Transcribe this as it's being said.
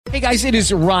Hey guys, it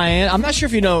is Ryan. I'm not sure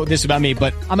if you know this about me,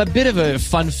 but I'm a bit of a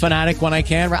fun fanatic when I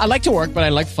can. I like to work, but I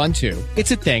like fun too.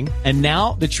 It's a thing. And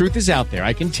now the truth is out there.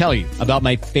 I can tell you about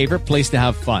my favorite place to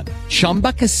have fun.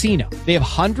 Chumba Casino. They have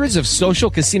hundreds of social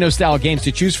casino style games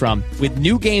to choose from with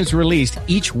new games released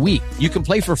each week. You can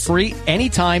play for free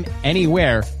anytime,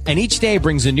 anywhere. And each day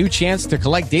brings a new chance to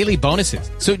collect daily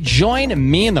bonuses. So join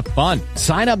me in the fun.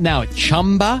 Sign up now at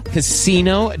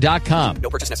ChumbaCasino.com. No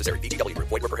purchase necessary. VGW.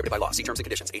 Void where prohibited by law. See terms and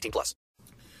conditions. 18+.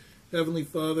 Heavenly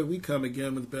Father, we come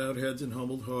again with bowed heads and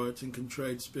humbled hearts and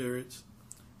contrite spirits,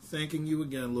 thanking you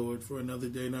again, Lord, for another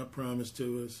day not promised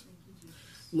to us.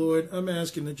 Lord, I'm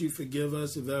asking that you forgive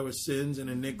us of our sins and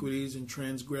iniquities and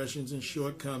transgressions and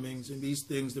shortcomings and these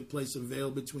things that place a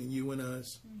veil between you and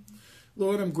us.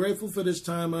 Lord, I'm grateful for this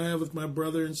time I have with my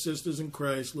brother and sisters in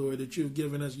Christ, Lord, that you've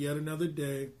given us yet another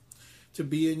day to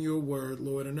be in your word,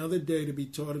 Lord, another day to be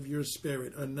taught of your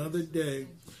spirit, another day,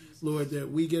 Lord,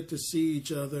 that we get to see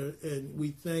each other, and we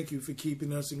thank you for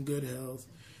keeping us in good health.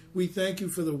 We thank you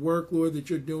for the work, Lord, that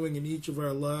you're doing in each of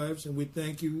our lives, and we're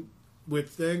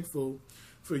thankful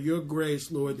for your grace,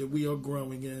 Lord, that we are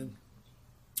growing in.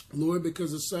 Lord,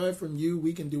 because aside from you,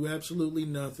 we can do absolutely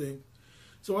nothing.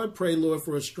 So I pray, Lord,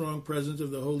 for a strong presence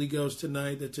of the Holy Ghost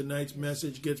tonight, that tonight's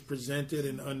message gets presented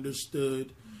and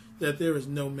understood, that there is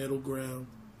no middle ground,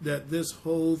 that this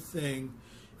whole thing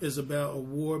is about a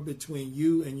war between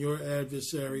you and your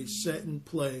adversary set in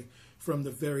play from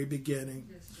the very beginning.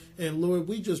 And Lord,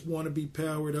 we just want to be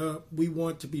powered up. We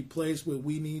want to be placed where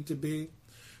we need to be.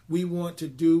 We want to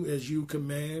do as you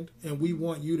command, and we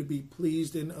want you to be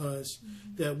pleased in us,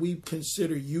 that we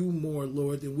consider you more,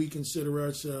 Lord, than we consider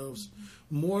ourselves.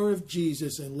 More of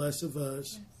Jesus and less of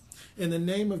us. In the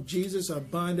name of Jesus, I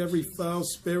bind every foul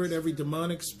spirit, every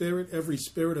demonic spirit, every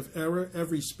spirit of error,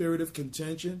 every spirit of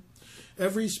contention,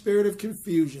 every spirit of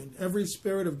confusion, every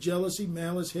spirit of jealousy,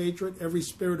 malice, hatred, every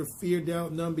spirit of fear,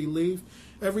 doubt, and unbelief,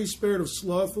 every spirit of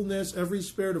slothfulness, every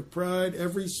spirit of pride,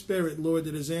 every spirit, Lord,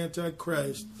 that is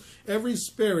antichrist, every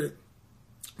spirit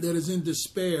that is in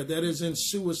despair, that is in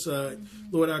suicide.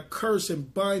 Lord, I curse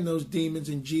and bind those demons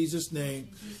in Jesus' name,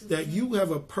 that you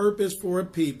have a purpose for a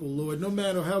people, Lord, no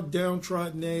matter how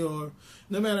downtrodden they are,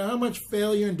 no matter how much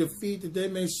failure and defeat that they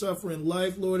may suffer in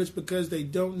life, Lord, it's because they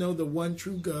don't know the one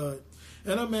true God.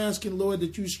 And I'm asking, Lord,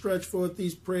 that you stretch forth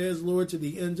these prayers, Lord, to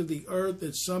the ends of the earth,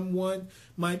 that someone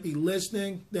might be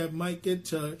listening, that might get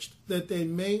touched, that they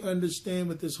may understand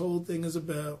what this whole thing is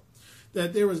about,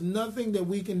 that there is nothing that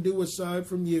we can do aside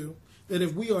from you, that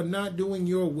if we are not doing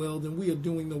your will, then we are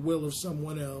doing the will of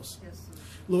someone else. Yes,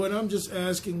 Lord, I'm just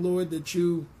asking, Lord, that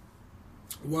you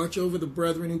watch over the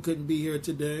brethren who couldn't be here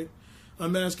today.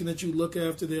 I'm asking that you look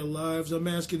after their lives. I'm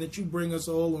asking that you bring us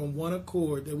all on one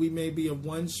accord, that we may be of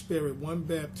one spirit, one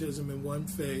baptism, and one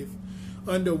faith,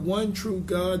 under one true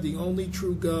God, the only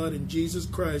true God, in Jesus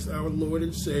Christ, our Lord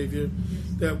and Savior,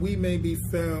 that we may be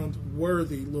found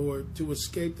worthy, Lord, to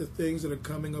escape the things that are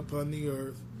coming upon the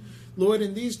earth. Lord,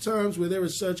 in these times where there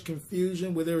is such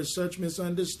confusion, where there is such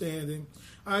misunderstanding,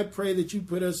 I pray that you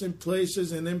put us in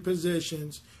places and in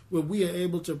positions where we are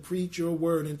able to preach your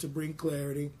word and to bring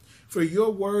clarity. For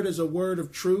your word is a word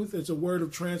of truth. It's a word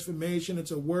of transformation.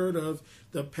 It's a word of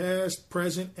the past,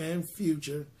 present, and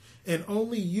future. And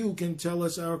only you can tell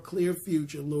us our clear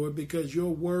future, Lord, because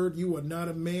your word, you are not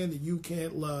a man that you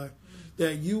can't lie,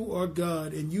 that you are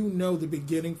God and you know the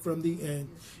beginning from the end.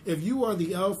 If you are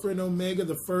the Alpha and Omega,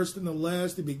 the first and the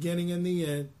last, the beginning and the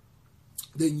end,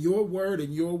 then your word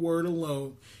and your word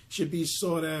alone should be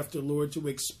sought after, Lord, to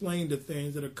explain the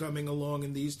things that are coming along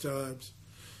in these times.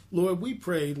 Lord, we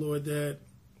pray, Lord, that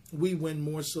we win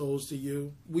more souls to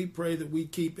you. We pray that we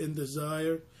keep in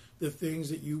desire the things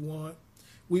that you want.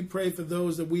 We pray for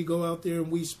those that we go out there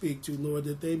and we speak to, Lord,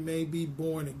 that they may be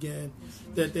born again,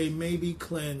 that they may be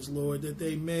cleansed, Lord, that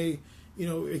they may,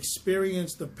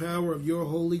 experience the power of your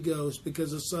Holy Ghost,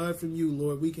 because aside from you,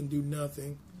 Lord, we can do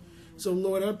nothing. So,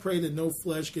 Lord, I pray that no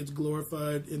flesh gets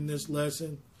glorified in this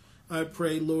lesson. I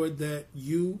pray, Lord, that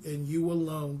you and you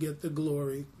alone get the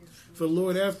glory. For,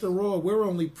 Lord, after all, we're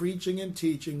only preaching and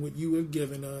teaching what you have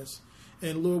given us.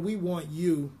 And, Lord, we want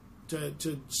you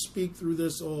to speak through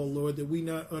this all, Lord, that we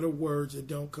not utter words that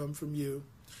don't come from you.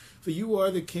 For you are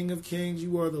the King of kings,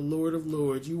 you are the Lord of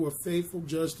lords, you are faithful,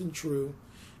 just, and true,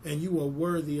 and you are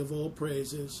worthy of all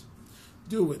praises.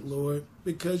 Do it, Lord,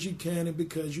 because you can and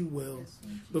because you will,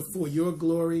 but for your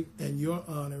glory and your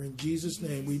honor. In Jesus'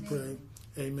 name we pray.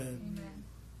 Amen.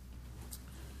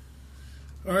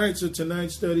 All right, so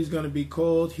tonight's study is going to be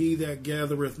called He That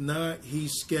Gathereth Not, He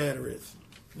Scattereth.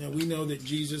 Now, we know that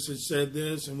Jesus has said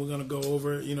this, and we're going to go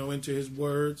over, into his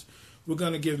words. we're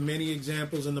going to give many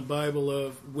examples in the Bible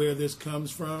of where this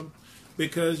comes from.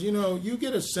 Because, you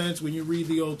get a sense when you read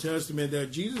the Old Testament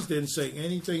that Jesus didn't say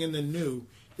anything in the New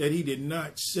that he did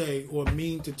not say or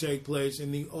mean to take place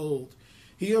in the Old.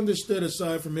 He understood,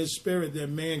 aside from his spirit, that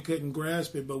man couldn't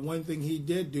grasp it, but one thing he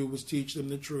did do was teach them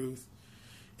the truth.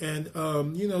 And,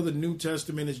 the New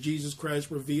Testament is Jesus Christ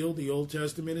revealed. The Old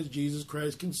Testament is Jesus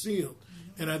Christ concealed.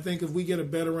 And I think if we get a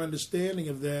better understanding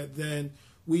of that, then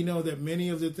we know that many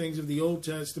of the things of the Old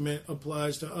Testament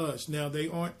applies to us. Now, they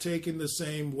aren't taken the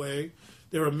same way.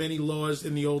 There are many laws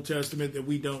in the Old Testament that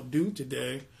we don't do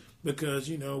today because,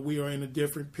 we are in a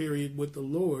different period with the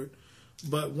Lord.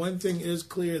 But one thing is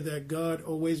clear, that God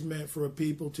always meant for a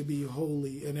people to be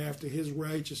holy and after his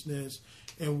righteousness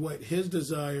and what his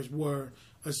desires were,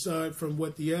 aside from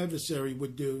what the adversary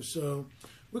would do. So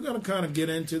we're going to kind of get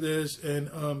into this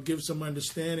and give some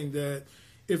understanding that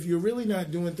if you're really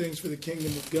not doing things for the kingdom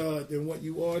of God, then what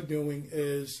you are doing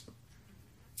is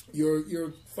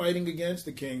you're fighting against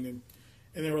the kingdom.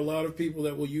 And there are a lot of people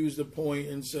that will use the point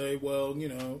and say, well,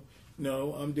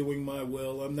 no, I'm doing my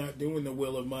will. I'm not doing the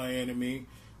will of my enemy.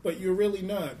 But you're really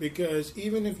not, because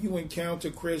even if you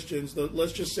encounter Christians,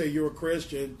 let's just say you're a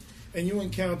Christian, and you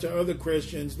encounter other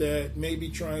Christians that may be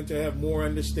trying to have more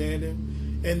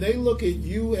understanding, and they look at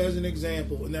you as an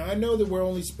example. Now, I know that we're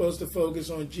only supposed to focus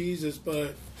on Jesus,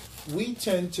 but we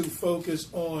tend to focus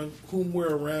on whom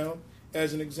we're around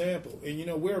as an example.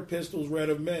 And, we're epistles read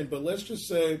of men, but let's just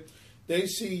say they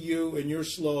see you and you're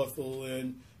slothful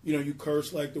and, you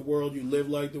curse like the world, you live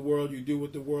like the world, you do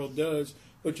what the world does,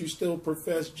 but you still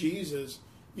profess Jesus.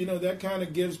 That kind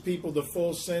of gives people the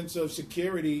false sense of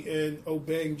security in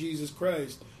obeying Jesus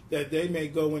Christ, that they may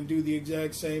go and do the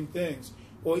exact same things.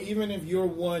 Or even if you're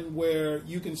one where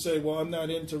you can say, well, I'm not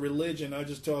into religion, I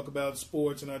just talk about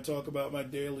sports and I talk about my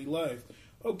daily life.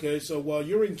 Okay, so while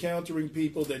you're encountering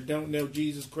people that don't know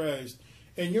Jesus Christ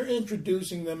and you're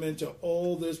introducing them into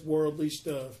all this worldly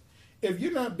stuff, if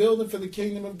you're not building for the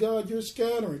kingdom of God, you're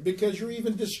scattering, because you're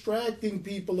even distracting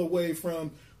people away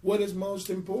from what is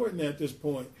most important at this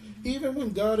point. Even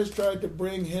when God has tried to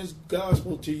bring his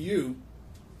gospel to you,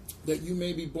 that you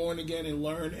may be born again and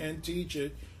learn and teach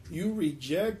it, you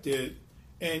reject it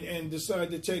and decide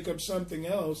to take up something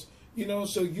else,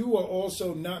 so you are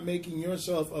also not making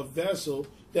yourself a vessel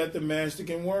that the master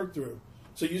can work through.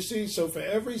 So you see, so for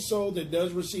every soul that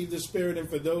does receive the Spirit and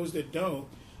for those that don't,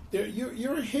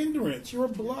 you're a hindrance, you're a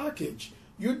blockage.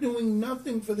 You're doing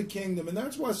nothing for the kingdom. And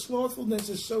that's why slothfulness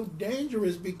is so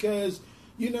dangerous, because,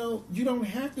 you don't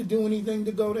have to do anything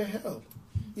to go to hell.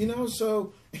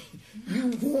 So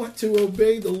you want to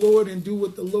obey the Lord and do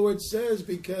what the Lord says,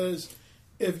 because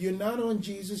if you're not on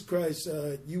Jesus Christ's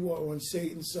side, you are on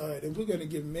Satan's side. And we're going to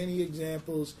give many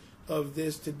examples of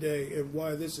this today and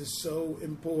why this is so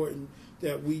important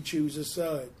that we choose a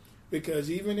side.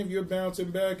 Because even if you're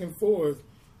bouncing back and forth,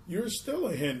 you're still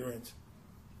a hindrance.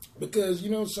 Because,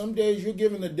 some days you're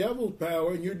giving the devil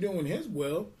power and you're doing his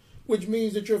will, which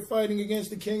means that you're fighting against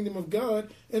the kingdom of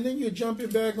God, and then you're jumping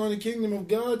back on the kingdom of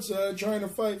God's side, trying to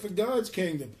fight for God's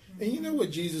kingdom. And you know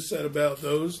what Jesus said about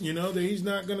those, that he's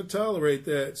not going to tolerate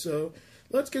that. So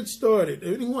let's get started.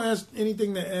 If anyone has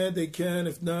anything to add, they can.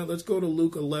 If not, let's go to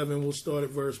Luke 11. We'll start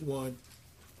at verse 1.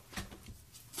 I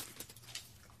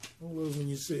love when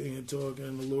you're sitting and talking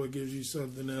and the Lord gives you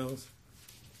something else.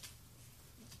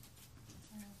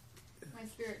 My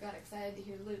spirit got excited to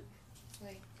hear Luke.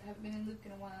 I haven't been in Luke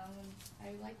in a while, and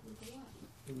I like Luke a lot.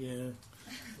 Yeah,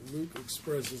 Luke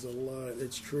expresses a lot.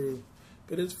 It's true.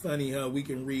 But it's funny how we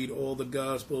can read all the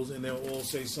Gospels and they'll all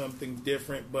say something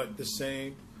different but the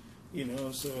same.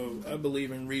 So I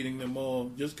believe in reading them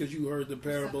all. Just because you heard the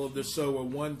parable of the sower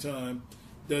one time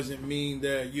doesn't mean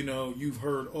that, you've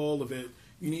heard all of it.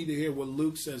 You need to hear what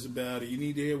Luke says about it. You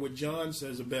need to hear what John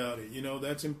says about it.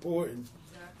 That's important,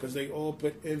 because they all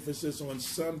put emphasis on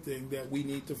something that we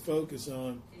need to focus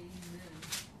on. Amen.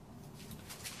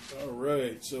 All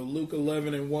right, so Luke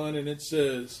 11:1, and it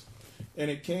says, "And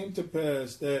it came to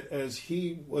pass that as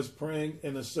he was praying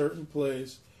in a certain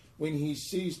place, when he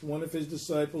ceased, one of his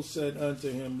disciples said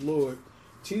unto him, Lord,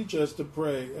 teach us to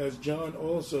pray, as John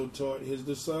also taught his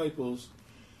disciples.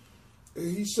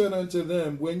 He said unto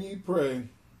them, When ye pray,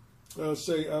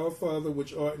 say, Our Father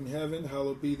which art in heaven,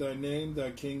 hallowed be thy name,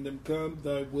 thy kingdom come,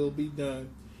 thy will be done,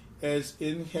 as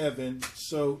in heaven,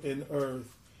 so in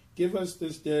earth. Give us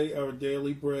this day our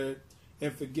daily bread,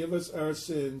 and forgive us our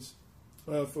sins,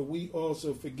 for we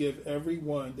also forgive every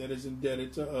one that is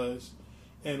indebted to us.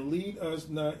 And lead us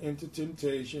not into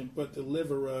temptation, but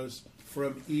deliver us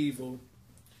from evil.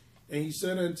 And he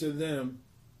said unto them,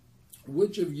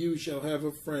 Which of you shall have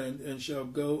a friend, and shall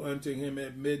go unto him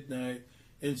at midnight,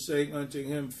 and say unto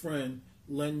him, Friend,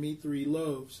 lend me 3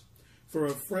 loaves. For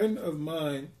a friend of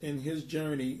mine in his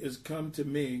journey is come to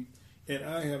me, and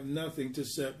I have nothing to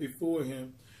set before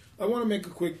him. I want to make a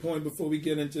quick point before we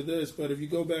get into this, but if you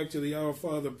go back to the Our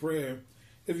Father prayer,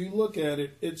 if you look at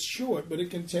it, it's short, but it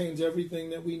contains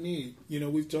everything that we need. You know,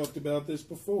 we've talked about this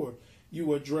before.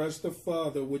 You address the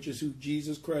Father, which is who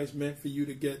Jesus Christ meant for you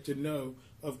to get to know,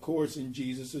 of course, in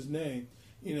Jesus' name.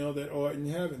 You know, that art in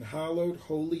heaven. Hallowed,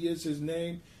 holy is his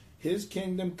name. His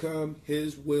kingdom come,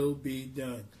 his will be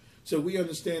done. So we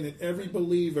understand that every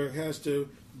believer has to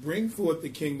bring forth the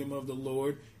kingdom of the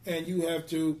Lord, and you have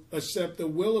to accept the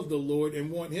will of the Lord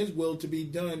and want his will to be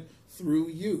done through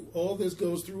you. All this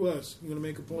goes through us. You going to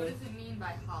make a point? What does it mean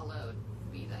by hallowed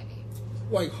be thy name?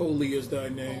 Like holy is thy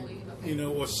name. Holy, okay. You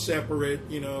know, or separate,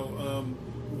 you know,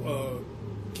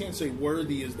 can't say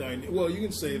worthy is thy name. Well, you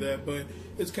can say that, but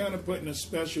it's kind of put in a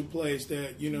special place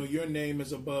that, you know, your name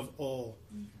is above all.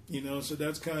 You know, so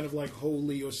that's kind of like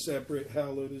holy or separate.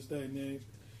 Hallowed is thy name.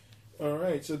 All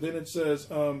right, so then it says,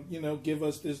 you know, give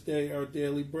us this day our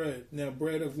daily bread. Now,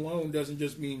 bread alone doesn't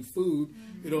just mean food.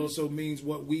 Mm-hmm. It also means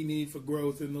what we need for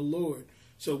growth in the Lord.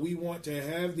 So we want to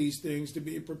have these things to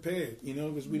be prepared, you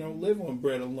know, because we don't live on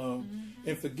bread alone. Mm-hmm.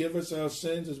 And forgive us our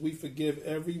sins as we forgive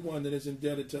everyone that is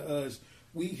indebted to us.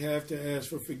 We have to ask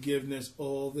for forgiveness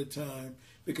all the time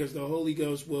because the Holy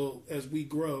Ghost will, as we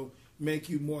grow, make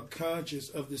you more conscious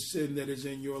of the sin that is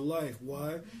in your life.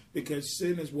 Why? Because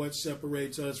sin is what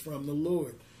separates us from the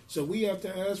Lord. So we have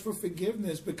to ask for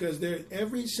forgiveness because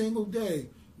every single day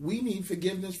we need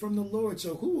forgiveness from the Lord.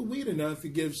 So who are we to not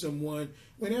forgive someone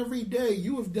when every day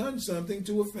you have done something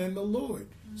to offend the Lord?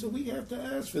 So we have to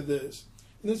ask for this.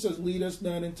 And it says, lead us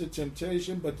not into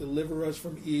temptation, but deliver us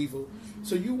from evil.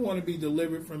 So you want to be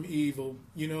delivered from evil.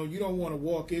 You know, you don't want to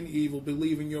walk in evil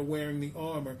believing you're wearing the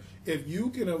armor. If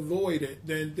you can avoid it,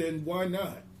 then why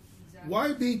not? Exactly.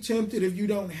 Why be tempted if you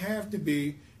don't have to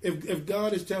be? If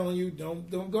God is telling you, don't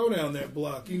go down that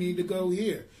block. You need to go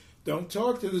here. Don't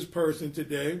talk to this person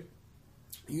today.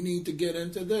 You need to get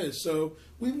into this. So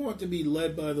we want to be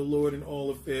led by the Lord in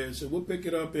all affairs. So we'll pick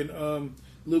it up in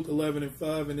Luke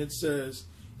 11:5, and it says,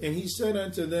 And he said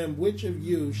unto them, Which of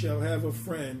you shall have a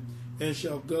friend, and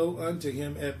shall go unto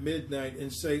him at midnight,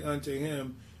 and say unto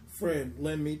him, Friend,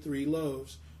 lend me 3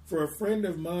 loaves. For a friend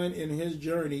of mine in his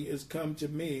journey is come to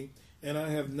me, and I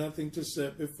have nothing to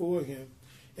set before him.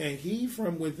 And he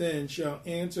from within shall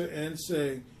answer and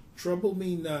say, Trouble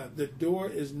me not, the door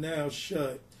is now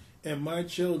shut, and my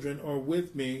children are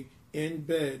with me in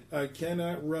bed. I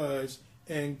cannot rise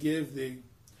and give thee.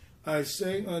 I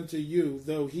say unto you,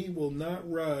 though he will not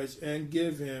rise and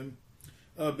give him,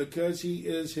 because he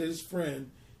is his friend,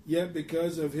 yet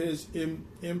because of his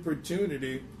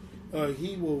importunity,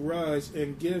 he will rise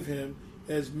and give him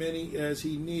as many as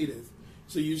he needeth.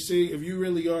 So you see, if you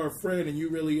really are a friend and you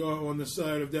really are on the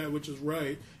side of that which is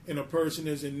right, and a person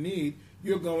is in need,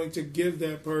 you're going to give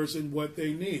that person what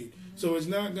they need. So it's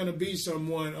not going to be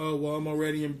someone, oh, well, I'm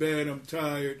already in bed, I'm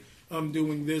tired, I'm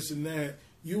doing this and that.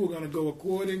 You are going to go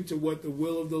according to what the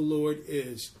will of the Lord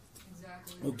is.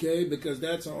 Exactly. Okay? Because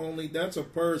that's a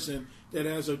person that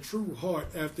has a true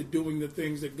heart after doing the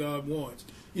things that God wants.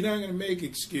 You're not going to make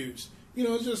excuse. You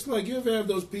know, it's just like you ever have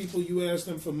those people, you ask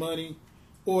them for money,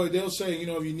 or they'll say, you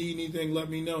know, if you need anything, let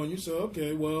me know. And you say,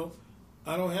 okay, well,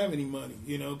 I don't have any money.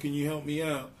 You know, can you help me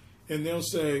out? And they'll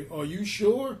say, are you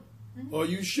sure? Mm-hmm. Are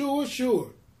you sure?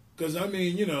 Sure. Because, I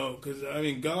mean, you know,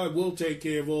 God will take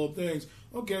care of all things.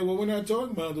 Okay, well, we're not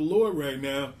talking about the Lord right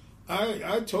now.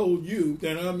 I told you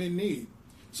that I'm in need.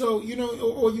 So, you know,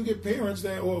 or you get parents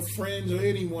that, or friends or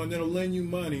anyone that'll lend you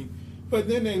money, but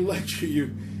then they lecture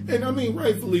you. And, I mean,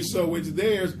 rightfully so, it's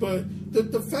theirs. But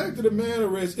the fact of the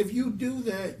matter is, if you do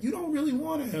that, you don't really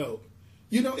want to help.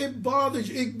 You know, it bothers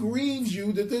you, it grieves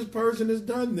you that this person has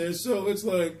done this. So it's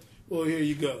like, well, here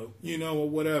you go, you know, or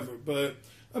whatever. But,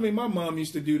 I mean, my mom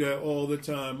used to do that all the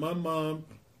time. My mom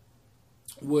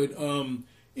would,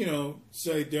 you know,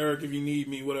 say, Derek, if you need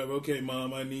me, whatever. Okay,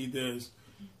 Mom, I need this.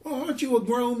 Well, aren't you a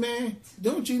grown man?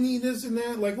 Don't you need this and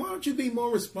that? Like, why don't you be more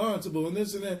responsible and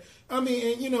this and that? I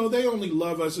mean, and, you know, they only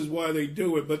love us is why they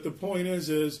do it. But the point is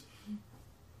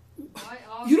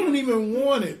you don't even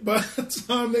want it by the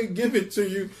time they give it to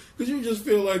you, because you just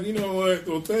feel like, you know what,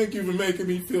 well, thank you for making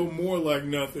me feel more like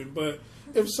nothing. But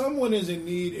if someone is in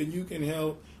need and you can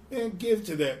help, then give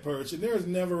to that person. There is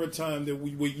never a time that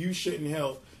where you shouldn't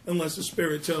help unless the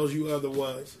Spirit tells you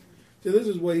otherwise. So this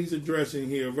is what he's addressing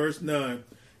here, verse 9.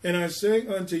 And I say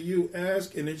unto you,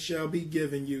 ask, and it shall be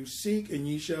given you. Seek, and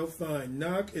ye shall find.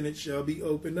 Knock, and it shall be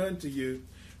opened unto you.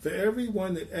 For every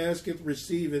one that asketh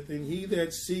receiveth, and he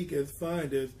that seeketh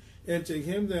findeth, and to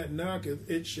him that knocketh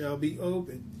it shall be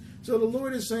opened. So the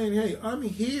Lord is saying, hey, I'm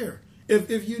here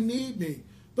if you need me.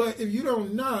 But if you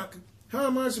don't knock, how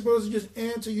am I supposed to just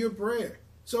answer your prayer?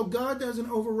 So God doesn't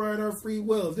override our free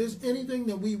will. If there's anything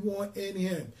that we want in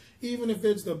him, even if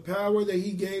it's the power that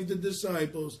he gave the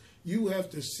disciples, you have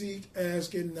to seek,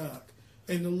 ask, and knock.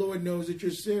 And the Lord knows that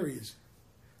you're serious.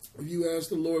 If you ask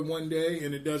the Lord one day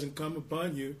and it doesn't come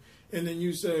upon you, and then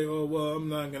you say, oh, well, I'm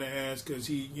not going to ask because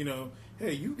he,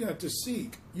 hey, you've got to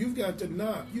seek. You've got to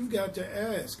knock. You've got to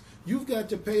ask. You've got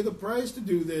to pay the price to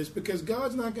do this because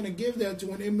God's not going to give that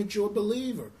to an immature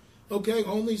believer. Okay,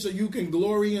 only so you can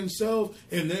glory in self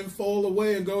and then fall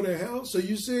away and go to hell. So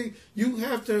you see, you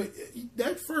have to,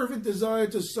 that fervent desire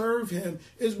to serve him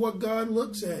is what God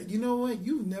looks at. You know what?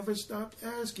 You've never stopped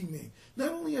asking me.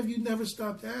 Not only have you never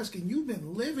stopped asking, you've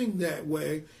been living that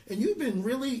way and you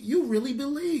really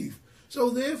believe. So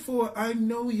therefore, I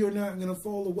know you're not going to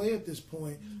fall away at this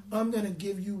point. I'm going to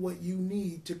give you what you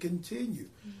need to continue.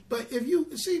 But if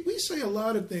you, see, we say a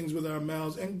lot of things with our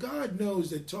mouths and God knows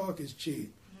that talk is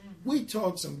cheap. We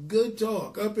talk some good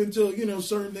talk up until,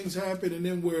 certain things happen and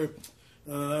then we're,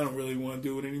 I don't really want to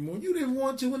do it anymore. You didn't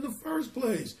want to in the first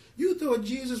place. You thought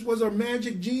Jesus was a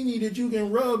magic genie that you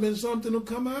can rub and something will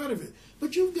come out of it.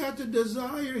 But you've got to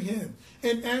desire him.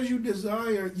 And as you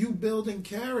desire, you build in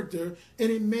character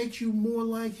and it makes you more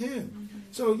like him.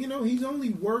 So, he's only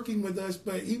working with us,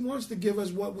 but he wants to give us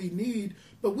what we need.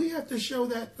 But we have to show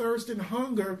that thirst and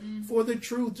hunger for the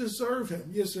truth to serve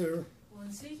him. Yes, sir.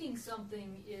 And seeking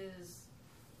something is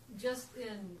just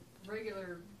in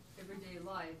regular everyday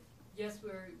life. Yes,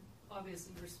 we're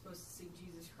supposed to seek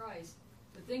Jesus Christ,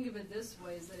 but think of it this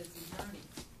way: is that it's a journey.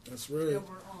 That's right. That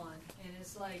we're on, and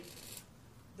it's like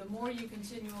the more you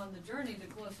continue on the journey,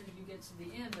 the closer you get to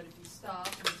the end. But if you stop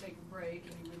and you take a break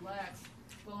and you relax,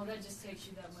 well, that just takes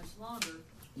you that much longer.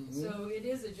 So it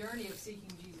is a journey of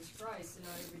seeking Jesus Christ in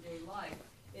our everyday life.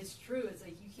 It's true. It's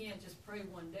like you can't just pray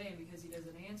one day and because he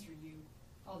doesn't answer you,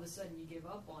 all of a sudden you give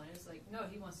up on it. It's like, no,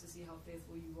 he wants to see how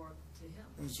faithful you are to him.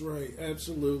 That's right.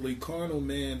 Absolutely. Carnal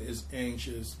man is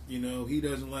anxious. He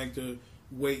doesn't like to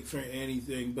wait for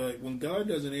anything. But when God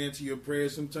doesn't answer your prayer,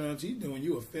 sometimes he's doing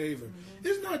you a favor.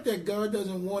 It's not that God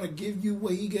doesn't want to give you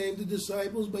what he gave the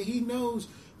disciples, but he knows,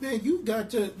 man, you've got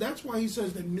to, that's why he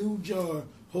says the new jar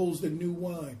holds the new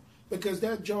wine. Because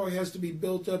that jar has to be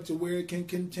built up to where it can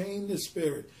contain the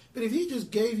Spirit. But if he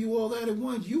just gave you all that at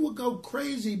once, you would go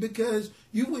crazy because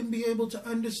you wouldn't be able to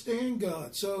understand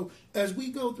God. So as we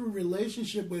go through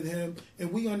relationship with him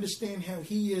and we understand how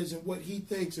he is and what he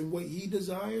thinks and what he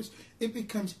desires, it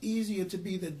becomes easier to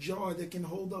be the jar that can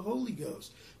hold the Holy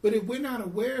Ghost. But if we're not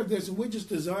aware of this and we're just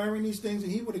desiring these things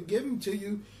and he would have given to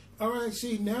you, all right,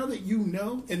 see, now that you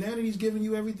know and now that he's given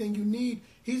you everything you need,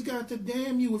 he's got to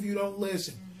damn you if you don't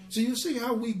listen. So you see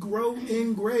how we grow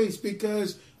in grace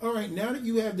because, all right, now that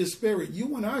you have the Spirit,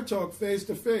 you and I talk face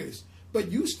to face, but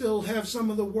you still have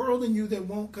some of the world in you that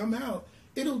won't come out.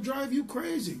 It'll drive you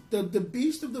crazy. The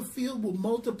beast of the field will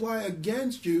multiply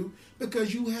against you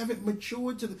because you haven't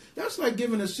matured to that's like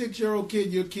giving a 6-year-old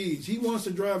kid your keys. He wants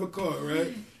to drive a car,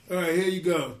 right? All right, here you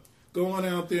go. Go on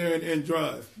out there and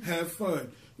drive. Have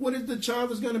fun. What if the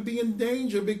child is going to be in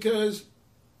danger because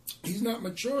he's not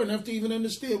mature enough to even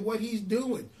understand what he's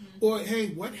doing? Or, hey,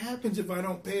 what happens if I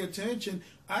don't pay attention?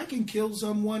 I can kill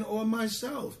someone or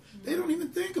myself. They don't even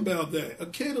think about that. A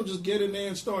kid will just get in there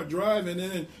and start driving,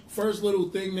 and then first little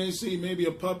thing they see, maybe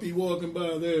a puppy walking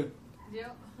by there.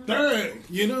 Yep.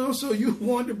 Bang! So you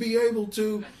want to be able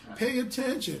to pay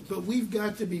attention. But we've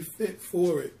got to be fit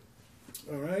for it.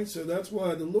 All right? So that's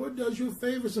why the Lord does you a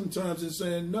favor sometimes in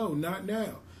saying, no, not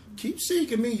now. Keep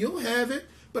seeking me. You'll have it.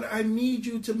 But I need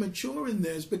you to mature in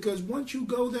this because once you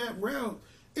go that route,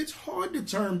 it's hard to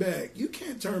turn back. You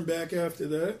can't turn back after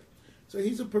that. So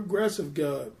he's a progressive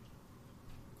God.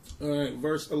 All right,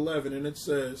 verse 11, and it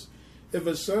says, if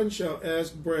a son shall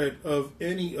ask bread of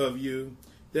any of you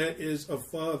that is a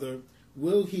father,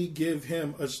 will he give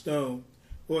him a stone?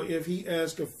 Or if he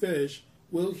ask a fish,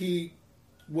 will he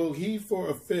for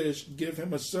a fish give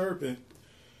him a serpent?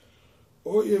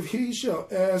 Or if he shall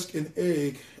ask an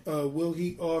egg, will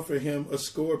he offer him a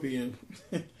scorpion?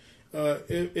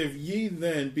 If ye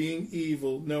then, being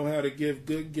evil, know how to give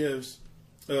good gifts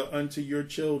unto your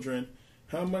children,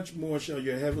 how much more shall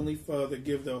your heavenly Father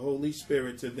give the Holy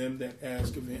Spirit to them that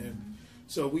ask of him?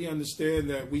 So we understand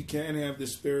that we can have the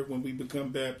Spirit when we become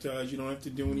baptized. You don't have to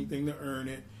do anything to earn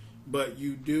it, but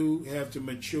you do have to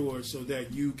mature so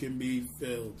that you can be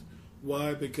filled.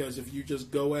 Why? Because if you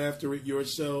just go after it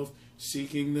yourself,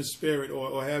 seeking the Spirit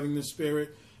or having the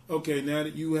Spirit, okay, now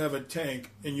that you have a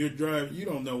tank and you're driving, you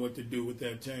don't know what to do with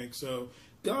that tank. So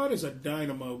God is a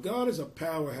dynamo. God is a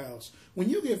powerhouse. When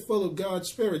you get full of God's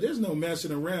Spirit, there's no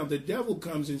messing around. The devil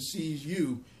comes and sees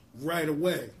you right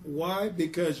away. Why?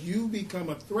 Because you become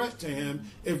a threat to him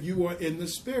if you are in the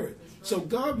Spirit. So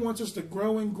God wants us to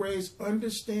grow in grace,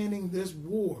 understanding this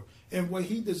war and what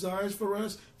he desires for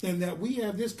us, and that we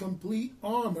have this complete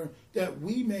armor that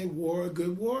we may war a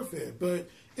good warfare. But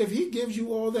if he gives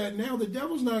you all that now, the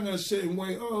devil's not going to sit and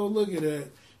wait, oh, look at that,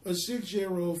 a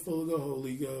 6-year-old full of the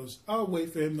Holy Ghost. I'll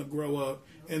wait for him to grow up,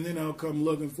 and then I'll come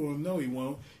looking for him. No, he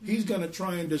won't. He's going to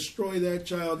try and destroy that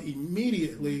child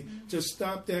immediately to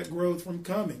stop that growth from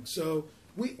coming. So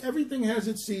everything has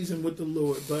its season with the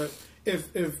Lord. But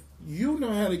if you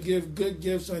know how to give good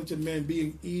gifts unto men,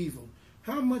 being evil,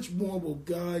 how much more will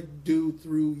God do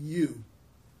through you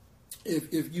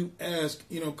if you ask,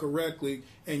 correctly,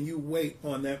 and you wait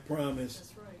on that promise?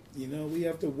 That's right. We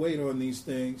have to wait on these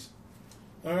things.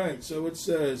 All right, so it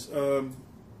says,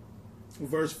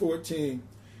 verse 14,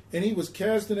 and he was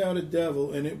casting out a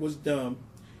devil, and it was dumb.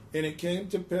 And it came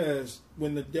to pass,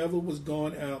 when the devil was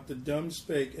gone out, the dumb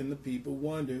spake, and the people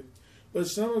wondered. But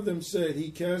some of them said,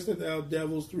 he casteth out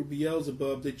devils through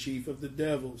Beelzebub, the chief of the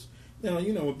devils. Now,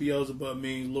 you know what Beelzebub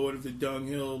means, Lord of the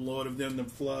dunghill, Lord of them that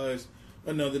flies,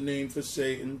 another name for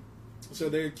Satan. So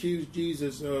they accused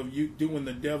Jesus of doing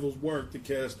the devil's work to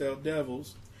cast out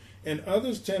devils. And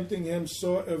others tempting him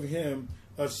sought of him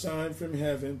a sign from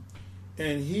heaven.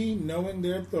 And he, knowing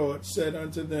their thoughts, said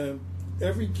unto them,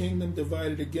 every kingdom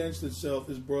divided against itself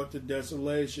is brought to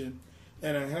desolation,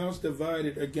 and a house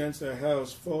divided against a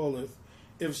house falleth.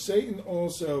 If Satan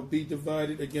also be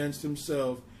divided against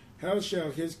himself, how shall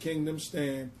his kingdom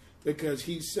stand? Because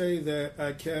he say that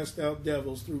I cast out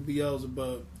devils through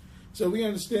Beelzebub. So we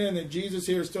understand that Jesus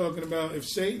here is talking about if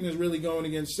Satan is really going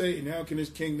against Satan, how can his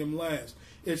kingdom last?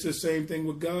 It's the same thing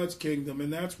with God's kingdom,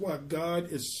 and that's why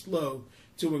God is slow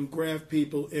to engraft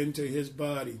people into his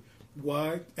body.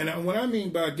 Why? And what I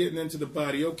mean by getting into the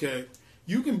body, okay,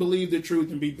 you can believe the truth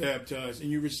and be baptized,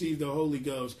 and you receive the Holy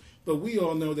Ghost, but we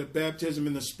all know that baptism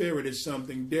in the Spirit is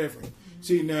something different.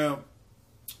 See, now,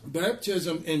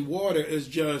 baptism in water is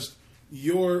just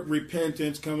your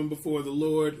repentance coming before the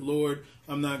Lord. Lord,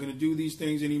 I'm not going to do these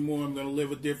things anymore. I'm going to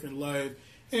live a different life.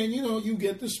 And, you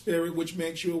get the Spirit, which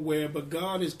makes you aware. But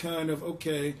God is kind of,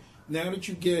 okay, now that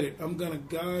you get it, I'm going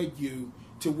to guide you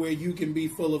to where you can be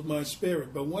full of my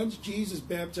Spirit. But once Jesus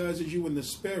baptizes you in the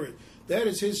Spirit, that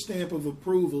is his stamp of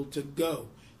approval to go.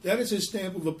 That is his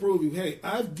stamp of approval. Hey,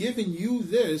 I've given you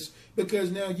this because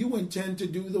now you intend to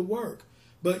do the work.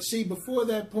 But see, before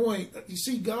that point, you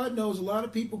see, God knows a lot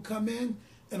of people come in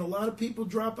and a lot of people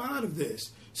drop out of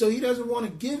this. So he doesn't want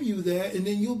to give you that, and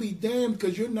then you'll be damned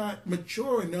because you're not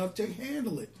mature enough to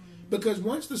handle it. Because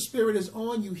once the Spirit is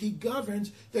on you, he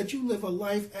governs that you live a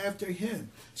life after him.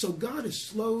 So God is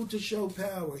slow to show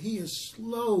power. He is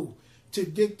slow to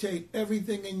dictate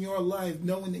everything in your life,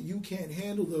 knowing that you can't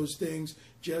handle those things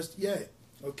just yet.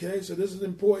 Okay, so this is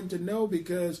important to know,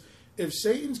 because if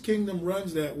Satan's kingdom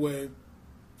runs that way,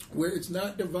 where it's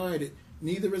not divided,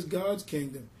 neither is God's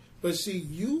kingdom. But see,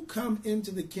 you come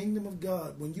into the kingdom of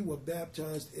God when you were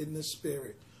baptized in the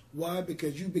Spirit. Why?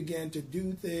 Because you began to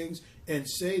do things and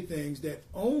say things that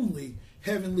only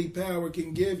heavenly power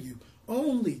can give you.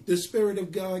 Only the Spirit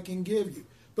of God can give you.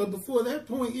 But before that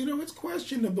point, it's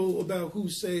questionable about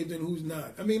who's saved and who's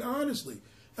not. I mean, honestly.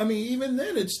 Even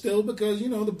then it's still, because,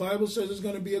 the Bible says there's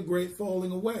going to be a great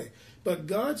falling away. But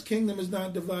God's kingdom is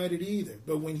not divided either.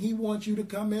 But when he wants you to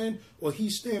come in, or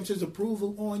he stamps his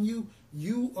approval on you,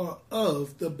 you are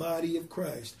of the body of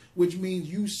Christ, which means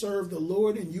you serve the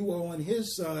Lord and you are on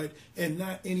his side and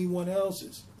not anyone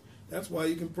else's. That's why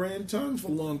you can pray in tongues for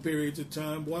long periods of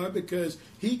time. Why? Because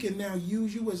he can now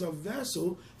use you as a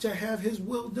vessel to have his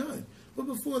will done. But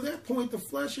before that point, the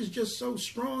flesh is just so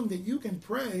strong that you can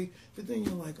pray, but then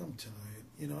you're like, I'm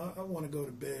tired. I want to go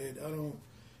to bed. I don't,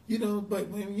 but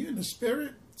when you're in the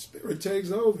Spirit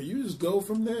takes over. You just go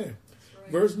from there. Right.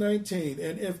 Verse 19,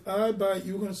 and if I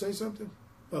you were going to say something?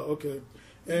 Oh, okay.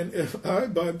 And if I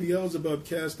by Beelzebub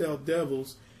cast out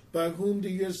devils, by whom do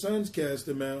your sons cast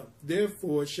them out?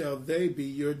 Therefore shall they be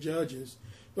your judges.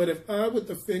 But if I with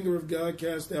the finger of God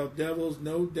cast out devils,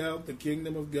 no doubt the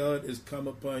kingdom of God is come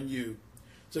upon you.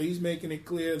 So he's making it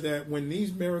clear that when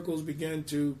these miracles begin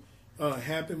to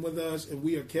happen with us and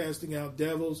we are casting out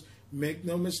devils, make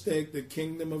no mistake, the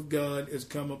kingdom of God is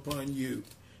come upon you.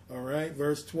 All right,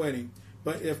 verse 20.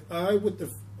 But if I with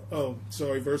the...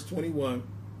 verse 21.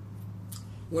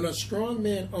 When a strong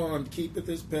man armed keepeth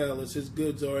his palace, his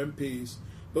goods are in peace.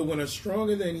 But when a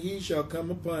stronger than he shall come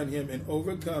upon him and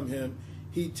overcome him,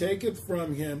 he taketh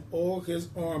from him all his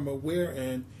armor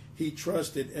wherein he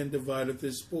trusted and divideth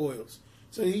his spoils.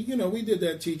 So, we did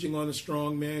that teaching on the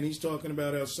strong man. He's talking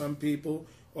about how some people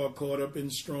are caught up in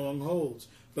strongholds.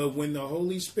 But when the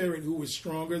Holy Spirit, who is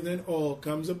stronger than all,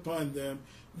 comes upon them,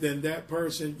 then that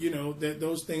person, that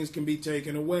those things can be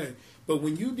taken away. But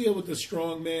when you deal with the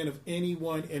strong man of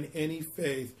anyone in any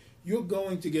faith, you're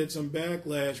going to get some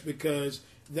backlash because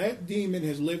that demon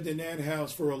has lived in that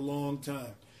house for a long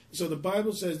time. So the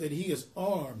Bible says that he is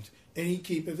armed and he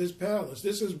keepeth his palace.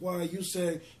 This is why you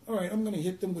say, all right, I'm going to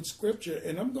hit them with scripture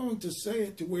and I'm going to say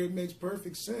it to where it makes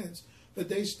perfect sense, but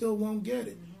they still won't get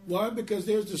it. Why? Because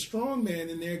there's the strong man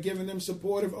in there giving them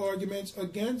supportive arguments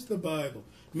against the Bible,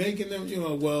 making them,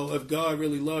 well, if God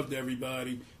really loved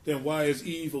everybody, then why is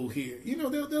evil here?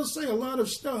 They'll say a lot of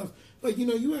stuff, but,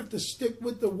 you have to stick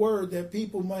with the word that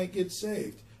people might get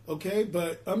saved, okay?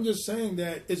 But I'm just saying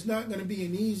that it's not going to be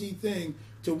an easy thing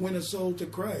to win a soul to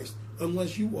Christ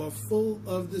unless you are full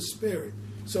of the Spirit.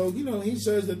 So, he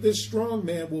says that this strong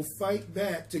man will fight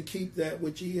back to keep that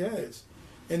which he has.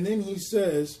 And then he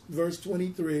says, verse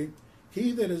 23,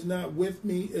 he that is not with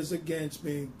me is against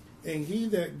me, and he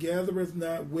that gathereth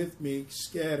not with me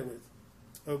scattereth.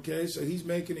 Okay, so he's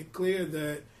making it clear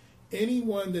that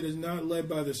anyone that is not led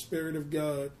by the Spirit of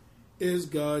God is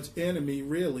God's enemy,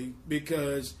 really,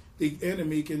 because the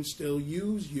enemy can still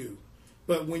use you.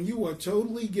 But when you are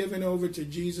totally given over to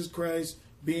Jesus Christ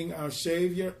being our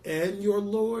Savior and your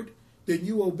Lord, then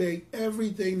you obey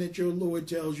everything that your Lord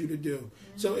tells you to do.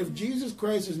 So if Jesus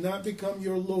Christ has not become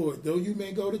your Lord, though you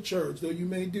may go to church, though you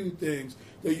may do things,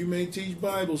 though you may teach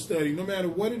Bible study, no matter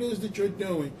what it is that you're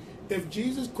doing, if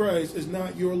Jesus Christ is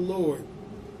not your Lord,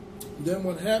 then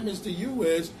what happens to you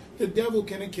is the devil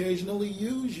can occasionally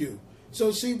use you.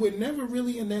 So see, we're never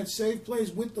really in that safe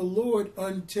place with the Lord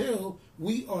until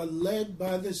we are led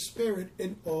by the Spirit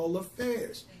in all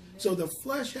affairs. So the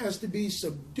flesh has to be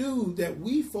subdued that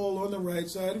we fall on the right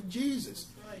side of Jesus.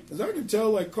 Because I can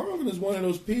tell, like, Carlin is one of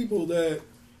those people that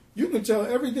you can tell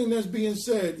everything that's being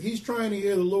said, he's trying to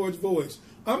hear the Lord's voice.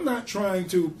 I'm not trying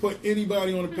to put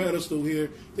anybody on a pedestal here.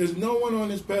 There's no one on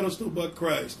this pedestal but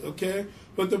Christ, okay?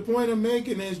 But the point I'm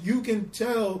making is you can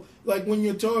tell, like when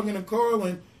you're talking to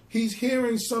Carlin, he's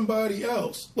hearing somebody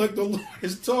else. Like the Lord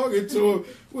is talking to him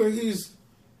where he's,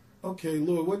 okay,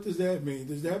 Lord, what does that mean?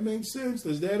 Does that make sense?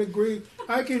 Does that agree?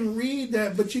 I can read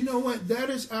that, but you know what? That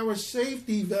is our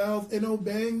safety valve in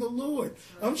obeying the Lord.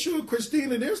 I'm sure,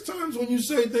 Christina, there's times when you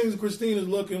say things, Christina's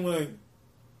looking like,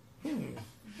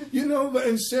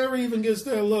 and Sarah even gets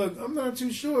that look. I'm not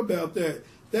too sure about that.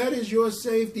 That is your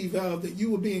safety valve, that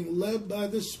you are being led by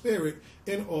the Spirit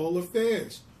in all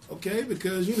affairs. Okay?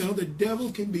 Because, the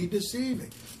devil can be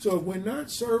deceiving. So if we're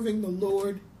not serving the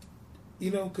Lord,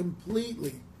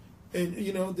 completely, and,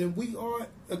 then we are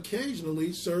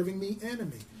occasionally serving the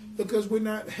enemy because we're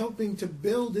not helping to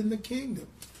build in the kingdom.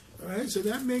 All right? So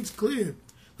that makes clear.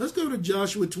 Let's go to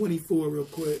Joshua 24 real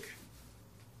quick.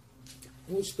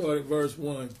 We'll start at verse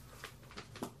 1.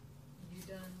 You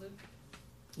done, Luke?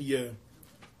 Yeah.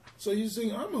 So you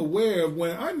see, I'm aware of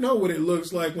when I know what it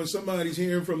looks like when somebody's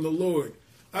hearing from the Lord.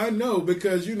 I know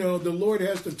because, the Lord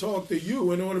has to talk to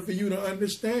you in order for you to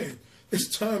understand. There's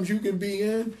times you can be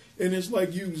in and it's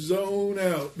like you zone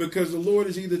out because the Lord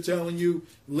is either telling you,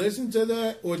 listen to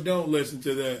that or don't listen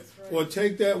to that. Right. Or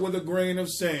take that with a grain of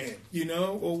sand,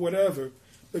 or whatever.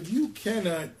 But you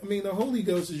cannot, the Holy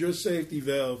Ghost is your safety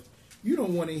valve. You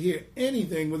don't want to hear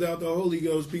anything without the Holy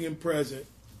Ghost being present.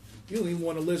 You don't even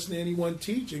want to listen to anyone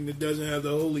teaching that doesn't have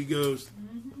the Holy Ghost.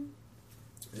 Mm-hmm.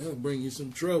 That'll bring you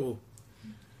some trouble.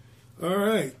 All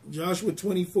right, Joshua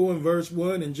 24 and verse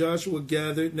 1, and Joshua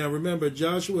gathered. Now remember,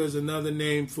 Joshua is another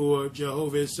name for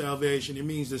Jehovah's salvation. It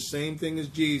means the same thing as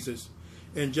Jesus.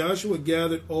 And Joshua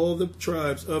gathered all the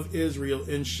tribes of Israel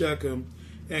in Shechem,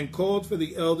 and called for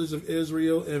the elders of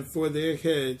Israel, and for their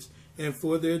heads, and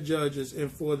for their judges,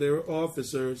 and for their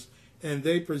officers, and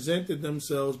they presented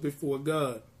themselves before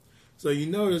God. So you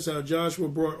notice how Joshua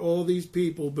brought all these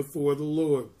people before the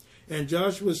Lord. And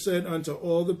Joshua said unto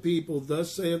all the people,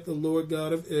 thus saith the Lord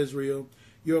God of Israel,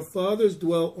 your fathers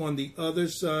dwelt on the other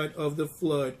side of the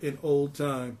flood in old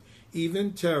time,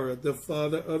 even Terah, the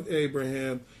father of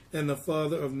Abraham, and the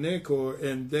father of Nachor,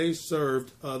 and they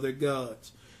served other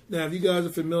gods. Now, if you guys are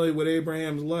familiar with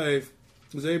Abraham's life,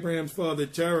 because Abraham's father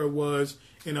Terah was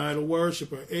an idol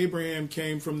worshiper. Abraham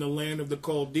came from the land of the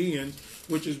Chaldeans,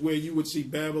 which is where you would see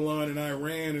Babylon and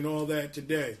Iran and all that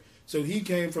today. So he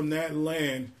came from that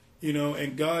land,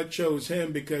 and God chose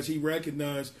him because he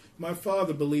recognized my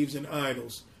father believes in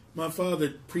idols. My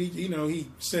father, he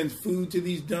sends food to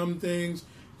these dumb things.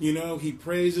 He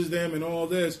praises them and all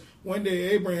this. One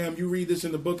day, Abraham, you read this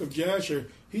in the book of Jasher,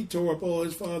 he tore up all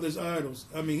his father's idols.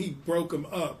 He broke them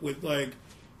up with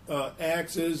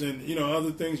axes and,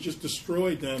 other things, just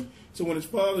destroyed them. So when his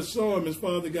father saw him, his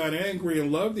father got angry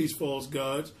and loved these false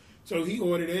gods. So he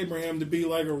ordered Abraham to be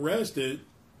arrested.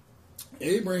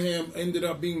 Abraham ended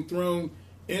up being thrown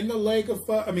in the lake of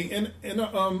fire. In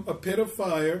a pit of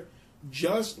fire,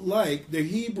 just like the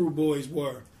Hebrew boys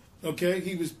were. Okay,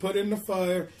 he was put in the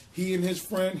fire. He and his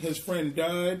friend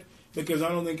died because I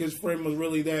don't think his friend was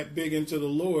really that big into the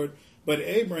Lord. But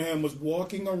Abraham was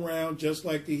walking around just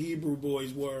like the Hebrew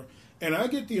boys were. And I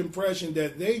get the impression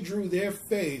that they drew their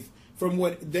faith from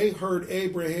what they heard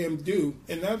Abraham do.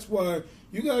 And that's why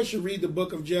you guys should read the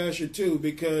book of Jasher too,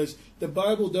 because the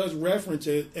Bible does reference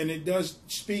it and it does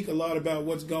speak a lot about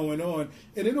what's going on.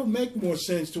 And it'll make more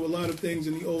sense to a lot of things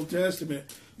in the Old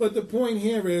Testament. But the point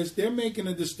here is they're making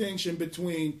a distinction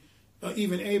between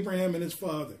even Abraham and his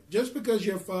father. Just because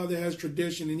your father has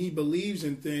tradition and he believes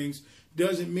in things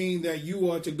doesn't mean that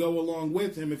you ought to go along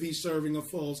with him if he's serving a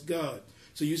false god.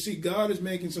 So you see, God is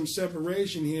making some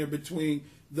separation here between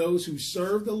those who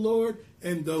serve the Lord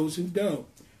and those who don't.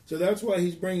 So that's why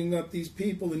he's bringing up these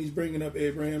people and he's bringing up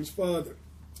Abraham's father.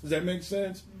 Does that make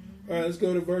sense? Mm-hmm. All right, let's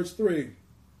go to verse 3.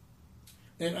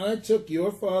 And I took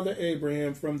your father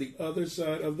Abraham from the other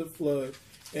side of the flood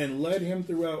and led him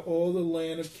throughout all the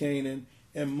land of Canaan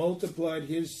and multiplied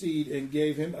his seed and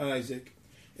gave him Isaac.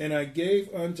 And I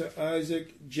gave unto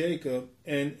Isaac Jacob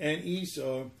and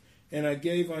Esau, and I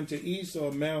gave unto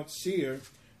Esau Mount Seir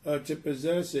to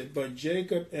possess it. But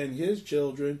Jacob and his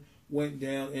children went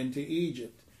down into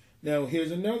Egypt. Now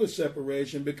here's another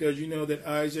separation, because you know that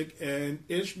Isaac and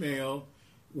Ishmael,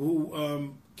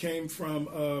 who came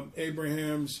from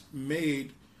Abraham's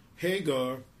maid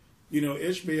Hagar,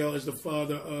 Ishmael is the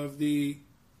father of the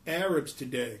Arabs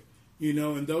today,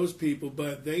 and those people,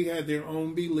 but they had their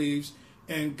own beliefs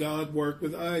and God worked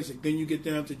with Isaac. Then you get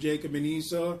down to Jacob and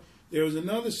Esau. There was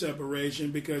another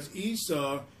separation because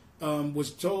Esau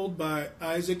was told by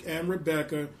Isaac and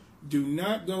Rebekah, do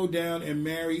not go down and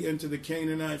marry into the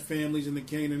Canaanite families and the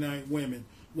Canaanite women.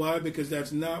 Why? Because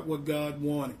that's not what God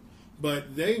wanted.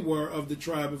 But they were of the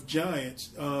tribe of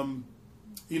giants,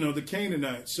 the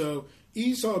Canaanites. So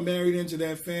Esau married into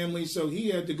that family, so he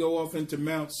had to go off into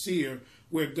Mount Seir,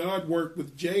 where God worked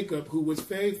with Jacob, who was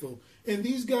faithful. And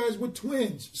these guys were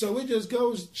twins. So it just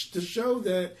goes to show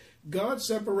that God's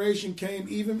separation came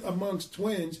even amongst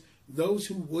twins, those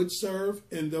who would serve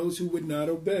and those who would not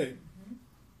obey.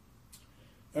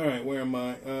 Mm-hmm. All right, where am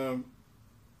I?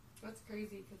 That's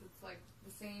crazy because it's like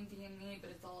the same DNA,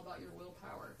 but it's all about your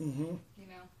willpower.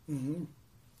 Mm-hmm. Mm-hmm.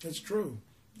 That's true.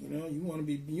 You don't want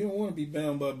to be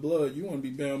bound by blood. You want to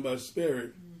be bound by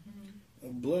spirit.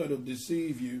 Mm-hmm. Blood will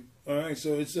deceive you. All right,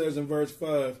 so it says in verse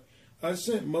 5, I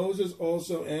sent Moses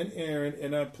also and Aaron,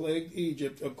 and I plagued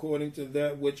Egypt according to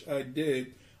that which I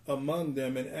did among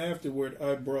them, and afterward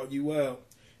I brought you out.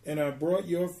 And I brought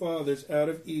your fathers out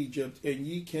of Egypt, and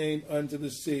ye came unto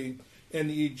the sea, and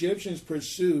the Egyptians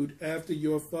pursued after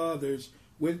your fathers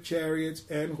with chariots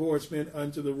and horsemen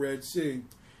unto the Red Sea.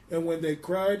 And when they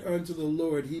cried unto the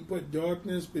Lord, he put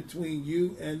darkness between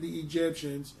you and the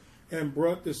Egyptians, and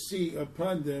brought the sea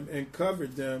upon them, and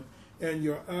covered them. And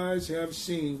your eyes have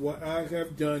seen what I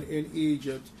have done in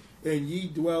Egypt, and ye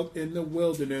dwelt in the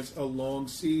wilderness a long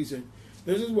season.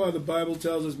 This is why the Bible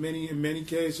tells us in many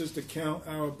cases to count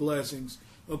our blessings.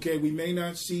 Okay, we may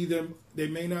not see them, they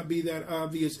may not be that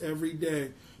obvious every day,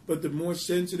 but the more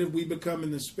sensitive we become in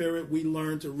the spirit, we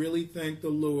learn to really thank the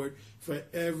Lord for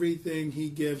everything he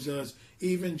gives us,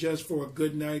 even just for a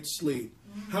good night's sleep.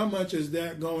 Mm-hmm. How much is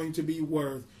that going to be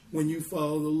worth when you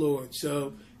follow the Lord?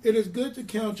 So it is good to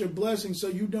count your blessings so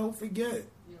you don't forget.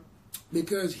 Yeah.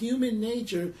 Because human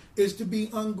nature is to be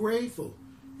ungrateful.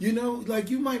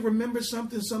 You might remember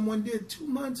something someone did 2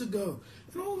 months ago,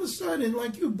 and all of a sudden,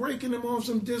 you're breaking them off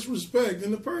some disrespect,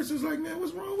 and the person's like, man,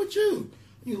 what's wrong with you?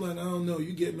 You're like, I don't know,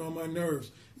 you're getting on my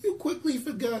nerves. You quickly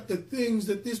forgot the things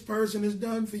that this person has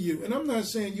done for you. And I'm not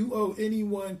saying you owe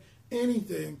anyone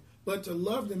anything, but to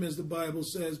love them, as the Bible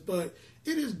says. But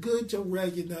it is good to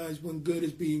recognize when good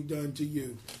is being done to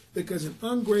you, because an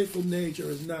ungrateful nature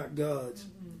is not God's.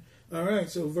 Mm-hmm. All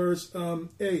right, so verse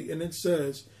 8, and it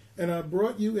says, and I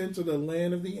brought you into the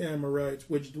land of the Amorites,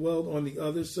 which dwelled on the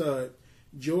other side,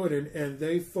 Jordan, and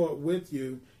they fought with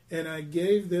you, and I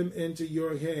gave them into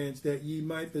your hands, that ye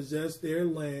might possess their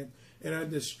land, and I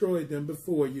destroyed them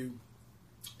before you.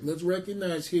 Let's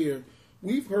recognize here,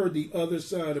 we've heard the other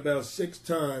side about 6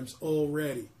 times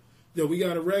already. That we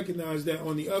got to recognize that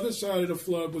on the other side of the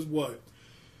flood was what?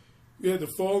 You had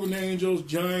the fallen angels,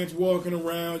 giants walking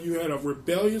around. You had a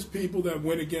rebellious people that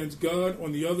went against God.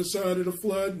 On the other side of the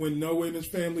flood, when Noah and his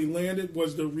family landed,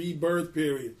 was the rebirth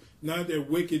period. Not their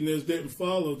wickedness didn't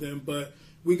follow them, but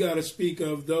we got to speak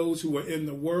of those who are in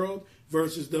the world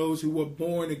versus those who were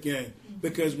born again.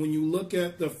 Because when you look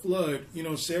at the flood,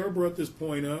 Sarah brought this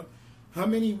point up. How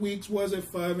many weeks was it?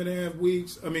 5.5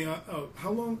 weeks?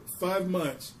 How long? 5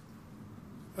 months.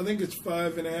 I think it's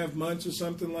 5.5 months or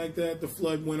something like that. The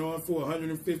flood went on for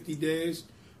 150 days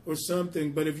or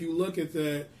something. But if you look at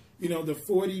that, the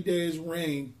 40 days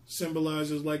rain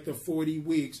symbolizes like the 40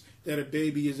 weeks that a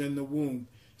baby is in the womb.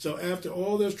 So after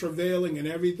all this travailing and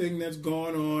everything that's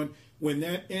gone on, when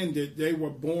that ended, they were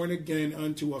born again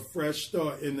unto a fresh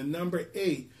start. And the number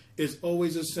 8 is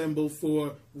always a symbol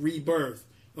for rebirth.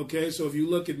 Okay, so if you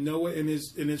look at Noah and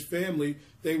his family,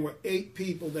 they were 8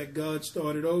 people that God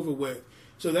started over with.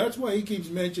 So that's why he keeps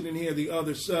mentioning here the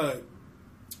other side.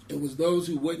 It was those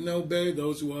who wouldn't obey,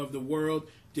 those who are of the world,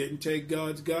 didn't take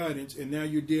God's guidance, and now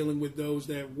you're dealing with those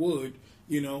that would,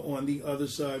 on the other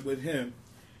side with him.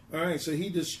 All right, so he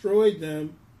destroyed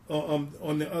them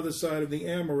on the other side of the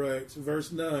Amorites.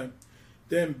 Verse 9.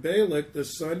 Then Balak, the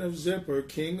son of Zippor,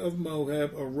 king of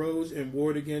Moab, arose and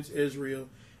warred against Israel,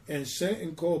 and sent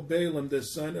and called Balaam, the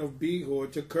son of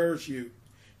Behor, to curse you.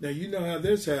 Now, you know how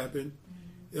this happened.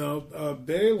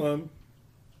 Balaam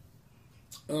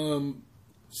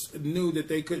knew that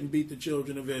they couldn't beat the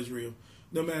children of Israel.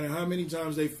 No matter how many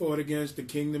times they fought against the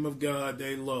kingdom of God,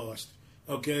 they lost.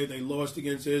 Okay, they lost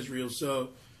against Israel. So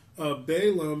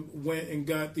Balaam went and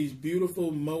got these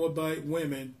beautiful Moabite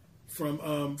women from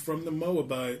the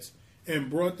Moabites and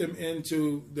brought them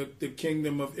into the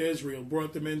kingdom of Israel,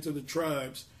 brought them into the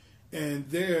tribes. And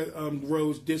there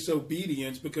rose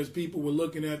disobedience because people were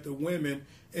looking at the women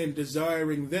and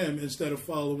desiring them instead of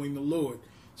following the Lord.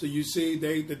 So you see,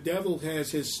 the devil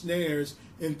has his snares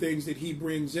and things that he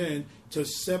brings in to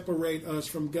separate us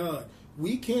from God.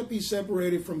 We can't be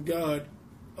separated from God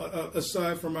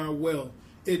aside from our will.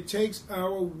 It takes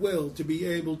our will to be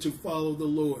able to follow the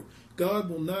Lord. God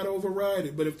will not override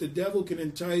it. But if the devil can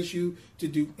entice you to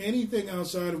do anything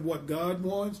outside of what God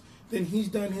wants, then he's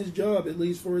done his job, at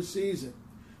least for a season.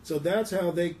 So that's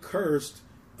how they cursed,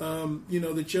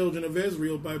 the children of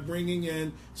Israel, by bringing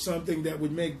in something that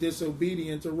would make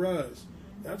disobedience arise.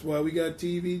 That's why we got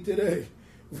TV today.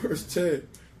 Verse 10.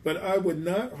 But I would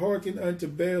not hearken unto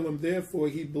Balaam, therefore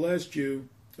he blessed you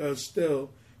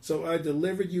still. So I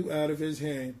delivered you out of his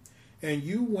hand. And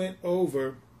you went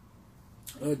over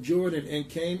Jordan and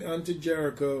came unto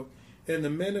Jericho. And the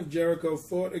men of Jericho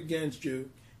fought against you,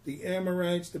 the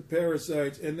Amorites, the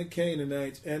Perizzites, and the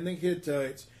Canaanites, and the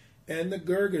Hittites, and the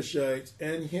Girgashites,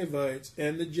 and Hivites,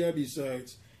 and the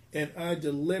Jebusites, and I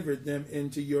delivered them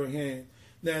into your hand.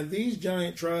 Now, these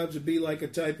giant tribes would be like a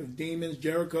type of demons.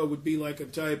 Jericho would be like a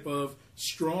type of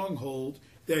stronghold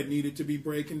that needed to be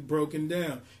broken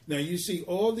down. Now, you see,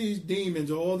 all these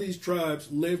demons, all these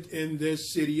tribes lived in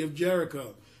this city of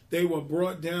Jericho. They were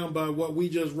brought down by what we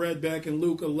just read back in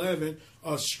Luke 11.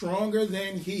 A stronger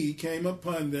than he came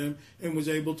upon them and was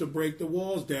able to break the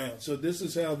walls down. So this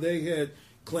is how they had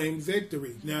claimed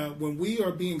victory. Now, when we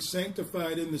are being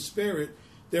sanctified in the Spirit,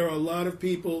 there are a lot of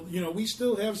people, we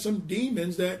still have some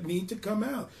demons that need to come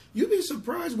out. You'd be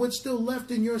surprised what's still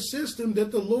left in your system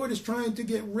that the Lord is trying to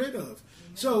get rid of.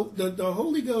 So the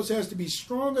Holy Ghost has to be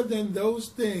stronger than those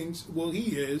things. Well,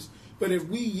 he is. But if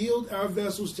we yield our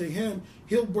vessels to him,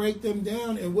 he'll break them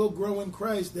down and we'll grow in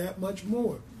Christ that much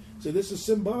more. So this is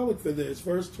symbolic for this.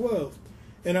 Verse 12.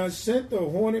 And I sent the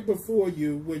hornet before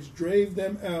you, which drave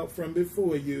them out from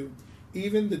before you,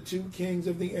 even the 2 kings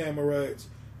of the Amorites,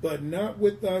 but not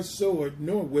with thy sword,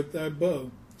 nor with thy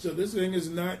bow. So this thing is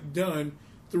not done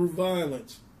through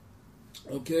violence.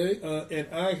 Okay?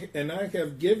 And I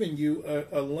have given you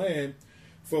a land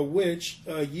for which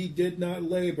ye did not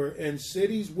labor, and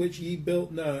cities which ye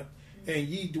built not, and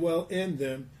ye dwell in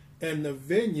them, and the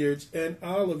vineyards and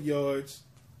olive yards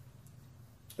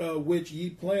which ye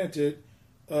planted,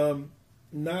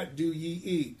 not do ye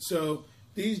eat. So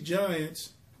these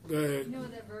giants, go ahead. You know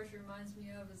what that verse reminds me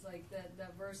of is like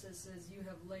that verse that says you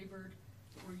have labored,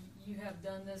 or you have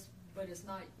done this, but it's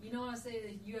not. You know what I say,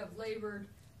 that you have labored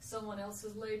someone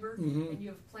else's labor, and you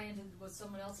have planted what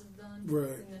someone else has done.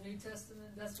 Right. In the New Testament,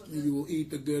 that's what. You will eat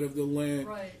the good of the land.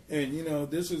 Right. And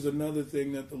this is another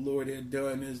thing that the Lord had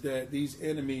done, is that these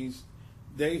enemies,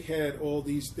 they had all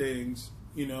these things,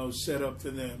 set up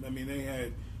for them. I mean, they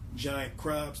had giant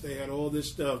crops, they had all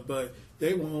this stuff, but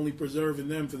they were only preserving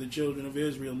them for the children of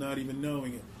Israel, not even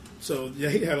knowing it. So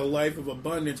they had a life of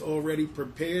abundance already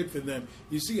prepared for them.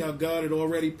 You see how God had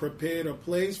already prepared a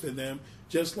place for them,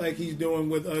 just like he's doing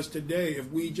with us today, if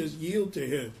we just yield to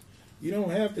him. You don't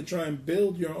have to try and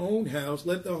build your own house.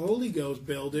 Let the Holy Ghost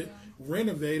build it,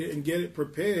 renovate it, and get it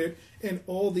prepared, and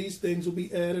all these things will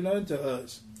be added unto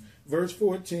us. Verse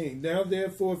 14, now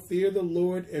therefore fear the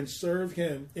Lord and serve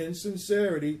him in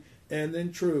sincerity and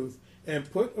in truth,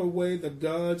 and put away the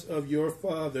gods of your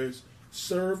fathers,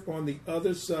 serve on the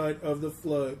other side of the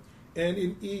flood, and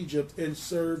in Egypt, and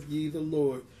serve ye the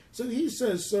Lord. So he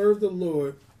says, serve the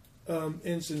Lord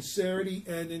in sincerity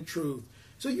and in truth.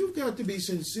 So you've got to be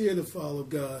sincere to follow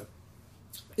God.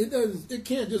 It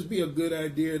can't just be a good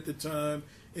idea at the time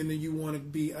and then you want to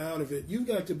be out of it. You've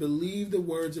got to believe the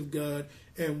words of God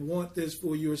and want this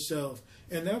for yourself.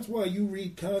 And that's why you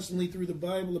read constantly through the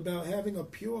Bible about having a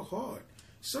pure heart.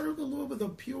 Serve the Lord with a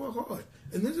pure heart.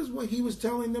 And this is what he was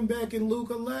telling them back in Luke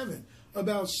 11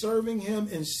 about serving him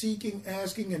and seeking,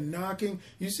 asking, and knocking.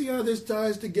 You see how this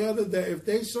ties together, that if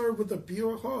they serve with a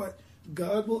pure heart,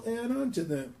 God will add unto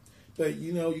them. But,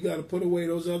 you got to put away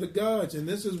those other gods. And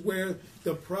this is where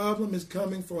the problem is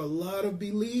coming for a lot of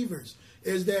believers,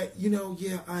 is that,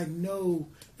 I know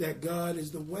that God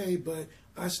is the way, but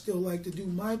I still like to do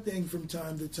my thing from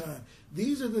time to time.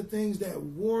 These are the things that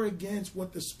war against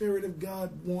what the Spirit of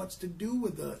God wants to do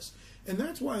with us. And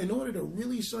that's why in order to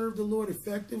really serve the Lord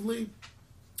effectively,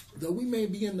 though we may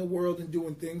be in the world and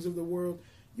doing things of the world,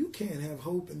 you can't have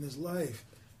hope in this life.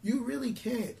 You really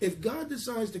can't. If God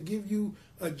decides to give you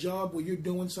a job where you're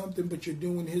doing something, but you're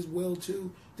doing his will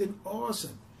too, then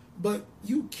awesome. But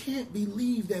you can't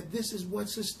believe that this is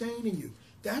what's sustaining you.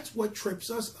 That's what trips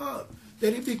us up.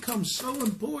 That it becomes so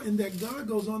important that God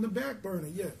goes on the back burner.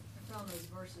 Yeah. I found those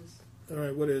verses. All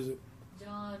right, what is it?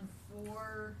 John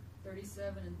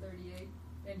 4:37 and 38.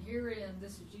 And herein,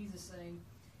 this is Jesus saying,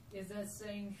 is that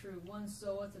saying true? One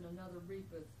soweth and another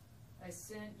reapeth. I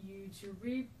sent you to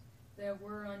reap that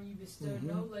whereon you bestowed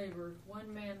no labor.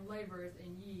 One man laboreth,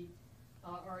 and ye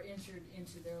are entered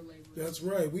into their labor. That's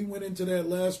right. We went into that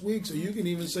last week, so you can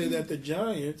even say that the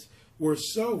giants were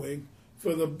sowing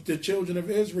for the children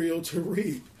of Israel to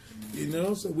reap.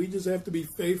 So we just have to be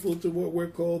faithful to what we're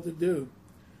called to do.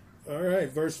 All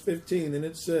right, verse 15, and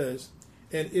it says,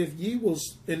 and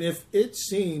if it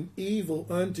seem evil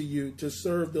unto you to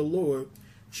serve the Lord,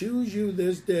 choose you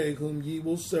this day whom ye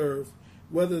will serve,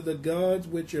 whether the gods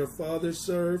which your fathers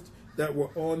served that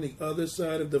were on the other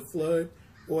side of the flood,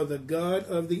 or the God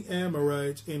of the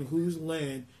Amorites in whose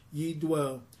land ye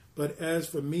dwell. But as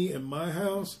for me and my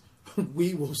house,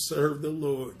 we will serve the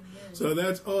Lord. Amen. So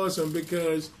that's awesome,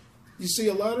 because you see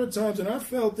a lot of times, and I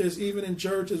felt this even in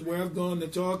churches where I've gone to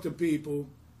talk to people,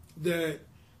 that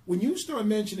when you start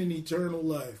mentioning eternal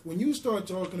life, when you start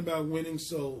talking about winning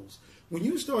souls, when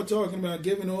you start talking about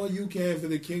giving all you can for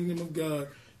the kingdom of God,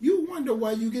 you wonder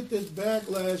why you get this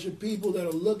backlash of people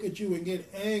that'll look at you and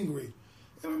get angry.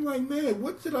 And I'm like, man,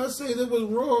 what did I say that was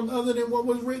wrong other than what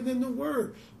was written in the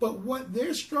Word? But what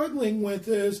they're struggling with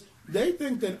is they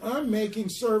think that I'm making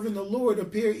serving the Lord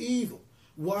appear evil.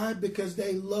 Why? Because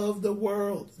they love the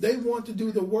world. They want to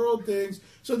do the world things,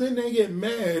 so then they get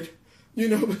mad,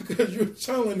 because you're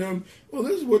telling them, well,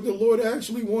 this is what the Lord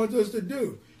actually wants us to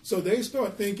do. So they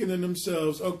start thinking to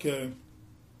themselves, okay,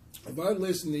 if I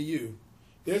listen to you,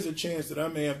 there's a chance that I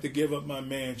may have to give up my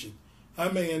mansion. I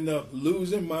may end up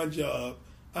losing my job.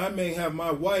 I may have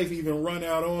my wife even run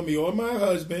out on me, or my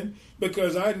husband,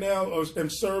 because I now am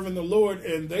serving the Lord,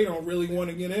 and they don't really want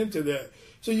to get into that.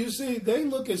 So you see, they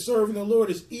look at serving the Lord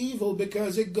as evil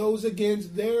because it goes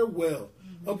against their will.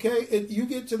 Okay? You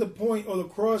get to the point or the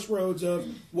crossroads of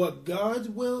what God's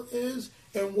will is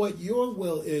and what your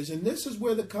will is. And this is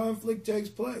where the conflict takes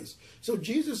place. So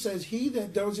Jesus says, he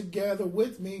that doesn't gather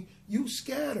with me, you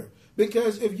scatter.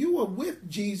 Because if you are with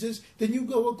Jesus, then you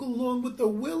go along with the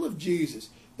will of Jesus.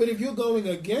 But if you're going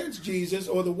against Jesus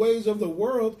or the ways of the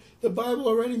world, the Bible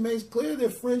already makes clear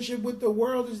that friendship with the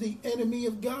world is the enemy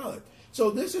of God. So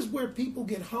this is where people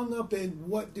get hung up in,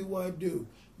 what do I do?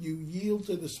 You yield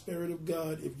to the Spirit of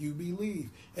God if you believe.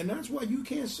 And that's why you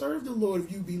can't serve the Lord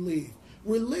if you believe.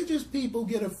 Religious people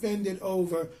get offended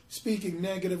over speaking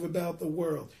negative about the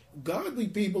world. Godly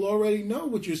people already know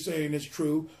what you're saying is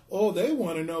true. All they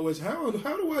want to know is how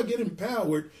do I get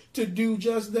empowered to do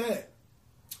just that?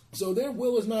 So their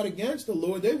will is not against the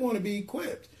Lord. They want to be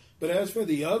equipped. But as for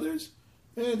the others,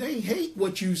 man, they hate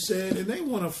what you said and they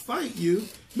want to fight you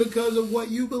because of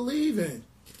what you believe in.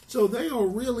 So they are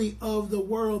really of the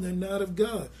world and not of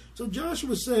God. So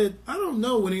Joshua said, I don't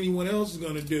know what anyone else is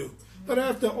going to do. But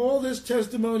after all this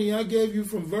testimony I gave you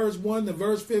from verse 1 to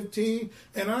verse 15,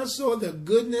 and I saw the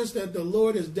goodness that the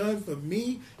Lord has done for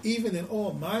me, even in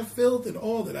all my filth and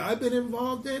all that I've been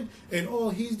involved in, and all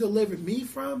he's delivered me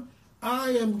from,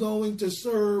 I am going to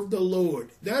serve the Lord.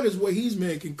 That is what he's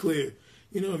making clear.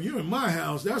 If you're in my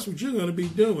house, that's what you're going to be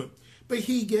doing. But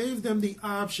he gave them the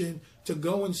option to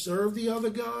go and serve the other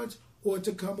gods or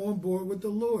to come on board with the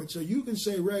Lord. So you can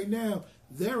say right now,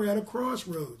 they're at a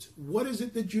crossroads. What is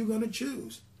it that you're going to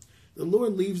choose? The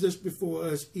Lord leaves this before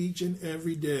us each and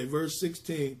every day. Verse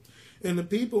 16, and the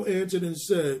people answered and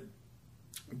said,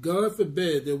 God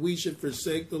forbid that we should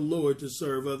forsake the Lord to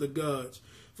serve other gods.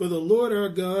 For the Lord our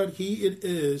God, he it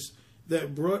is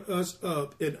that brought us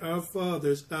up and our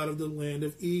fathers out of the land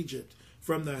of Egypt,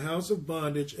 from the house of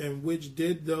bondage, and which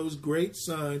did those great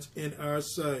signs in our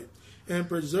sight, and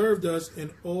preserved us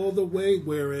in all the way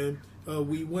wherein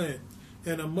we went,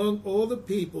 and among all the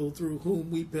people through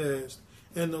whom we passed.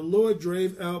 And the Lord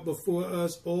drave out before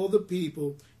us all the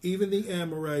people, even the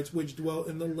Amorites which dwelt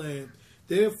in the land.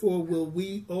 Therefore will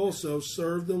we also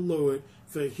serve the Lord,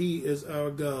 for he is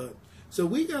our God. So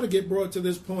we got to get brought to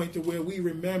this point to where we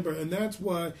remember, and that's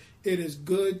why it is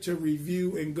good to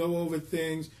review and go over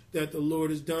things that the Lord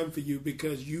has done for you,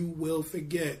 because you will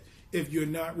forget if you're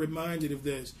not reminded of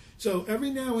this. So every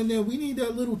now and then we need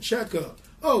that little checkup.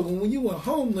 Oh, when you were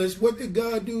homeless, what did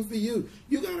God do for you?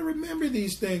 You got to remember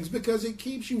these things, because it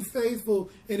keeps you faithful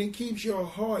and it keeps your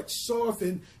heart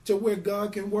softened to where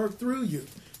God can work through you.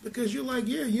 Because you're like,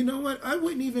 yeah, you know what? I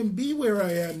wouldn't even be where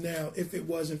I am now if it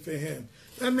wasn't for him.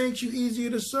 That makes you easier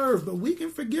to serve, but we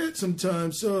can forget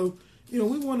sometimes. So, we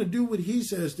want to do what he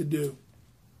says to do.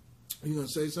 Are you going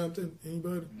to say something?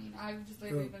 Anybody? I mean, I've just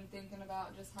lately been thinking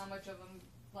about just how much of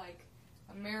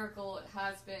a miracle it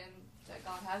has been that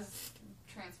God has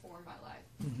transformed my life.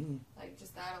 Mm-hmm. Like,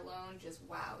 just that alone just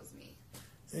wows me.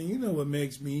 And you know what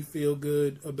makes me feel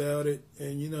good about it?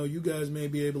 And, you guys may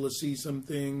be able to see some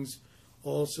things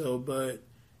also, but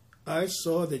I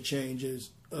saw the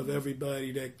changes of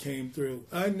everybody that came through.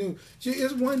 I knew. See,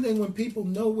 it's one thing when people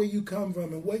know where you come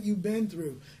from and what you've been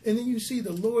through, and then you see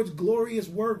the Lord's glorious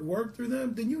work through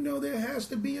them, then you know there has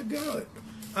to be a God.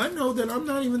 I know that I'm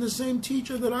not even the same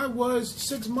teacher that I was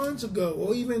 6 months ago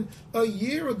or even a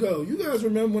year ago. You guys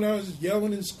remember when I was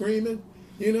yelling and screaming,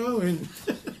 and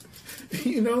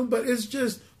but it's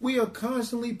just, we are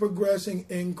constantly progressing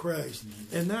in Christ.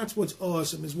 And that's what's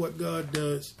awesome, is what God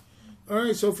does. All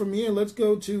right, so from here, let's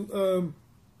go to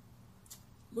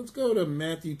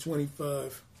Matthew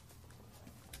 25.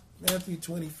 Matthew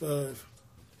 25.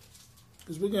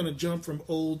 Because we're going to jump from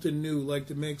old to new, like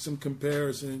to make some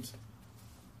comparisons.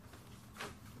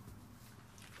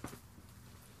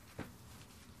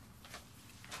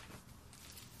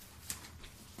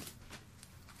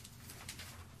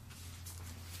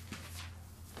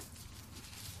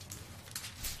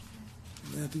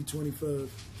 Matthew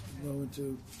 25, going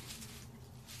to.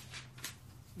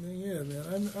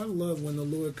 Man, I love when the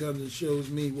Lord comes and shows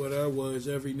me what I was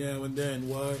every now and then.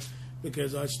 Why?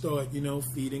 Because I start,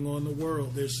 feeding on the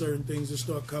world. There's certain things that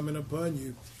start coming upon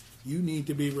you. You need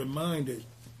to be reminded.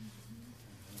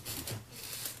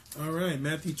 All right,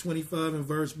 Matthew 25 and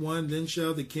verse 1. Then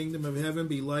shall the kingdom of heaven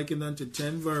be likened unto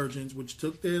 10 virgins, which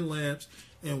took their lamps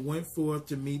and went forth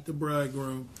to meet the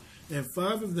bridegroom. And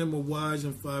 5 of them were wise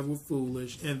and 5 were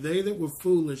foolish. And they that were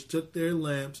foolish took their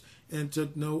lamps and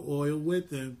took no oil with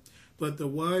them. But the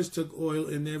wise took oil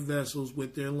in their vessels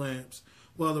with their lamps.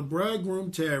 While the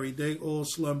bridegroom tarried, they all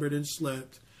slumbered and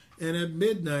slept. And at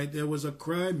midnight there was a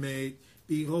cry made,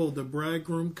 Behold, the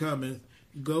bridegroom cometh,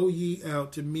 go ye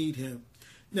out to meet him.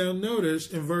 Now notice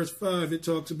in verse 5 it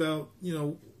talks about,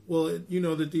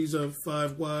 that these are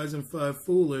 5 wise and 5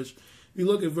 foolish. You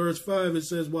look at verse 5, it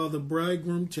says, while the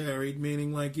bridegroom tarried,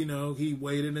 meaning he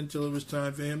waited until it was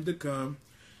time for him to come,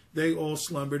 they all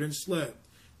slumbered and slept.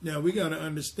 Now, we got to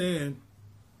understand,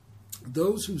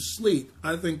 those who sleep,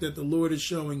 I think that the Lord is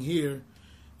showing here,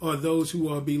 are those who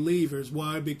are believers.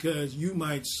 Why? Because you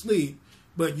might sleep,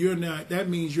 but you're not. That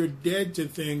means you're dead to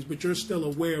things, but you're still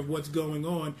aware of what's going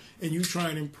on, and you try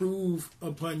and improve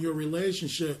upon your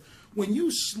relationship. When you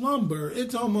slumber,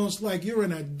 it's almost like you're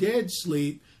in a dead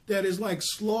sleep that is like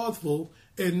slothful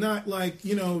and not like,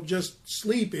 just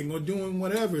sleeping or doing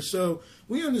whatever. So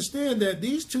we understand that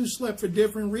these two slept for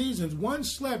different reasons. One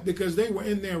slept because they were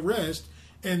in their rest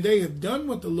and they have done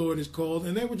what the Lord has called,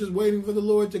 and they were just waiting for the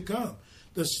Lord to come.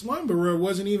 The slumberer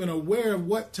wasn't even aware of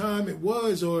what time it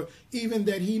was or even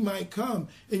that he might come.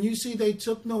 And you see, they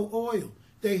took no oil.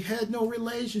 They had no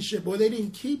relationship, or they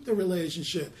didn't keep the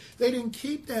relationship. They didn't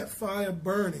keep that fire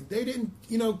burning. They didn't,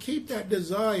 keep that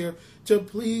desire to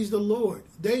please the Lord.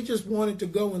 They just wanted to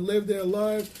go and live their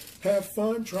lives, have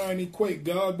fun, try and equate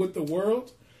God with the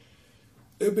world.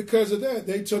 And because of that,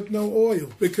 they took no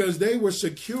oil, because they were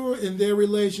secure in their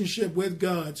relationship with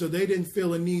God, so they didn't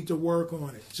feel a need to work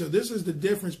on it. So this is the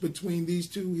difference between these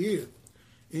two here.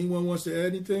 Anyone wants to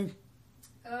add anything?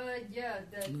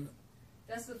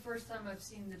 That's the first time I've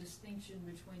seen the distinction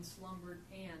between slumbered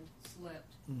and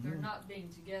slept. Mm-hmm. They're not being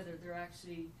together. They're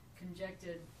actually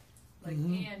conjected. Like,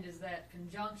 and is that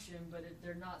conjunction, but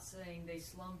they're not saying they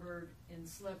slumbered and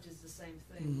slept is the same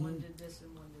thing. One did this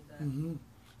and one did that.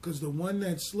 Because the one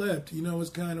that slept, is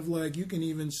kind of like, you can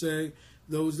even say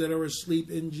those that are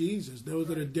asleep in Jesus, those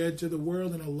that are dead to the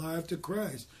world and alive to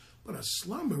Christ. But a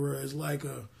slumberer is like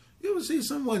you ever see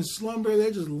someone slumber,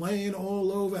 they're just laying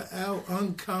all over, out,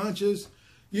 unconscious,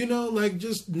 like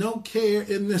just no care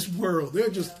in this world. They're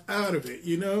just out of it,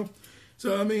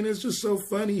 So, I mean, it's just so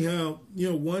funny how,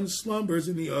 one slumbers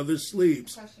and the other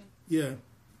sleeps. Question. Yeah.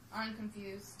 I'm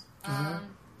confused. How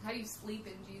do you sleep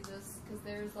in Jesus? Because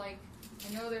there's I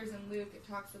know there's in Luke, it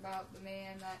talks about the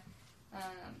man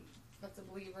that's a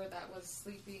believer that was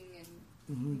sleeping and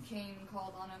he came and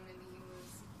called on him and he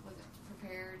wasn't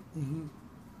prepared.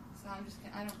 So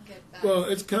I don't get that. Well,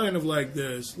 it's kind of like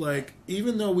this. Like,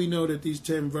 even though we know that these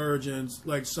 10 virgins,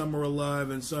 like some are alive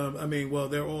and some,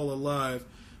 they're all alive.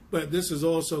 But this is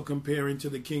also comparing to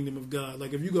the kingdom of God.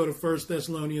 Like, if you go to 1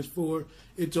 Thessalonians 4,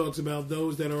 it talks about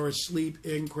those that are asleep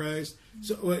in Christ.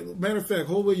 So, matter of fact,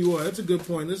 hold where you are. That's a good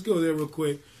point. Let's go there real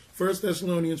quick. 1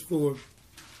 Thessalonians 4.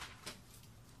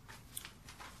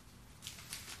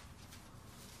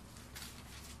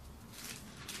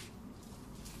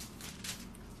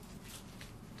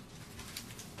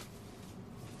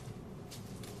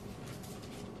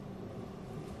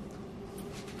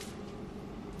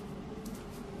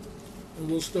 And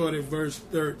we'll start at verse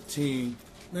 13.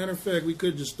 Matter of fact, we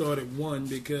could just start at 1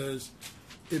 because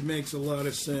it makes a lot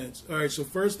of sense. All right, so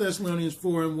 1 Thessalonians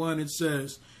 4:1, it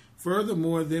says,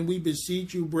 "Furthermore, then we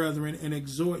beseech you, brethren, and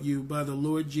exhort you by the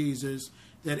Lord Jesus,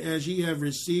 that as ye have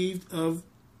received of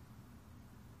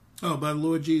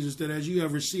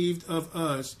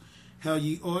us, how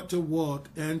ye ought to walk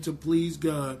and to please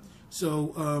God,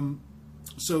 so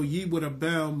ye would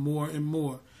abound more and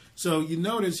more." So you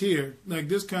notice here, like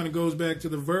this kind of goes back to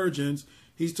the virgins.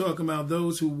 He's talking about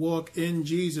those who walk in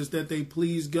Jesus, that they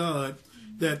please God,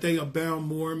 that they abound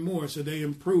more and more. So they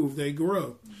improve, they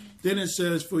grow. Then it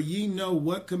says, "For ye know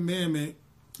what commandment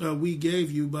we gave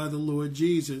you by the Lord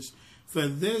Jesus. For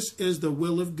this is the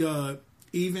will of God,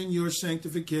 even your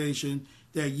sanctification,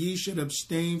 that ye should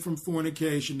abstain from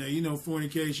fornication." Now,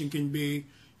 fornication can be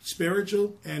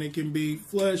spiritual and it can be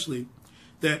fleshly.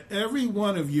 "That every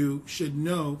one of you should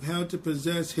know how to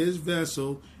possess his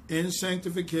vessel in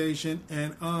sanctification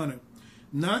and honor,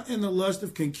 not in the lust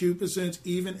of concupiscence,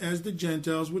 even as the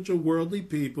Gentiles, which are worldly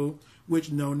people,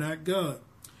 which know not God.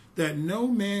 That no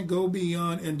man go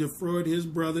beyond and defraud his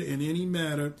brother in any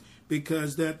matter,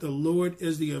 because that the Lord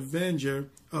is the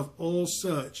avenger of all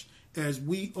such, as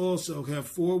we also have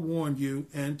forewarned you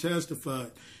and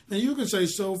testified." Now you can say,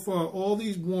 so far, all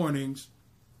these warnings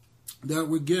that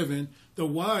were given, the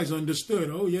wise understood,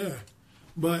 oh yeah.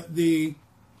 But the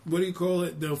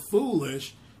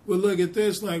foolish would look at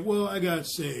this like, well, I got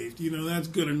saved. That's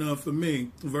good enough for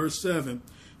me. Verse 7,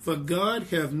 For God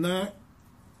hath not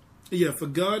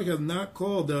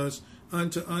called us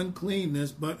unto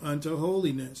uncleanness, but unto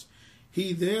holiness.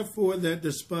 He therefore that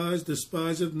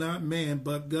despiseth not man,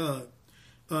 but God,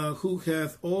 who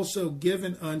hath also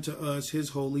given unto us his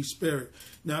Holy Spirit.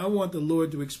 Now, I want the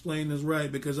Lord to explain this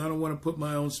right, because I don't want to put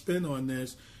my own spin on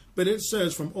this. But it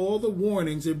says, from all the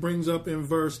warnings, it brings up in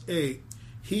verse 8,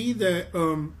 he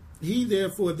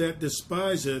therefore that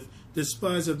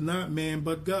despiseth not man,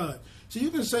 but God. So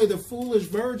you can say the foolish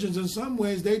virgins, in some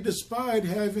ways, they despised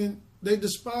having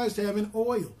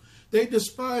oil. They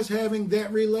despised having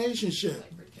that relationship.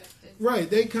 Right,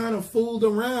 they kind of fooled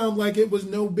around like it was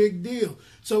no big deal.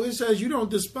 So it says you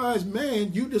don't despise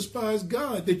man, you despise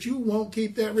God, that you won't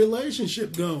keep that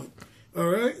relationship going. All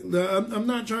right, I'm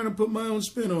not trying to put my own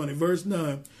spin on it. Verse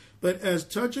 9, "But as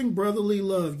touching brotherly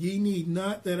love, ye need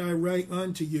not that I write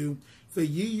unto you, for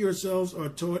ye yourselves are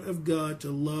taught of God to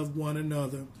love one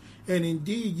another. And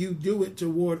indeed you do it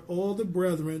toward all the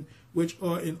brethren which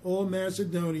are in all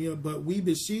Macedonia, but we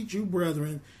beseech you,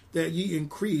 brethren, that ye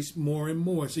increase more and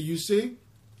more." So you see,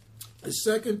 the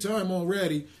second time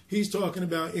already, he's talking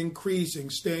about increasing,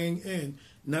 staying in,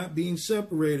 not being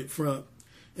separated from.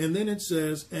 And then it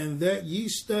says, "And that ye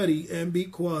study and be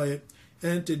quiet,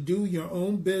 and to do your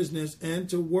own business, and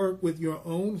to work with your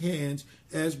own hands,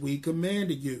 as we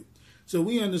commanded you." So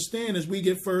we understand as we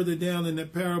get further down in the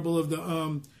parable of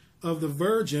the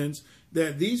virgins,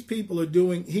 that these people are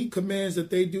doing, he commands that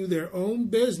they do their own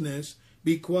business,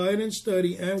 be quiet and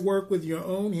study, and work with your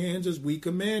own hands as we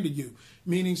commanded you.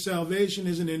 Meaning salvation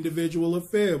is an individual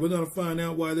affair. We're going to find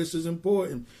out why this is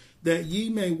important. "That ye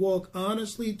may walk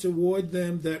honestly toward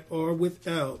them that are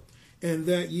without, and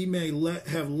that ye may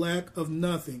have lack of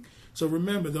nothing. So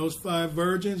remember, those 5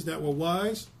 virgins that were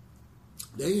wise,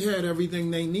 they had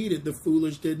everything they needed. The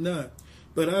foolish did not.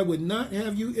 But I would not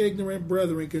have you ignorant,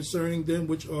 brethren, concerning them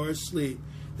which are asleep,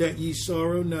 that ye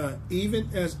sorrow not, even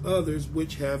as others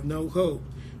which have no hope.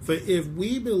 For if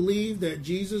we believe that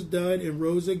Jesus died and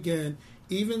rose again,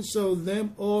 even so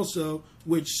them also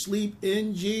which sleep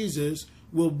in Jesus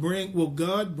will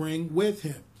God bring with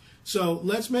him. So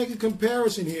let's make a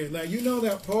comparison here. Now, you know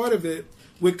that part of it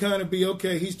would kind of be,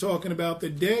 okay, he's talking about the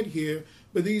dead here,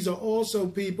 but these are also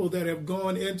people that have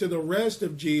gone into the rest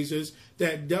of Jesus,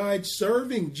 that died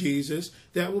serving Jesus,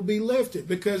 that will be lifted.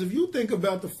 Because if you think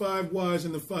about the 5 wise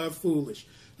and the 5 foolish,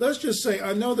 let's just say,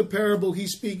 I know the parable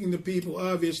he's speaking to people,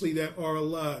 obviously, that are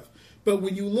alive. But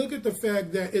when you look at the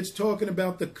fact that it's talking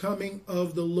about the coming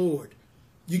of the Lord,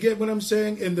 you get what I'm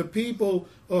saying? And the people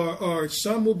are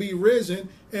some will be risen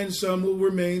and some will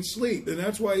remain asleep. And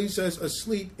that's why he says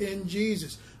asleep in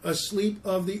Jesus, asleep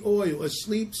of the oil,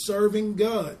 asleep serving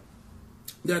God,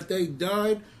 that they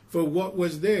died for what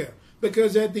was there.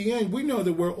 Because at the end, we know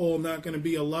that we're all not going to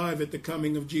be alive at the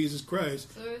coming of Jesus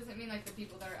Christ. So does it mean like the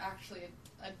people that are actually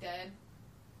dead?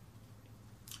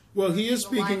 Well, he is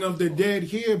speaking of the dead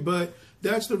here, but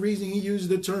that's the reason he used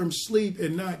the term sleep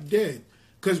and not dead.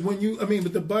 Because but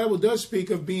the Bible does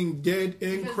speak of being dead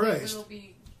in Christ. They will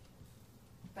be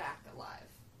back alive.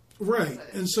 Right,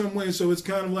 in some way, so it's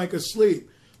kind of like asleep.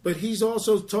 But he's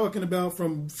also talking about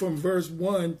from verse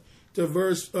 1 to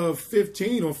verse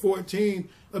 15 or 14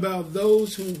 about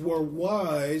those who were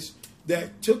wise,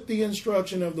 that took the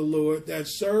instruction of the Lord, that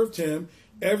served him,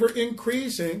 ever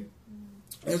increasing,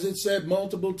 as it said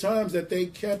multiple times, that they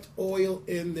kept oil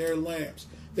in their lamps.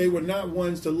 They were not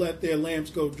ones to let their lamps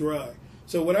go dry.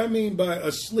 So what I mean by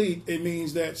asleep, it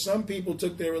means that some people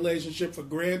took their relationship for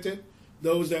granted,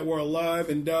 those that were alive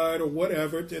and died or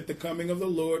whatever at the coming of the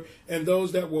Lord, and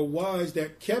those that were wise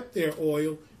that kept their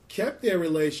oil, kept their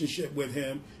relationship with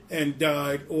him, and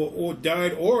died or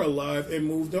died or alive and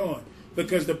moved on.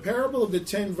 Because the parable of the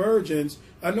 10 virgins,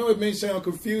 I know it may sound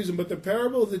confusing, but the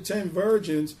parable of the 10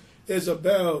 virgins is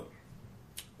about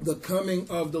the coming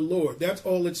of the Lord. That's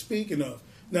all it's speaking of.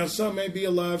 Now, some may be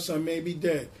alive, some may be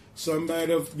dead. Some might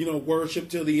have,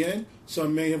 worshipped till the end.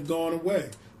 Some may have gone away.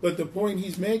 But the point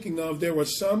he's making of, there were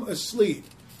some asleep.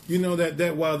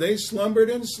 That while they slumbered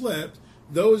and slept,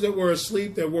 those that were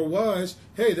asleep that were wise,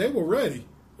 hey, they were ready.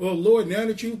 Well, Lord, now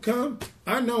that you've come,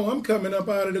 I know I'm coming up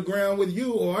out of the ground with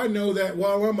you, or I know that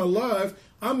while I'm alive,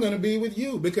 I'm going to be with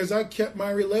you because I kept my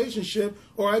relationship,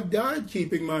 or I died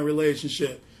keeping my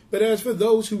relationship. But as for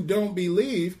those who don't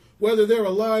believe, whether they're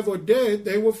alive or dead,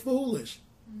 they were foolish.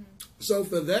 So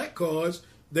for that cause,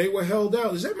 they were held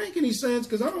out. Does that make any sense?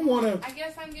 Because I don't want to... I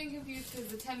guess I'm getting confused because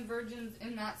the 10 virgins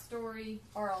in that story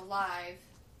are alive.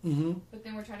 Mm-hmm. But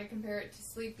then we're trying to compare it to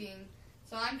sleeping.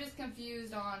 So I'm just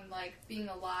confused on, being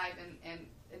alive and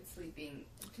sleeping.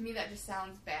 To me, that just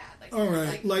sounds bad. All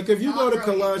right. Like if you go to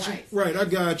Colossians... Right, I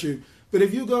got you. But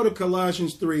if you go to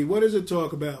Colossians 3, what does it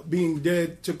talk about? Being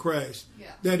dead to Christ.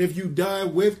 Yeah. That if you die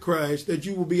with Christ, that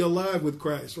you will be alive with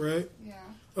Christ, right? Yeah.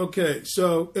 Okay,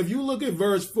 so if you look at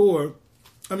verse 4,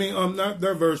 not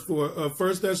that verse 4,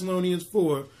 1 Thessalonians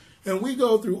 4, and we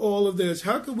go through all of this,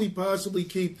 how could we possibly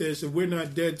keep this if we're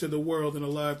not dead to the world and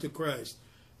alive to Christ?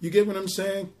 You get what I'm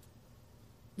saying?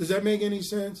 Does that make any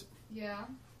sense? Yeah.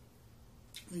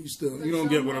 You don't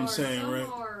get what I'm saying, right?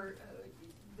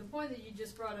 The point that you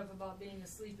just brought up about being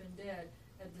asleep and dead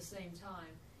at the same time.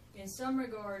 In some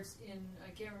regards, I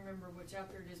can't remember what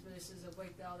chapter it is, but it says,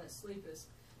 "Awake thou that sleepest."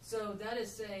 So that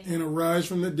is saying... And arise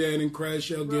from the dead, and Christ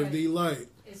shall give thee light.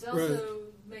 It's also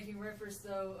making reference,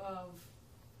 though, of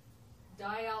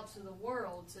die out to the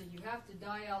world. So you have to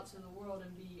die out to the world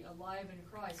and be alive in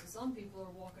Christ. So some people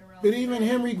are walking around... But even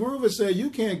Henry Groover said,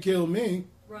 you can't kill me.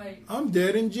 Right. I'm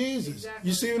dead in Jesus. Exactly.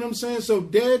 You see what I'm saying? So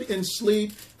dead and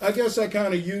sleep, I guess I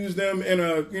kind of used them in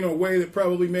a way that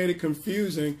probably made it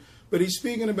confusing. But he's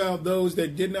speaking about those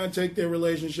that did not take their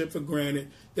relationship for granted,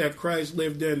 that Christ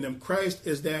lived in them. Christ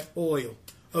is that oil,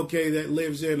 that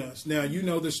lives in us. Now, you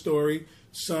know the story.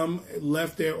 Some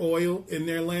left their oil in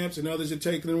their lamps and others had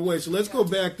taken it away. So let's go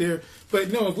back there.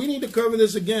 But no, if we need to cover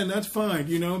this again, that's fine,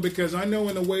 because I know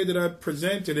in the way that I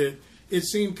presented it, it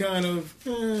seemed kind of...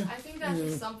 I think that's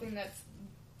just something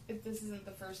if this isn't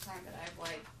the first time that I've,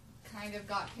 kind of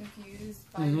got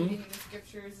confused by reading the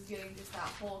scriptures, is getting just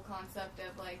that whole concept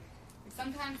of,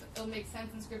 sometimes it'll make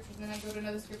sense in scriptures, and then I go to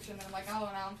another scripture, and I'm like, oh,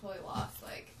 now I'm totally lost,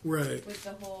 right, with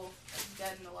the whole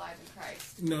dead and alive in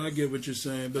Christ. No, I get what you're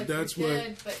saying, but that's you're what...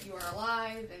 dead, but you are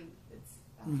alive, and it's...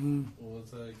 Well,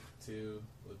 it's too,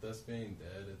 with us being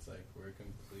dead, it's we're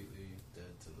completely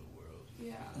dead to the world.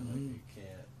 Yeah. Like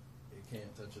it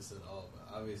can't touch us at all.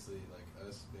 But obviously, like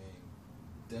us being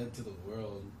dead to the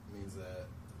world means that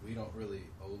we don't really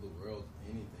owe the world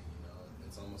anything. You know,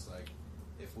 it's almost like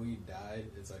if we died,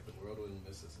 it's like the world wouldn't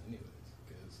miss us anyways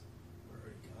because we're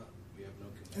already gone. We have no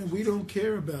connection. And we don't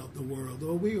care about the world.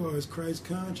 All we are is Christ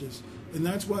conscious. And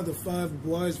that's why the 5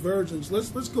 wise virgins, let's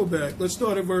go back. Let's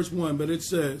start at verse 1. But it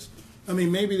says, I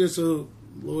mean, maybe this will,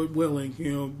 Lord willing,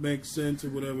 make sense or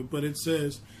whatever. But it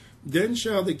says, then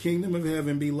shall the kingdom of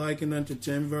heaven be likened unto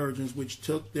 10 virgins, which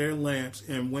took their lamps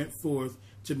and went forth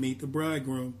to meet the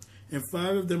bridegroom. And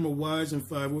 5 of them were wise and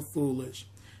 5 were foolish.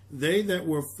 They that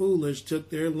were foolish took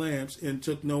their lamps and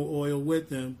took no oil with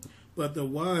them. But the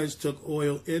wise took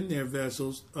oil in their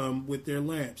vessels with their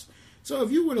lamps. So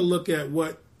if you were to look at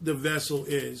what the vessel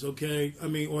is, okay,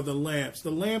 or the lamps,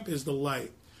 the lamp is the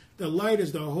light. The light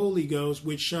is the Holy Ghost,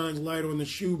 which shines light on the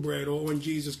shewbread or on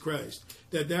Jesus Christ.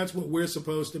 That's what we're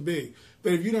supposed to be.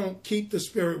 But if you don't keep the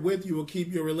Spirit with you or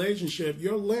keep your relationship,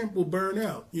 your lamp will burn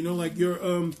out, like your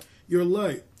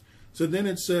light. So then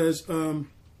it says,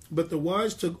 but the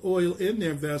wise took oil in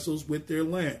their vessels with their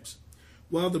lamps.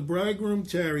 While the bridegroom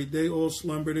tarried, they all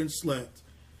slumbered and slept.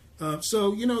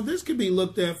 So, this could be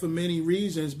looked at for many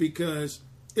reasons because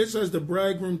it says the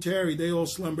bridegroom tarried, they all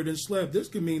slumbered and slept. This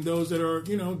could mean those that are,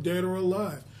 dead or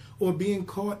alive or being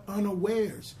caught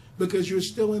unawares because you're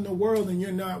still in the world and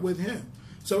you're not with him.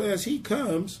 So as he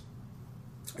comes,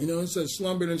 it says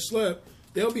slumbered and slept,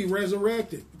 they'll be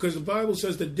resurrected because the Bible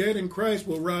says the dead in Christ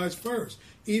will rise first.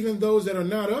 Even those that are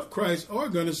not of Christ are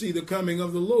going to see the coming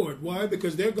of the Lord. Why?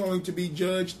 Because they're going to be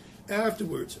judged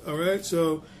afterwards. All right.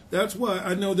 So that's why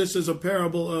I know this is a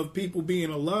parable of people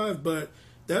being alive, but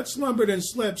that slumbered and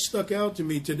slept stuck out to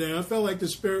me today. I felt like the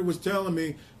Spirit was telling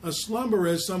me a slumberer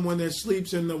is someone that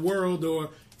sleeps in the world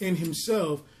or in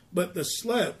himself, but the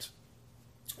slept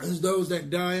is those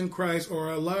that die in Christ or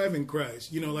are alive in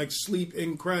Christ, like sleep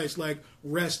in Christ, like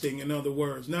resting, in other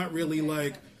words, not really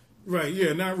like, right,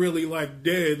 yeah, not really like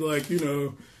dead, like,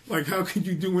 like how could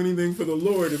you do anything for the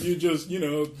Lord if you're just,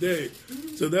 dead?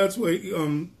 So that's why,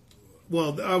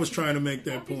 I was trying to make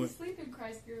that point. You sleep in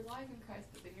Christ, you're alive in Christ,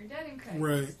 but then you're dead in Christ.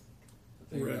 Right.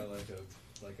 I think about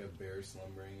like a bear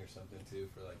slumbering or something too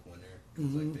for like winter,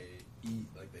 because like they eat,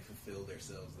 like they fulfill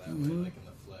themselves that way, like in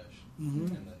the flesh, and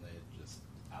then they just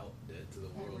out dead to the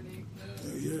world.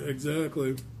 Yeah,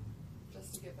 exactly.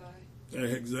 Just to get by.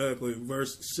 Exactly.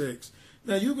 Verse 6.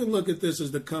 Now you can look at this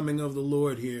as the coming of the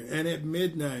Lord here. And at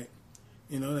midnight,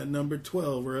 that number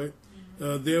 12, right?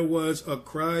 There was a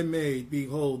cry made,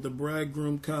 behold, the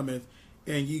bridegroom cometh,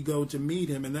 and ye go to meet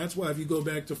him. And that's why if you go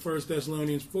back to 1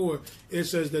 Thessalonians 4, it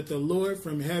says that the Lord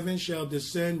from heaven shall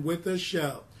descend with a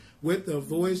shout, with the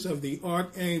voice of the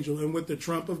archangel, and with the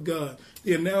trump of God.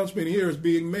 The announcement here is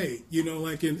being made,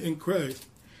 like in Christ.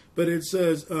 But it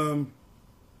says, I'm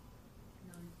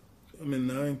in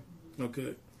 9?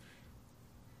 Okay.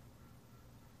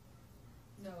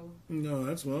 No,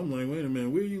 that's what I'm like, wait a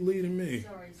minute, where are you leading me?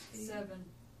 Sorry, 7.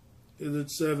 Is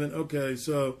it 7? Okay,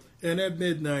 so, and at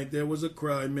midnight there was a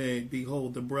cry made,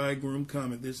 behold, the bridegroom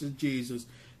cometh. This is Jesus.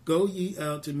 Go ye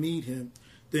out to meet him.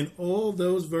 Then all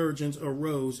those virgins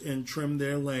arose and trimmed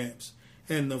their lamps.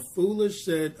 And the foolish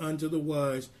said unto the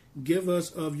wise, give us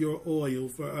of your oil,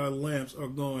 for our lamps are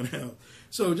gone out.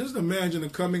 So just imagine the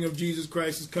coming of Jesus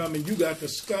Christ is coming. You got the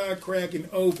sky cracking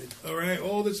open, all right?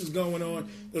 All this is going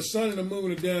on. The sun and the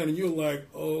moon are down, and you're like,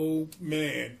 oh,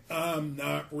 man, I'm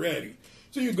not ready.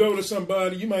 So you go to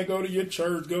somebody. You might go to your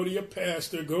church, go to your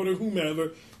pastor, go to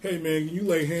whomever. Hey, man, can you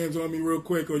lay hands on me real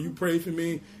quick, or you pray for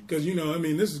me? Because,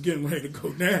 this is getting ready to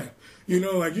go down.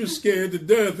 Like you're scared to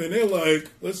death, and they're like,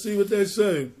 let's see what they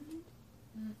say.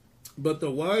 But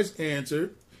the wise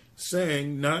answered,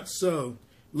 saying, not so,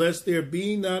 lest there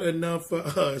be not enough for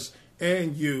us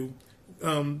and you,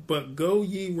 but go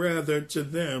ye rather to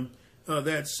them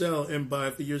that sell and buy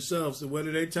for yourselves. So what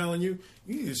are they telling you?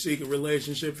 You need to seek a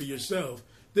relationship for yourself.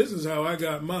 This is how I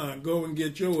got mine. Go and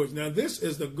get yours. Now, this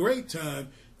is the great time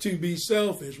to be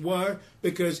selfish. Why?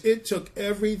 Because it took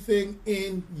everything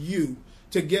in you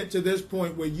to get to this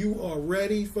point where you are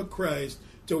ready for Christ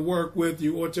to work with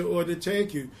you or to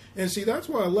take you. And see, that's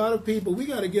why a lot of people, we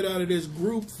got to get out of this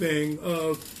group thing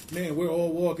of, man, we're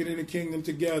all walking in the kingdom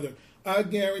together. I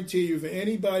guarantee you, for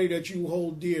anybody that you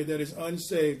hold dear that is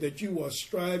unsaved, that you are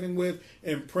striving with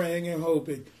and praying and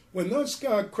hoping, when that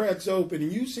sky cracks open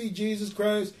and you see Jesus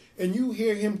Christ and you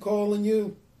hear him calling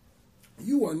you,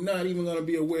 you are not even going to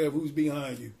be aware of who's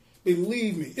behind you.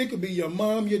 Believe me, it could be your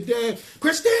mom, your dad,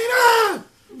 Christina,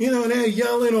 and they're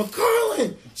yelling or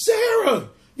calling, Sarah,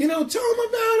 tell them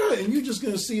about her. And you're just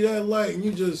going to see that light and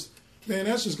you just, man,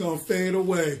 that's just going to fade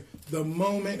away. The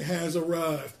moment has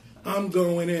arrived. I'm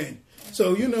going in.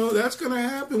 So, that's going to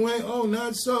happen when,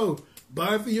 not so.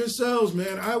 Buy for yourselves,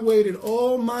 man. I waited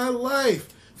all my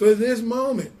life for this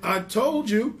moment. I told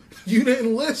you, you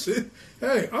didn't listen.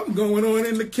 Hey, I'm going on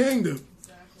in the kingdom.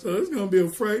 Exactly. So it's going to be a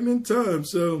frightening time.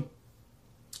 So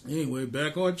anyway,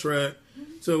 back on track.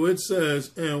 So it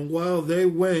says, and while they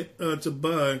went to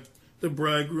buy, the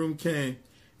bridegroom came.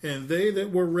 And they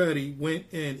that were ready went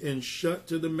in and shut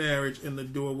to the marriage, and the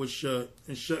door was shut.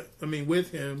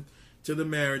 With him to the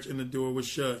marriage, and the door was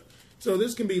shut. So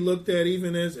this can be looked at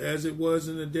even as it was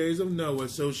in the days of Noah,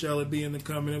 so shall it be in the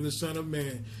coming of the Son of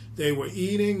Man. They were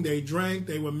eating, they drank,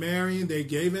 they were marrying, they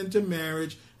gave into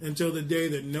marriage until the day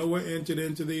that Noah entered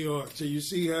into the ark. So you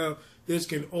see how this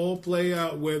can all play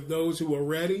out with those who are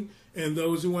ready and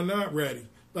those who are not ready.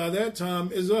 By that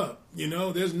time is up.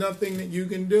 There's nothing that you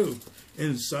can do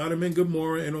in Sodom and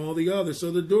Gomorrah and all the others. So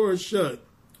the door is shut.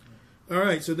 All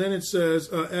right, so then it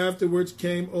says, afterwards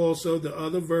came also the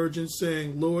other virgins,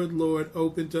 saying, Lord, Lord,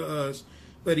 open to us.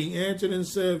 But he answered and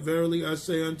said, Verily I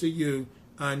say unto you,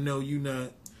 I know you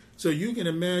not. So you can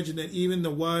imagine that even the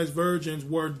wise virgins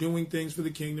were doing things for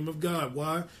the kingdom of God.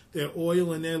 Why? Their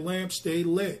oil and their lamps stayed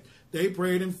lit. They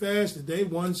prayed and fasted. They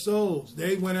won souls.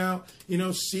 They went out,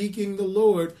 seeking the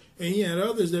Lord. And you had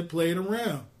others that played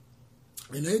around.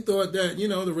 And they thought that,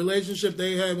 the relationship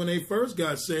they had when they first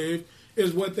got saved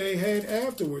is what they had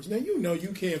afterwards. Now,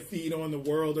 you can't feed on the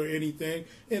world or anything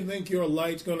and think your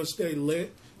light's going to stay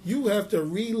lit. You have to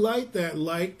relight that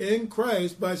light in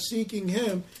Christ by seeking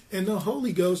him and the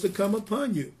Holy Ghost to come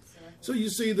upon you. So you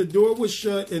see, the door was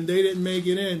shut and they didn't make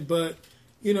it in. But,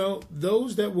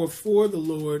 those that were for the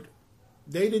Lord,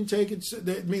 they didn't take it.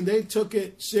 They took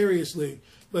it seriously.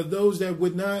 But those that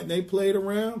would not, and they played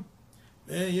around,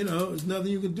 man, there's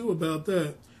nothing you can do about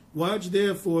that. Watch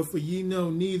therefore, for ye know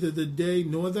neither the day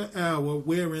nor the hour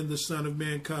wherein the Son of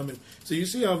Man cometh. So you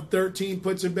see how 13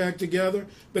 puts it back together?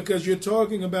 Because you're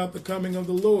talking about the coming of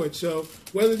the Lord. So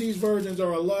whether these virgins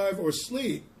are alive or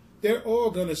asleep, they're all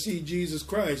going to see Jesus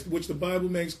Christ, which the Bible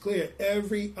makes clear.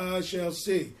 Every eye shall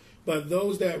see. But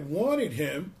those that wanted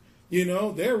him,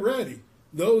 they're ready.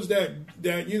 Those that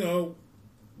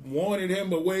wanted him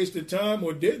but wasted time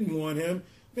or didn't want him,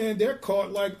 man, they're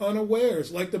caught like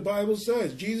unawares. Like the Bible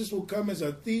says, Jesus will come as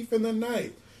a thief in the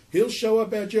night. He'll show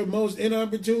up at your most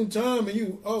inopportune time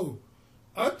and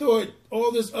I thought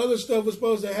all this other stuff was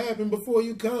supposed to happen before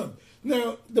you come.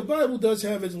 Now, the Bible does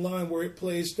have its line where it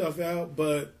plays stuff out,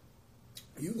 but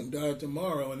you can die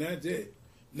tomorrow and that's it.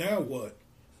 Now what?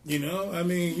 You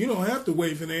don't have to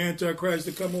wait for the Antichrist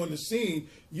to come on the scene.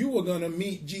 You are going to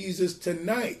meet Jesus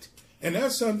tonight. And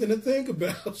that's something to think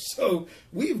about. So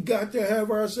we've got to have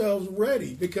ourselves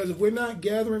ready, because if we're not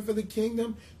gathering for the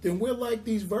kingdom, then we're like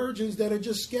these virgins that are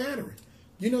just scattering.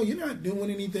 You're not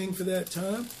doing anything for that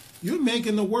time. You're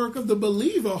making the work of the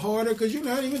believer harder because you're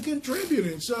not even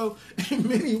contributing. So in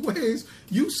many ways,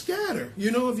 you scatter,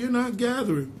 if you're not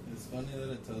gathering. It's funny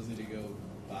that it tells you to go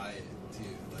buy it, too.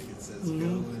 Like it says, go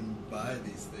and buy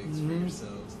these things for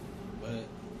yourselves. But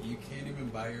you can't even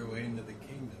buy your way into the kingdom.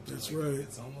 That's right.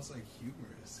 It's almost like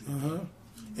humorous.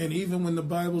 And even when the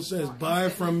Bible says, buy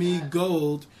from me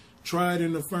gold, tried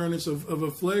in the furnace of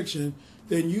affliction,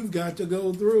 then you've got to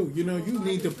go through. You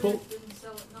need to pull.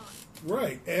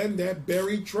 Right. And that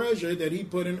buried treasure that he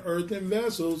put in earthen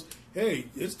vessels, hey,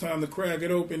 it's time to crack it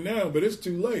open now, but it's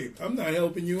too late. I'm not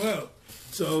helping you out.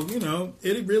 So,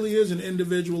 it really is an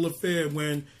individual affair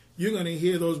when you're going to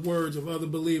hear those words of other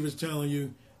believers telling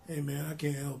you, hey, man, I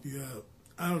can't help you out.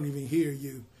 I don't even hear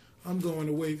you. I'm going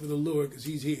to wait for the Lord because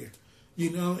he's here.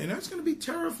 And that's going to be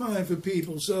terrifying for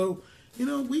people. So,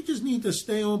 we just need to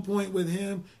stay on point with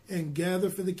him and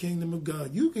gather for the kingdom of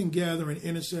God. You can gather in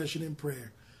intercession and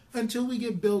prayer. Until we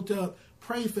get built up,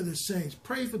 pray for the saints.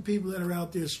 Pray for people that are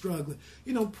out there struggling.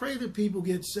 Pray that people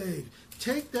get saved.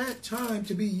 Take that time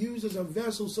to be used as a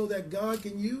vessel so that God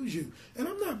can use you. And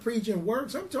I'm not preaching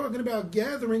works. I'm talking about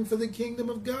gathering for the kingdom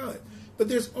of God. But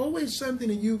there's always something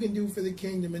that you can do for the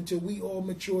kingdom until we all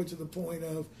mature to the point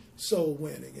of soul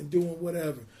winning and doing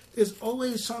whatever. There's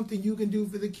always something you can do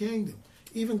for the kingdom.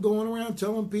 Even going around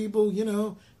telling people,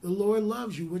 the Lord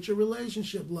loves you. What's your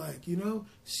relationship like?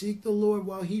 Seek the Lord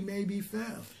while he may be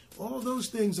found. All those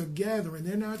things are gathering.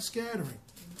 They're not scattering.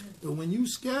 But when you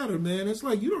scatter, man, it's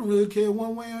like you don't really care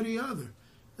one way or the other.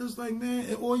 It's like,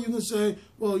 man, or you can say,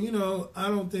 well, I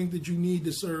don't think that you need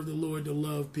to serve the Lord to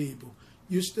love people.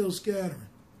 You're still scattering.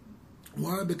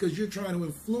 Why? Because you're trying to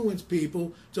influence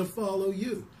people to follow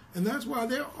you. And that's why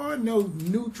there are no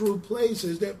neutral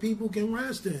places that people can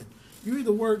rest in. You're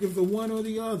either working for one or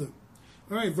the other.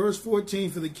 All right, verse 14.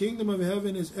 For the kingdom of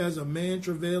heaven is as a man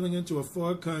travailing into a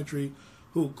far country,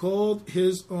 who called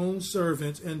his own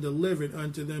servants and delivered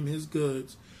unto them his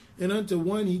goods. And unto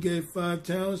one he gave 5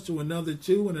 talents, to another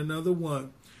 2, and another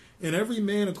 1. And every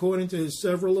man according to his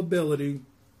several ability,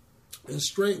 and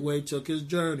straightway took his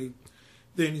journey.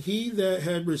 Then he that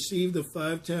had received the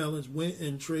 5 talents went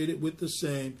and traded with the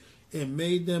same, and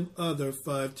made them other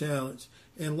 5 talents.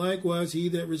 And likewise he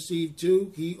that received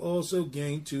 2, he also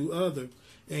gained 2 other.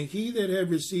 And he that had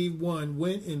received 1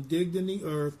 went and digged in the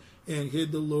earth, and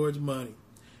hid the Lord's money.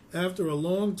 After a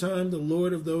long time the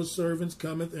Lord of those servants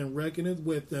cometh and reckoneth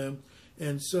with them.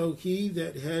 And so he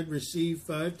that had received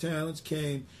 5 talents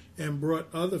came and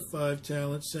brought other 5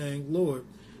 talents, saying, Lord,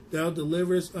 thou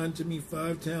deliverest unto me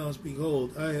 5 talents.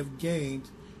 Behold, I have gained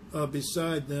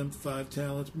beside them 5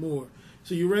 talents more.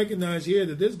 So you recognize here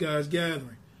that this guy's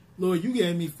gathering. Lord, you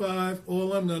gave me 5.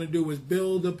 All I'm going to do is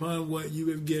build upon what you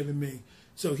have given me.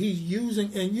 So he's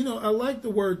using, and I like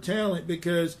the word talent,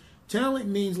 because talent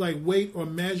means like weight or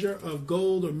measure of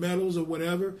gold or metals or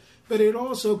whatever, but it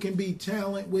also can be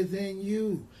talent within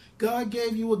you. God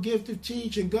gave you a gift of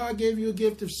teaching. God gave you a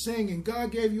gift of singing.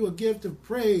 God gave you a gift of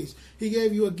praise. He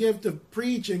gave you a gift of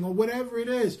preaching or whatever it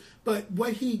is. But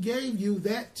what he gave you,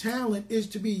 that talent, is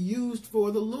to be used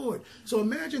for the Lord. So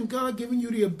imagine God giving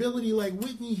you the ability like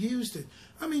Whitney Houston.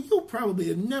 I mean, you'll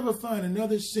probably never find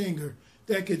another singer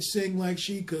that could sing like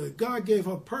she could. God gave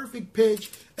her perfect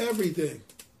pitch, everything.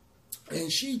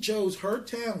 And she chose her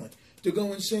talent to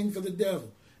go and sing for the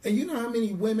devil. And you know how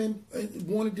many women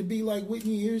wanted to be like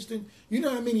Whitney Houston? You know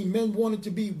how many men wanted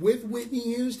to be with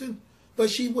Whitney Houston?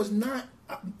 But she was not,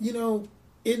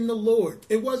 in the Lord.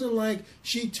 It wasn't like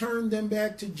she turned them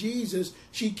back to Jesus.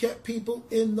 She kept people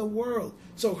in the world.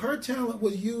 So her talent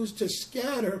was used to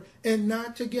scatter and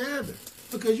not to gather.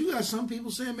 Because you got some people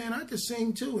saying, man, I could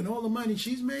sing too. And all the money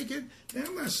she's making, man,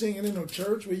 I'm not singing in no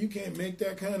church where you can't make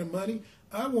that kind of money.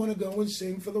 I want to go and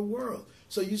sing for the world.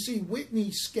 So you see,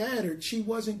 Whitney scattered. She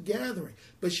wasn't gathering.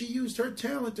 But she used her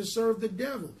talent to serve the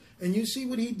devil. And you see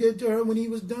what he did to her when he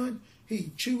was done?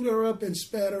 He chewed her up and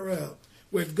spat her out.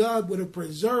 Where God would have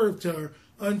preserved her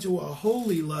unto a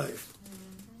holy life.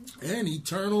 And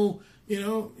eternal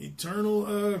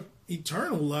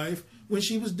life when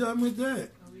she was done with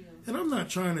that. And I'm not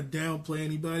trying to downplay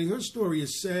anybody. Her story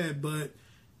is sad, but,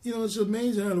 it's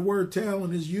amazing how the word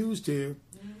talent is used here.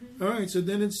 All right, so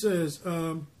then it says,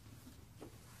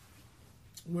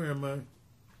 where am I?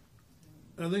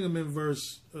 I think I'm in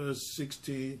verse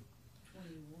 16.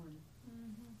 21.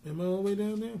 Am I all the way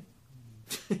down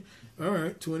there? All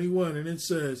right, 21. And it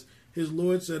says, His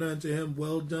Lord said unto him,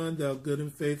 Well done, thou good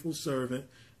and faithful servant.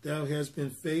 Thou hast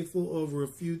been faithful over a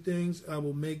few things. I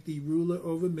will make thee ruler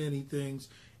over many things.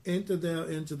 Enter thou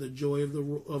into the joy of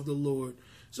the Lord.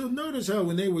 So notice how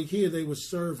when they were here, they were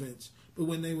servants. But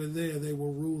when they were there, they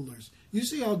were rulers. You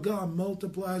see how God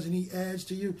multiplies and he adds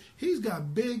to you? He's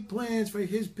got big plans for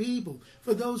his people,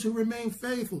 for those who remain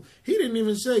faithful. He didn't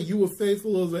even say, you were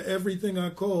faithful over everything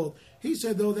I called. He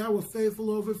said, though thou were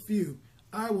faithful over few,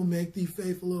 I will make thee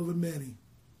faithful over many.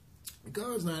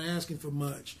 God's not asking for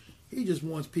much. He just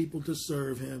wants people to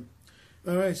serve him.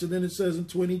 All right, so then it says in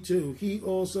 22, He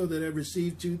also that had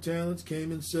received 2 talents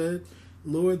came and said,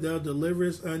 Lord, thou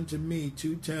deliverest unto me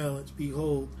 2 talents.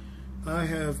 Behold, I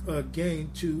have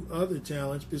gained 2 other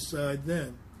talents beside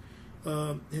them.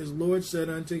 His Lord said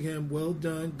unto him, Well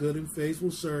done, good and faithful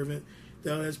servant.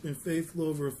 Thou hast been faithful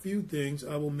over a few things.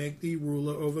 I will make thee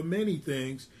ruler over many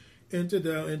things. Enter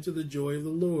thou into the joy of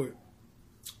the Lord.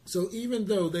 So even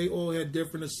though they all had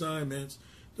different assignments,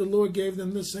 the Lord gave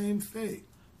them the same fate.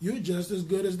 You're just as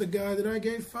good as the guy that I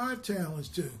gave 5 talents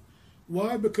to.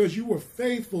 Why? Because you were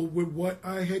faithful with what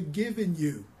I had given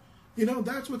you.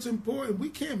 That's what's important. We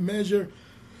can't measure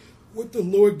what the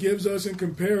Lord gives us in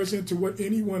comparison to what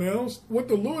anyone else. What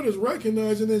the Lord is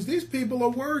recognizing is these people are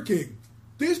working.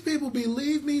 These people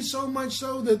believe me so much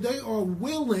so that they are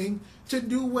willing to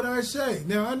do what I say.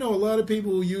 Now, I know a lot of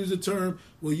people will use the term,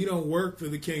 well, you don't work for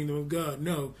the kingdom of God.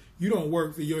 No, you don't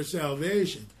work for your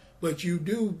salvation. But you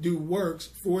do works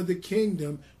for the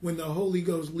kingdom when the Holy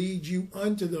Ghost leads you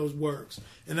unto those works.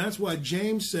 And that's why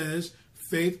James says,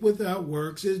 faith without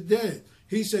works is dead.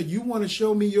 He said, you want to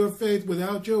show me your faith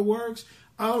without your works?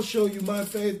 I'll show you my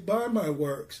faith by my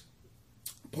works.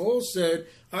 Paul said,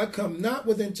 I come not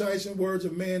with enticing words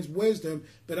of man's wisdom,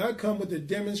 but I come with the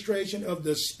demonstration of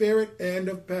the Spirit and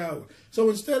of power. So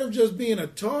instead of just being a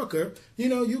talker,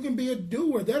 you can be a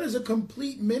doer. That is a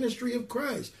complete ministry of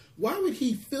Christ. Why would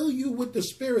he fill you with the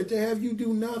Spirit to have you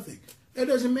do nothing? That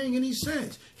doesn't make any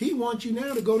sense. He wants you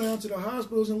now to go down to the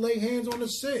hospitals and lay hands on the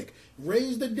sick,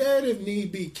 raise the dead if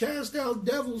need be, cast out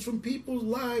devils from people's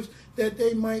lives that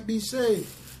they might be saved.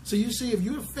 So you see, if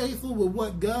you're faithful with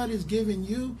what God has given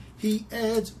you, he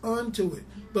adds unto it.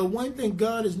 But one thing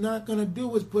God is not going to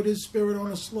do is put his spirit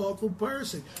on a slothful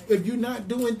person. If you're not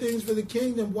doing things for the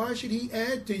kingdom, why should he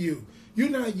add to you? You're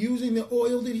not using the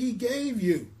oil that he gave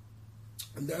you.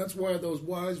 And that's why those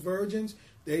wise virgins,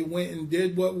 they went and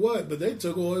did what? But they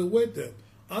took oil with them.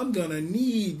 I'm going to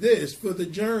need this for the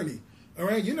journey. All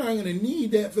right? You're not going to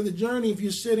need that for the journey if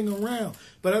you're sitting around.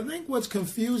 But I think what's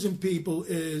confusing people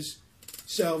is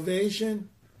salvation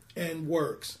and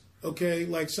works. Okay?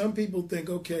 Like some people think,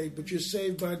 okay, but you're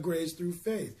saved by grace through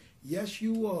faith. Yes,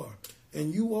 you are.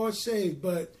 And you are saved.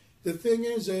 But the thing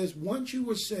is once you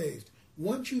were saved,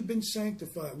 once you've been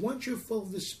sanctified, once you're full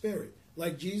of the Spirit,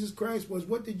 like Jesus Christ was,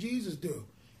 what did Jesus do?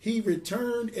 He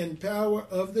returned in power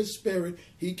of the Spirit.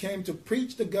 He came to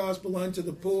preach the gospel unto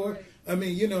the poor. I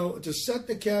mean, to set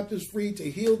the captives free, to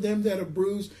heal them that are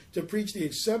bruised, to preach the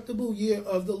acceptable year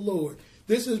of the Lord.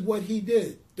 This is what he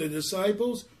did. The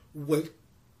disciples,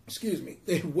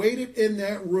 they waited in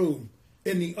that room,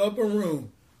 in the upper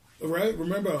room. All right?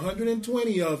 Remember,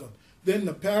 120 of them. Then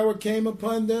the power came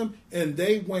upon them, and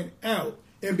they went out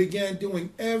and began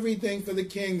doing everything for the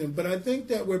kingdom. But I think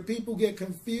that where people get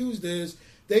confused is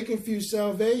they confuse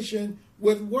salvation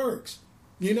with works.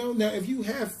 Now if you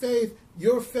have faith,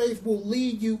 your faith will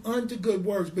lead you unto good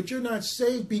works, but you're not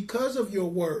saved because of your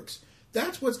works.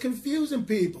 That's what's confusing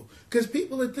people. Because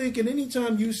people are thinking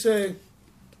anytime you say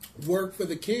work for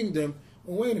the kingdom,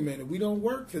 well, wait a minute, we don't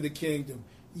work for the kingdom.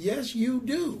 Yes, you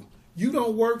do. You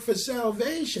don't work for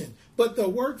salvation, but the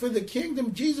work for the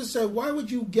kingdom, Jesus said, why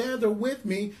would you gather with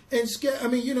me and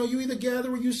scatter? You either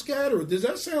gather or you scatter. Does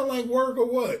that sound like work or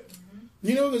what?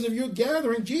 Because if you're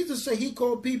gathering, Jesus said he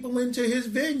called people into his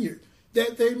vineyard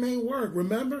that they may work.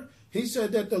 Remember? He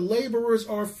said that the laborers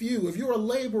are few. If you're a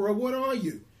laborer, what are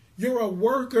you? You're a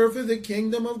worker for the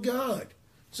kingdom of God.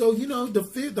 So,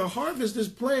 the harvest is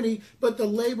plenty, but the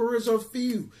laborers are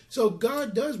few. So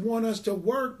God does want us to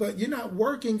work, but you're not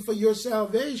working for your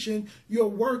salvation. You're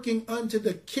working unto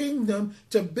the kingdom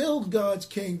to build God's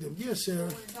kingdom. Yes, Sarah.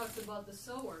 When it talks about the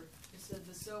sower, it said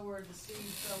the sower, the seed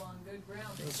fell on good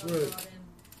ground. That's right. right.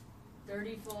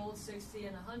 In 30-fold, 60,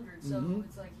 and 100. So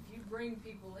it's like if you bring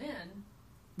people in,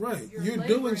 right, you're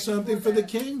doing something for the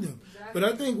kingdom. Exactly. But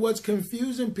I think what's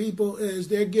confusing people is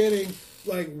they're getting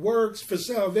like works for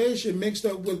salvation mixed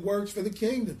up with works for the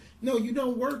kingdom. No, you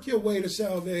don't work your way to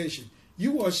salvation.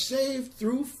 You are saved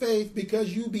through faith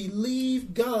because you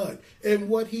believe God and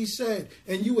what he said,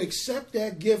 and you accept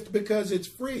that gift because it's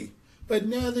free. But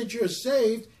now that you're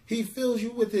saved, he fills you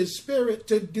with his Spirit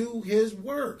to do his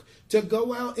work, to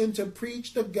go out and to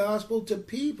preach the gospel to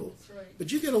people. That's right.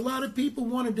 But you get a lot of people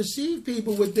want to deceive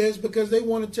people with this because they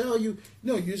want to tell you,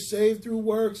 no, you're saved through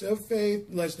works of faith,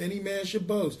 lest any man should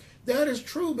boast. That is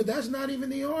true, but that's not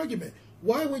even the argument.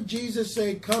 Why would Jesus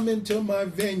say, come into my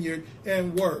vineyard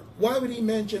and work? Why would he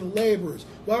mention laborers?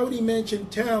 Why would he mention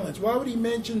talents? Why would he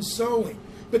mention sowing?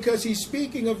 Because he's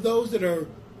speaking of those that are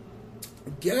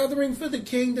gathering for the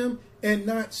kingdom and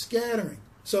not scattering.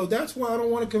 So that's why I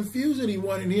don't want to confuse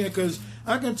anyone in here, because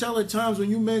I can tell at times when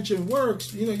you mention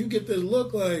works, you get this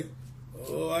look like,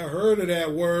 oh, I heard of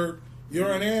that word.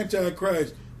 You're an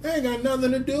antichrist. That ain't got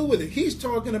nothing to do with it. He's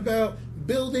talking about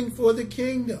building for the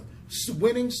kingdom,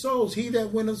 winning souls. He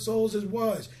that winneth souls is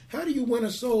wise. How do you win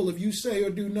a soul if you say or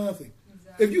do nothing?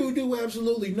 Exactly. If you do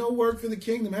absolutely no work for the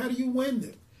kingdom, how do you win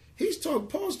them?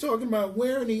 Paul's talking about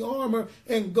wearing the armor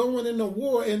and going into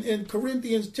war in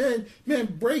Corinthians 10,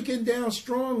 breaking down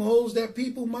strongholds that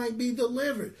people might be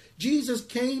delivered. Jesus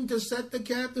came to set the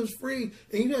captives free,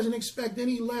 and he doesn't expect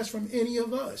any less from any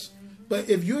of us. But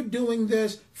if you're doing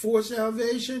this for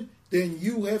salvation, then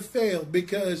you have failed,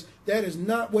 because that is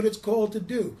not what it's called to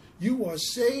do. You are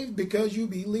saved because you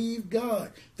believe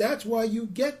God. That's why you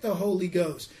get the Holy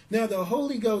Ghost. Now, the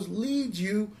Holy Ghost leads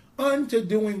you unto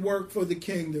doing work for the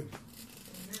kingdom.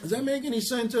 Does that make any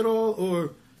sense at all?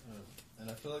 Or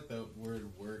and I feel like the word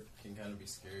work can kind of be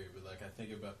scary, but like I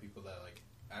think about people that like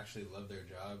actually love their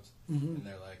jobs, and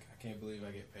they're like, I can't believe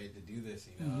I get paid to do this,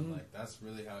 I'm like, that's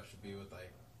really how it should be with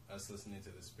like us listening to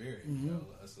the Spirit,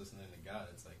 us listening to God.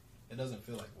 It's like, it doesn't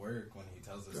feel like work when he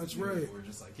tells us that's to do right. it. We're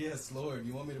just like, yes, Lord,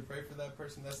 you want me to pray for that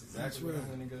person? That's exactly what I'm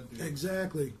going to go do.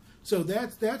 Exactly. So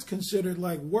that's considered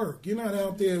like work. You're not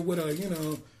out there with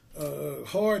a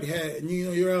hard hat and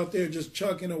you're out there just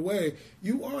chucking away.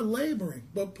 You are laboring.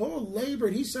 But Paul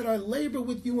labored. He said, I labor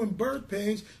with you in birth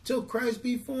pains till Christ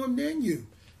be formed in you.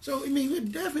 So, I mean, we're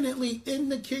definitely in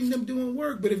the kingdom doing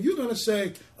work. But if you're going to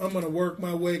say, I'm going to work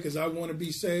my way because I want to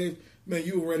be saved, man,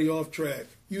 you're already off track.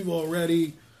 You've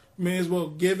already, may as well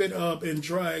give it up and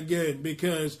try again,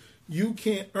 because you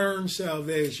can't earn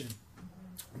salvation.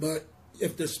 But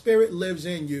if the Spirit lives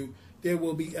in you, there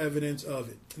will be evidence of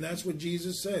it. And that's what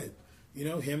Jesus said. You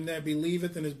know, him that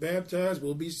believeth and is baptized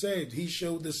will be saved. He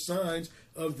showed the signs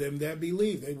of them that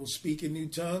believe. They will speak in new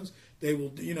tongues. They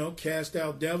will, cast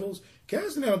out devils.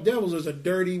 Casting out devils is a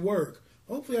dirty work.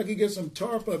 Hopefully I can get some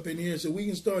tarp up in here so we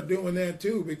can start doing that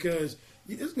too, because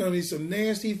it's going to be some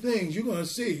nasty things you're going to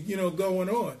see, going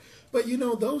on. But,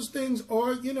 those things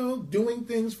are, doing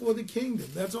things for the kingdom.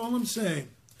 That's all I'm saying.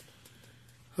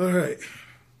 All right.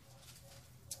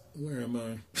 Where am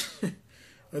I?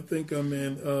 I think I'm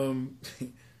in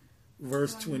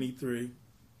verse 23.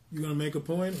 You going to make a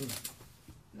point?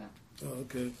 No. Oh,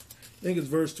 okay. I think it's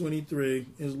verse 23.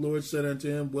 His Lord said unto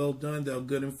him, Well done, thou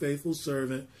good and faithful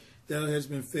servant. Thou hast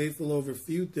been faithful over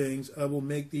few things. I will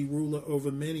make thee ruler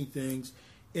over many things.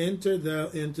 Enter thou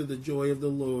into the joy of the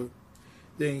Lord.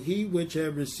 Then he which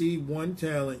had received 1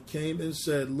 talent came and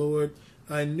said, Lord,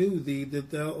 I knew thee that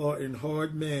thou art an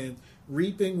hard man,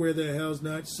 reaping where thou hast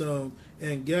not sown,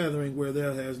 and gathering where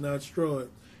thou hast not strawed.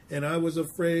 And I was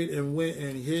afraid, and went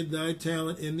and hid thy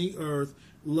talent in the earth.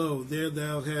 Lo, there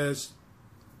thou hast,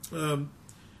 that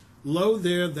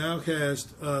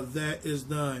is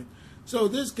thine. So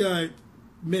this guy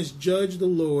misjudged the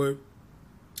Lord,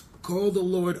 called the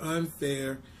Lord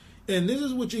unfair. And this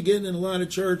is what you're getting in a lot of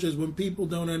churches when people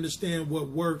don't understand what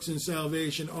works and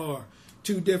salvation are.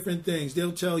 Two different things.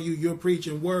 They'll tell you you're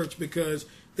preaching works because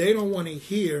they don't want to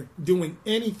hear doing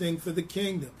anything for the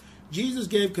kingdom. Jesus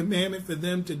gave commandment for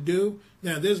them to do.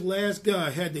 Now, this last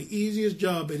guy had the easiest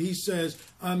job, but he says,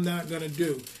 I'm not going to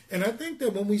do. And I think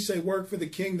that when we say work for the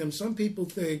kingdom, some people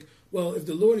think, well, if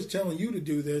the Lord is telling you to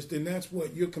do this, then that's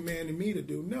what you're commanding me to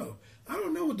do. No, I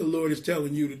don't know what the Lord is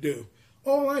telling you to do.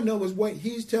 All I know is what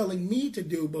he's telling me to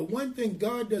do. But one thing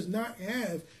God does not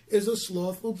have is a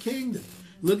slothful kingdom.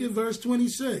 Look at verse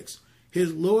 26.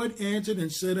 His Lord answered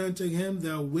and said unto him,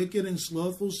 Thou wicked and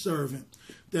slothful servant,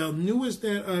 thou knewest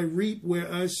that I reap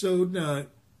where I sowed not,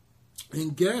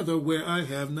 and gather where I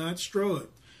have not strawed.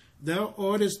 Thou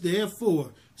oughtest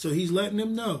therefore, so he's letting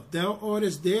him know, thou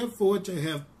oughtest therefore to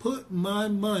have put my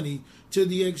money to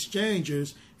the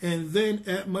exchangers, and then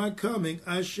at my coming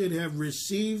I should have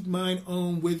received mine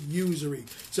own with usury.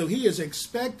 So he is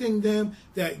expecting them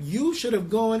that you should have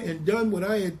gone and done what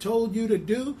I had told you to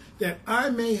do, that I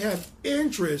may have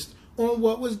interest on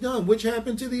what was done, which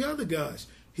happened to the other guys.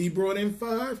 He brought in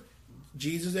 5,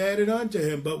 Jesus added unto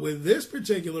him. But with this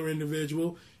particular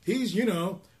individual, he's,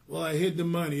 well, I hid the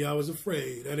money. I was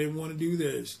afraid. I didn't want to do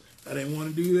this. I didn't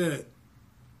want to do that.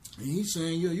 And he's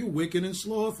saying, you're wicked and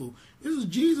slothful. This is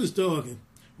Jesus talking.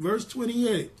 Verse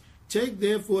 28, Take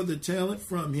therefore the talent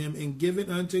from him, and give it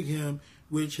unto him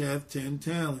which hath 10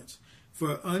 talents.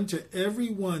 For unto every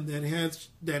one that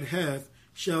hath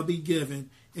shall be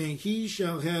given, and he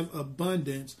shall have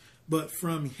abundance, but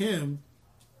from him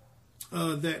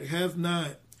that hath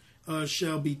not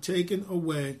shall be taken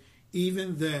away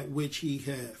even that which he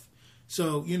hath.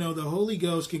 So, the Holy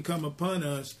Ghost can come upon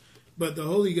us, but the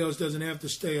Holy Ghost doesn't have to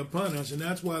stay upon us. And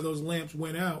that's why those lamps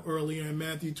went out earlier in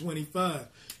Matthew 25.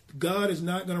 God is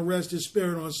not going to rest his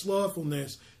spirit on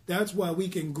slothfulness. That's why we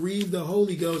can grieve the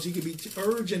Holy Ghost. He could be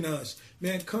urging us,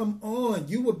 man, come on.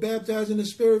 You were baptized in the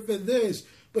Spirit for this.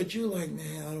 But you're like,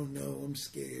 man, I don't know. I'm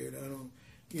scared. I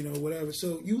don't, whatever.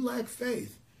 So you lack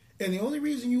faith. And the only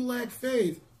reason you lack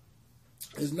faith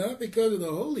is not because of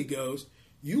the Holy Ghost.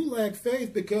 You lack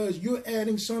faith because you're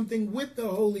adding something with the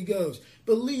Holy Ghost.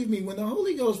 Believe me, when the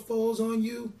Holy Ghost falls on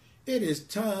you, it is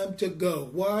time to go.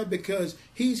 Why? Because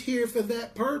he's here for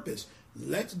that purpose.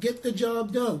 Let's get the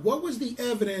job done. What was the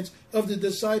evidence of the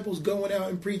disciples going out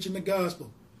and preaching the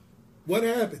gospel? What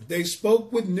happened? They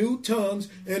spoke with new tongues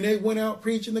and they went out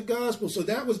preaching the gospel. So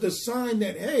that was the sign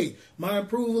that, hey, my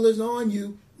approval is on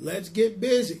you. Let's get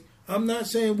busy. I'm not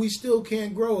saying we still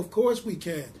can't grow. Of course we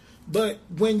can. But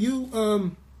when you,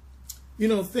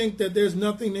 think that there's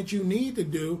nothing that you need to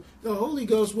do, the Holy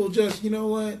Ghost will just,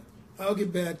 what? I'll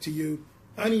get back to you.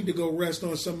 I need to go rest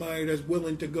on somebody that's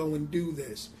willing to go and do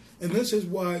this. And this is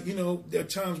why, there are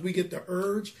times we get the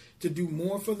urge to do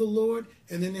more for the Lord.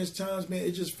 And then there's times, man,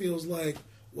 it just feels like,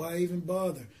 why even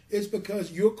bother? It's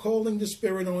because you're calling the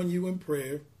Spirit on you in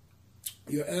prayer.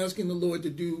 You're asking the Lord to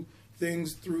do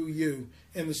things through you.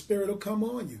 And the Spirit will come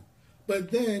on you.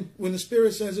 But then when the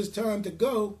Spirit says it's time to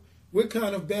go, we're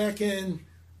kind of back in,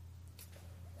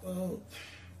 well,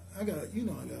 I got other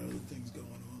things going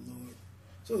on, Lord.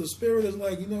 So the Spirit is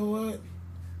like, you know what?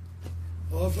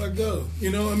 off I go. You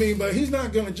know what I mean? But he's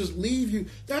not going to just leave you.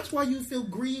 That's why you feel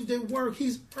grieved at work.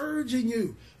 He's urging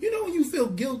you. You know, you feel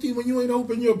guilty when you ain't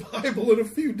opened your Bible in a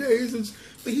few days.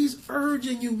 But he's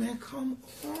urging you, man, come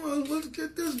on, let's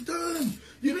get this done.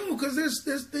 You know, because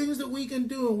there's things that we can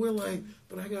do, and we're like,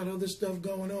 but I got other stuff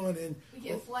going on. And We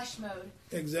get flesh mode.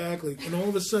 exactly. And all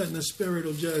of a sudden, the Spirit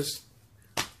will just,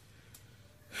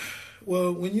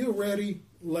 well, when you're ready,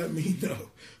 let me know.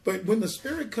 But when the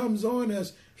Spirit comes on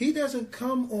us, he doesn't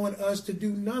come on us to do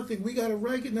nothing. We got to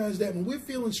recognize that when we're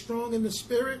feeling strong in the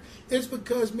Spirit, it's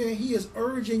because, man, he is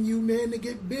urging you, man, to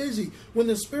get busy. When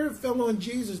the Spirit fell on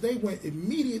Jesus, they went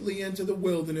immediately into the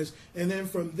wilderness, and then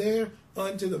from there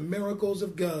unto the miracles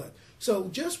of God. So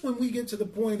just when we get to the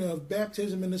point of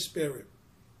baptism in the Spirit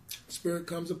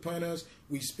comes upon us,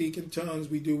 we speak in tongues,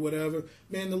 we do whatever.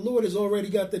 Man, the Lord has already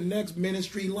got the next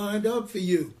ministry lined up for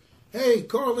you. Hey,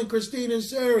 Carl and Christine and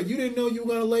Sarah, you didn't know you were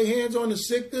going to lay hands on the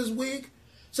sick this week?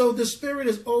 So the Spirit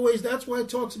is always, that's why it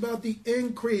talks about the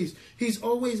increase. He's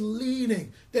always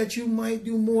leading that you might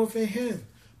do more for him.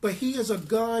 But he is a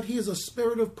God, he is a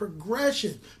spirit of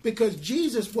progression, because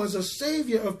Jesus was a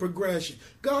savior of progression.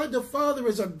 God the Father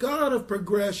is a God of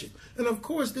progression. And of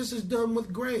course, this is done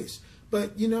with grace.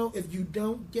 But, you know, if you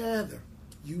don't gather,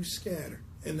 you scatter.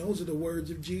 And those are the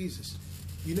words of Jesus.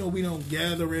 You know, we don't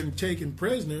gather in taking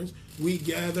prisoners. We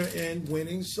gather in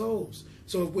winning souls.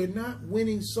 So if we're not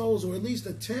winning souls, or at least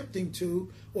attempting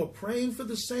to, or praying for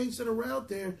the saints that are out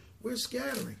there, we're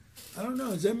scattering. I don't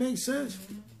know. Does that make sense?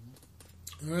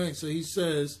 All right. So he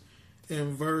says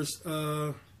in verse,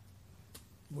 where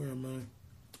am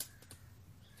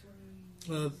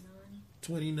I?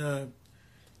 29.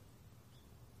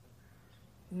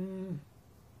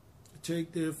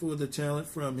 Take therefore the talent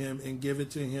from him and give it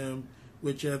to him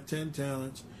which hath 10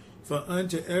 talents. For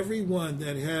unto every one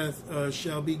that hath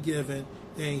shall be given,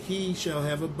 and he shall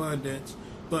have abundance.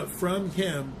 But from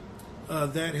him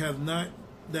that have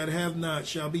not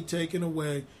shall be taken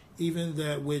away even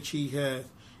that which he hath.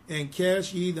 And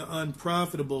cast ye the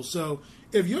unprofitable. So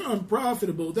if you're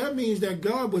unprofitable, that means that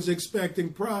God was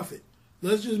expecting profit.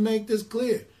 Let's just make this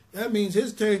clear. That means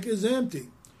his tank is empty.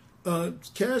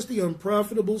 Cast the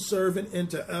unprofitable servant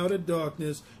into outer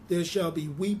darkness. There shall be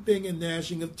weeping and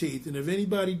gnashing of teeth. And if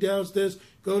anybody doubts this,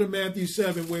 go to Matthew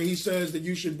 7, where he says that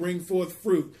you should bring forth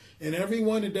fruit. And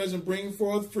everyone that doesn't bring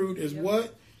forth fruit is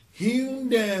what? Hewn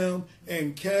down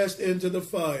and cast into the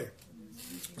fire.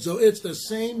 So it's the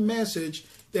same message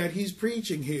that he's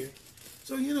preaching here.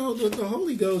 So, you know, the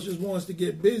Holy Ghost just wants to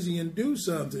get busy and do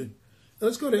something.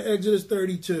 Let's go to Exodus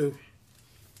 32.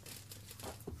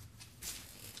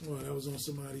 Well, that was on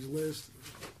somebody's list.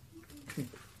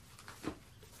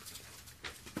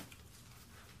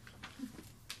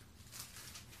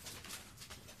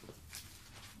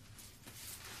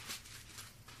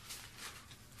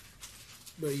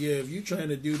 But yeah, if you're trying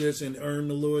to do this and earn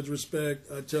the Lord's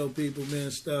respect, I tell people,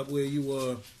 man, stop where you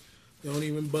are. Don't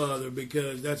even bother,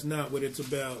 because that's not what it's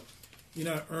about.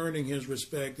 You're not earning his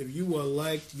respect. If you are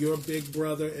like your big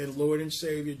brother and Lord and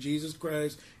Savior, Jesus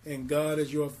Christ, and God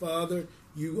is your Father,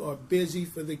 you are busy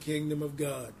for the kingdom of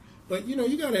God. But, you know,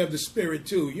 you got to have the Spirit,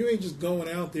 too. You ain't just going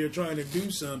out there trying to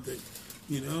do something,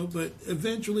 you know. But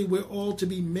eventually we're all to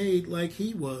be made like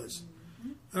he was.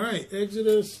 All right,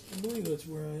 Exodus, I believe that's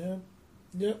where I am.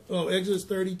 Yep. Oh, Exodus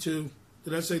 32.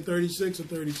 Did I say 36 or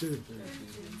 32?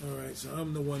 32. All right, so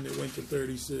I'm the one that went to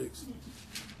 36.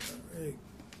 All right.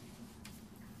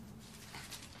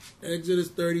 Exodus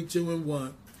 32 and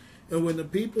 1. And when the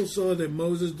people saw that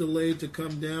Moses delayed to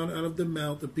come down out of the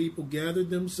mount, the people gathered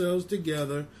themselves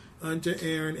together unto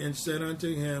Aaron and said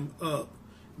unto him, Up,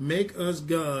 make us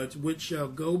gods which shall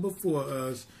go before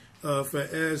us. For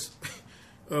as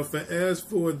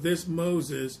for this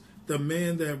Moses, the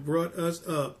man that brought us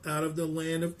up out of the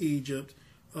land of Egypt,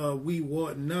 we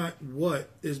wot not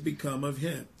what is become of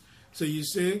him. So you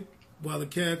see, while the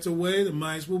cat's away, the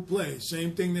mice will play.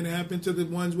 Same thing that happened to the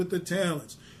ones with the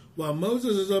talents. While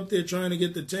Moses is up there trying to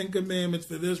get the 10 commandments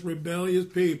for this rebellious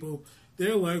people,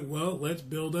 they're like, well, let's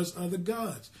build us other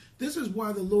gods. This is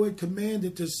why the Lord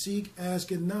commanded to seek,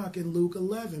 ask, and knock in Luke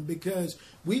 11, because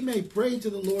we may pray to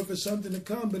the Lord for something to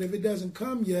come, but if it doesn't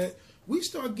come yet, we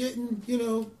start getting,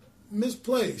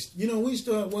 misplaced. We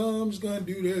start, well, I'm just going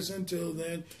to do this until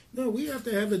then. No, we have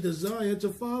to have a desire to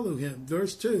follow him.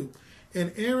 Verse 2,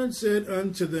 and Aaron said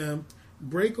unto them,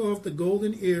 break off the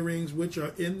golden earrings which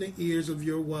are in the ears of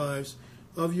your wives,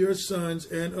 of your sons,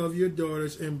 and of your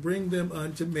daughters, and bring them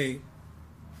unto me.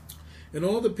 And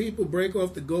all the people brake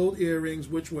off the gold earrings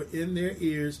which were in their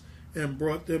ears, and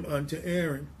brought them unto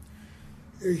Aaron.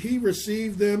 He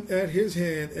received them at his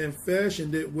hand, and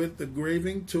fashioned it with the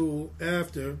graving tool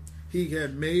after he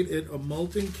had made it a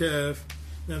molten calf.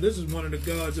 Now this is one of the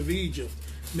gods of Egypt.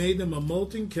 Made them a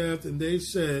molten calf, and they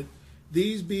said,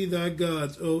 These be thy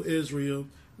gods, O Israel,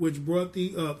 which brought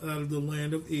thee up out of the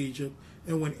land of Egypt.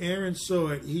 And when Aaron saw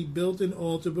it, he built an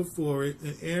altar before it,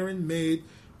 and Aaron made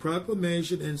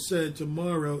proclamation and said,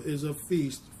 Tomorrow is a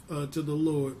feast to the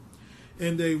Lord.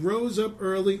 And they rose up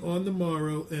early on the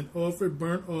morrow and offered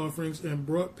burnt offerings and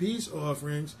brought peace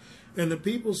offerings. And the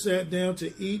people sat down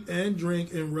to eat and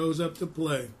drink and rose up to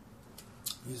play.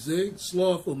 You see,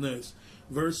 slothfulness.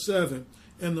 Verse 7.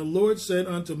 And the Lord said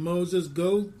unto Moses,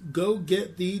 Go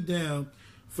get thee down,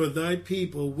 for thy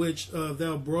people, which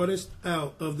thou broughtest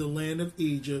out of the land of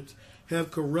Egypt,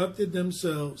 have corrupted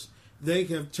themselves. They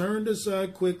have turned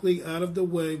aside quickly out of the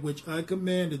way which I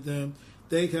commanded them.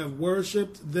 They have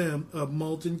worshipped them a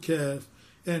molten calf,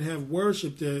 and have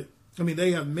worshipped it.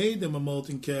 They have made them a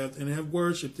molten calf, and have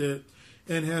worshipped it,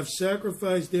 and have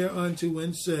sacrificed thereunto,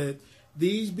 and said,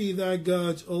 These be thy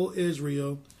gods, O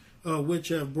Israel, which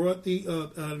have brought thee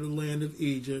up out of the land of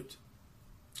Egypt.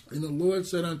 And the Lord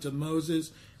said unto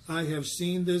Moses, I have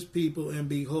seen this people, and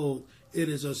behold, it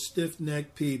is a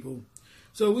stiff-necked people.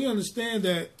 So we understand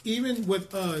that even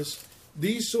with us,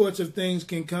 these sorts of things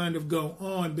can kind of go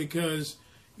on because,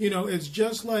 it's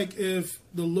just like if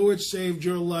the Lord saved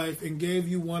your life and gave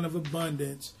you one of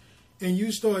abundance, and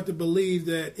you start to believe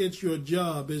that it's your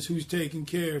job is who's taking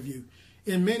care of you.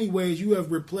 In many ways, you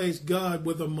have replaced God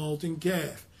with a molten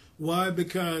calf. Why?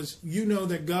 Because you know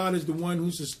that God is the one who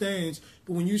sustains,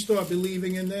 but when you start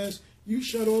believing in this, you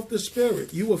shut off the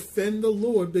Spirit. You offend the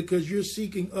Lord because you're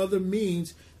seeking other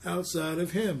means outside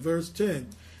of Him. Verse 10.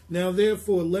 Now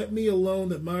therefore let me alone,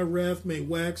 that my wrath may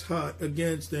wax hot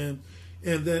against them,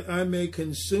 and that I may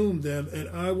consume them, and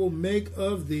I will make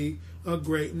of thee a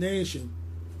great nation.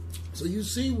 So you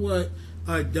see what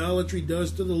idolatry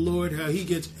does to the Lord, how He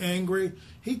gets angry.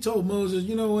 He told Moses,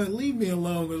 you know what, leave me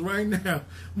alone, because right now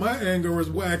my anger is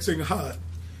waxing hot.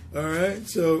 All right,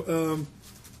 so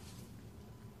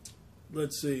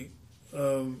let's see.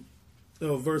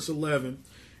 Verse 11.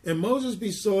 And Moses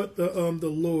besought the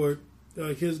Lord,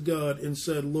 his God, and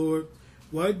said, Lord,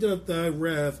 why doth thy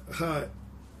wrath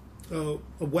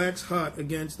wax hot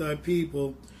against thy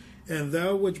people, and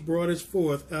thou which broughtest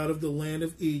forth out of the land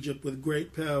of Egypt with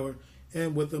great power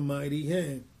and with a mighty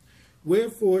hand?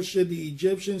 Wherefore should the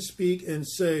Egyptians speak and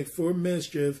say, For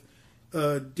mischief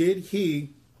did he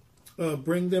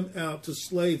bring them out to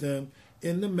slay them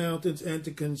in the mountains and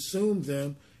to consume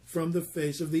them from the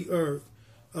face of the earth?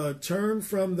 Turn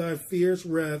from thy fierce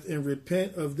wrath and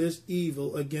repent of this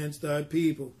evil against thy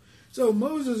people. So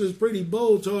Moses is pretty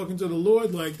bold talking to the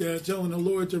Lord like that, telling the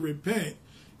Lord to repent,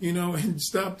 and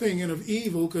stop thinking of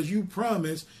evil, because you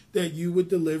promised that you would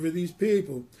deliver these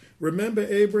people. Remember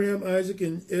Abraham, Isaac,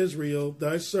 and Israel,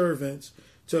 thy servants,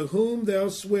 to whom thou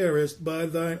swearest by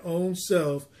thine own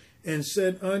self, and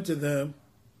said unto them,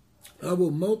 I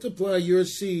will multiply your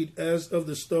seed as of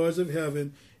the stars of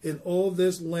heaven, in all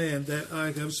this land that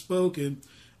I have spoken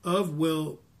of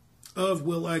will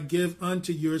I give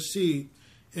unto your seed,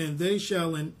 and they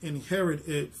shall inherit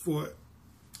it forever.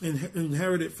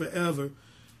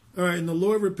 All right, and the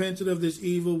Lord repented of this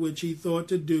evil which he thought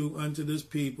to do unto this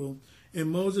people. And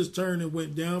Moses turned and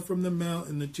went down from the mount,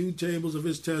 and the 2 tables of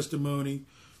his testimony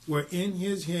were in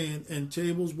his hand, and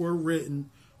tables were written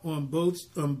on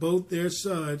both their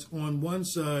sides, on one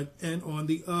side and on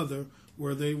the other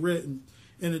were they written.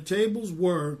 And the tables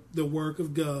were the work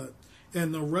of God,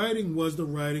 and the writing was the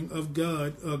writing of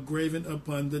God graven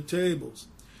upon the tables.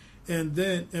 And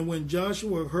when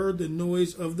Joshua heard the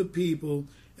noise of the people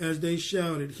as they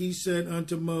shouted, he said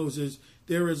unto Moses,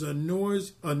 There is a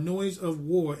noise of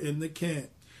war in the camp.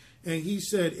 And he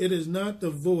said, It is not the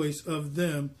voice of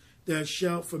them that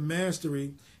shout for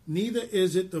mastery, neither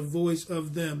is it the voice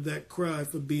of them that cry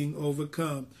for being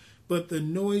overcome, but the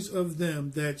noise of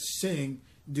them that sing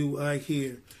do I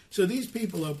hear. So these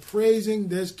people are praising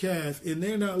this calf, and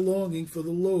they're not longing for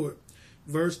the Lord.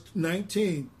 Verse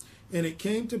 19. And it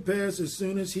came to pass, as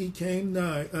soon as he came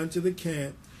nigh unto the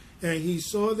camp, and he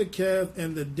saw the calf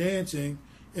and the dancing,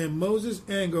 and Moses'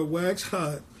 anger waxed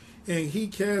hot, and he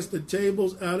cast the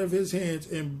tables out of his hands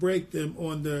and brake them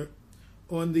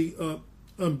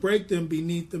break them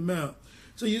beneath the mount.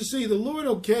 So you see, the Lord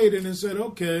okayed it and said,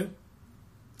 okay,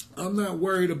 I'm not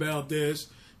worried about this,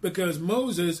 because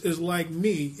Moses is like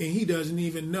me, and he doesn't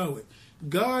even know it.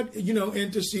 God,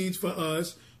 intercedes for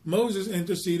us. Moses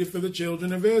interceded for the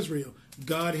children of Israel.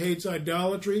 God hates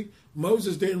idolatry.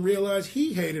 Moses didn't realize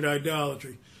he hated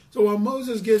idolatry. So while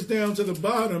Moses gets down to the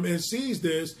bottom and sees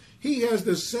this, he has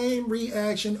the same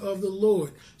reaction of the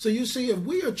Lord. So you see, if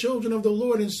we are children of the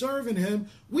Lord and serving him,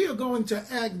 we are going to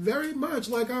act very much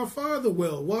like our Father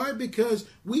will. Why? Because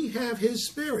we have his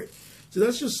spirit. So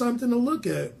that's just something to look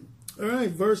at. All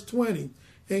right, verse 20.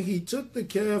 And he took the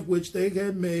calf which they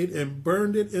had made and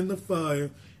burned it in the fire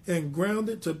and ground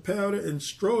it to powder and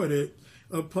strawed it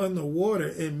upon the water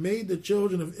and made the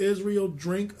children of Israel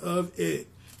drink of it.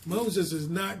 Moses is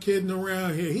not kidding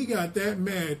around here. He got that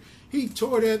mad. He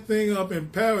tore that thing up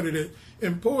and powdered it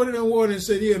and poured it in water and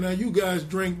said, "Yeah, now you guys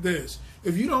drink this.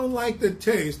 If you don't like the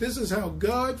taste, this is how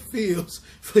God feels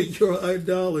for your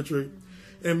idolatry."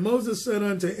 And Moses said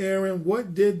unto Aaron,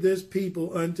 "What did this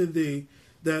people unto thee,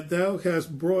 that thou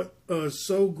hast brought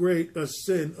so great a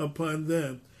sin upon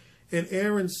them?" And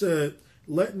Aaron said,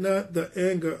 "Let not the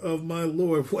anger of my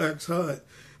Lord wax hot.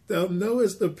 Thou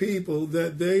knowest the people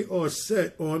that they are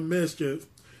set on mischief.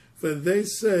 For they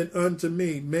said unto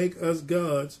me, Make us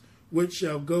gods, which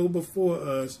shall go before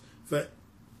us. For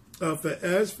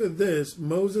as for this,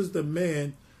 Moses the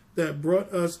man that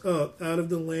brought us up out of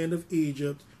the land of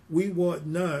Egypt, we wot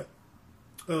not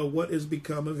what is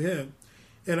become of him.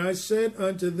 And I said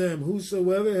unto them,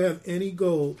 Whosoever have any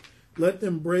gold, let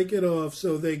them break it off.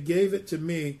 So they gave it to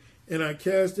me, and I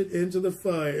cast it into the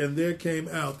fire, and there came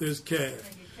out this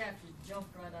calf."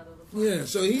 Yeah,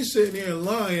 so he's sitting here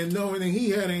lying, knowing that he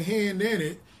had a hand in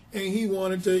it, and he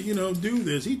wanted to, do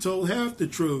this. He told half the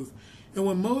truth. And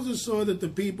when Moses saw that the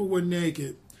people were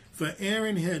naked, for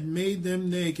Aaron had made them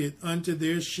naked unto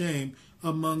their shame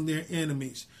among their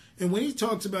enemies. And when he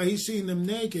talks about he's seen them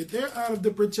naked, they're out of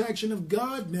the protection of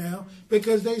God now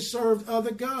because they served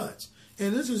other gods.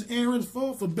 And this is Aaron's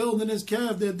fault for building this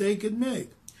calf that they could make.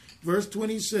 Verse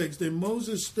 26, Then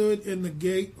Moses stood in the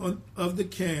gate of the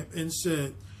camp and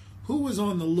said, Who is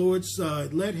on the Lord's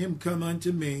side? Let him come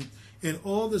unto me. And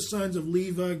all the sons of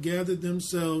Levi gathered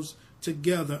themselves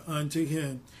together unto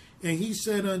him. And he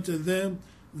said unto them,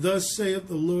 Thus saith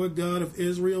the Lord God of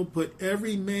Israel, Put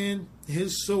every man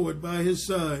his sword by his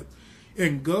side,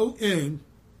 and go in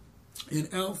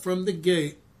and out from the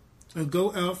gate, and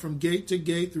go out from gate to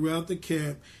gate throughout the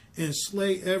camp, and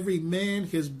slay every man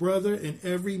his brother, and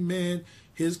every man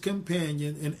his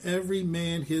companion, and every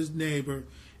man his neighbor.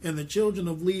 And the children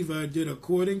of Levi did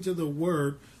according to the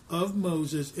word of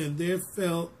Moses, and there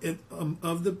fell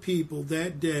of the people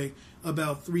that day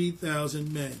about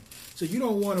 3,000 men. So you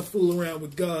don't want to fool around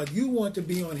with God. You want to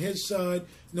be on his side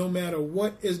no matter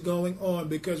what is going on,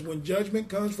 because when judgment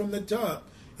comes from the top,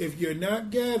 if you're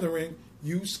not gathering,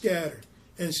 you scatter.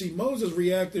 And see, Moses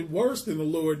reacted worse than the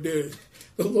Lord did.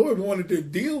 The Lord wanted to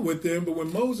deal with them, but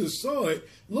when Moses saw it,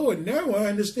 Lord, now I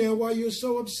understand why you're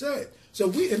so upset. So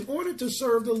in order to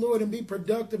serve the Lord and be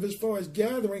productive as far as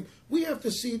gathering, we have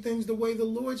to see things the way the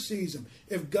Lord sees them.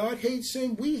 If God hates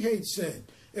sin, we hate sin.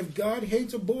 If God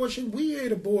hates abortion, we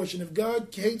hate abortion. If God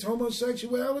hates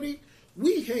homosexuality,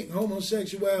 we hate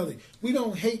homosexuality. We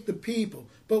don't hate the people,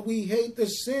 but we hate the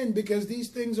sin because these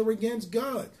things are against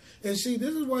God. And see,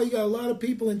 this is why you got a lot of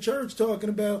people in church talking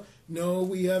about, no,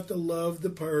 we have to love the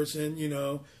person,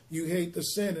 you hate the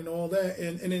sin and all that.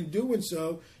 And in doing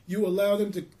so, you allow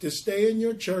them to stay in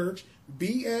your church,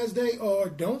 be as they are,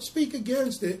 don't speak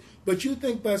against it, but you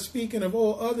think by speaking of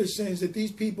all other sins that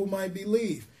these people might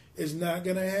believe. It's not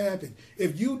going to happen.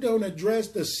 If you don't address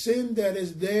the sin that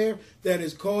is there, that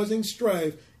is causing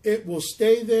strife, it will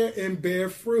stay there and bear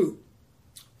fruit.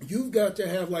 You've got to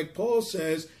have, like Paul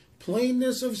says,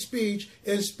 plainness of speech,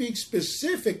 and speak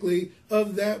specifically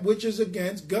of that which is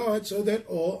against God so that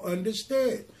all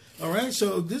understand. All right,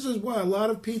 so this is why a lot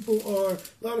of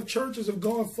churches have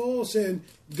gone false and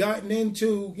gotten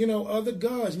into, other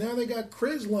gods. Now they got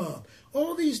Chrislam.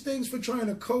 All these things for trying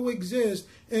to coexist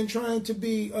and trying to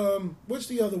be, what's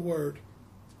the other word?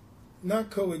 Not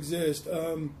coexist.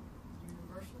 Universal?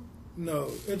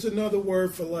 No, it's another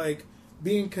word for like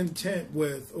being content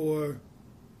with, or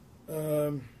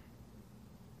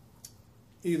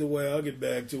either way, I'll get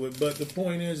back to it. But the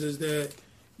point is that,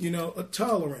 a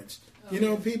tolerance.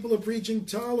 People are preaching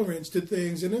tolerance to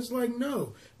things, and it's like,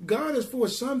 no, God is for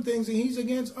some things and he's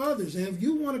against others. And if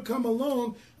you want to come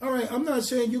along, all right, I'm not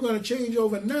saying you're going to change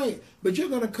overnight, but you're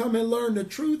going to come and learn the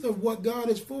truth of what God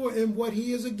is for and what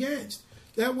he is against.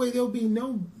 That way there'll be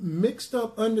no mixed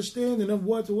up understanding of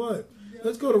what's what.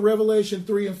 Let's go to Revelation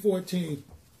 3 and 14.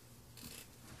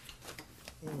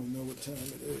 I don't know what time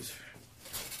it is.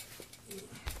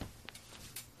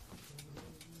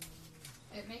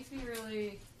 It makes me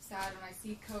really sad when I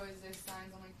see coexist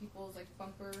signs on people's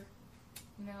bumper,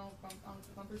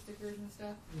 bumper stickers and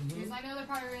stuff. Mm-hmm. Because I know they're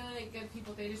probably really good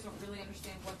people. They just don't really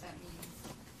understand what that means.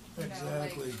 You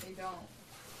Exactly. know, like, they don't.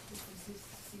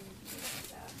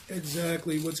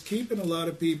 Exactly. What's keeping a lot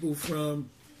of people from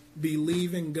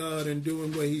believing God and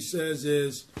doing what he says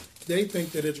is they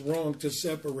think that it's wrong to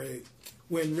separate,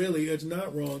 when really it's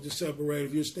not wrong to separate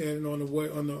if you're standing on the way,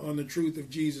 on the truth of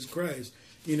Jesus Christ.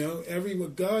 You know,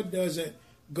 God doesn't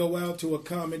go out to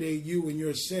accommodate you in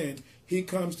your sin. He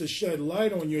comes to shed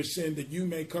light on your sin that you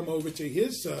may come over to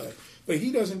his side. But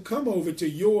he doesn't come over to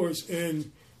yours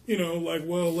and, you know, like,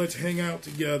 well, let's hang out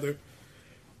together.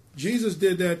 Jesus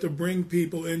did that to bring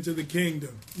people into the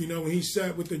kingdom. You know, when he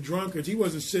sat with the drunkards, he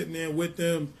wasn't sitting there with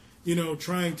them, you know,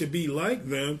 trying to be like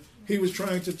them. He was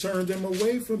trying to turn them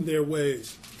away from their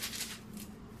ways.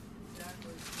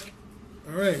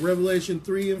 All right, Revelation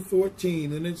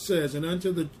 3:14, and it says, and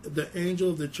unto the angel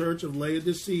of the church of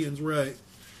Laodiceans write,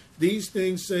 these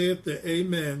things saith the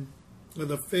Amen, or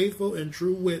the faithful and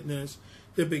true witness,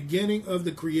 the beginning of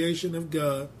the creation of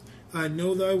God. I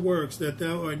know thy works, that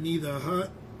thou art neither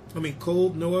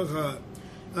cold nor hot.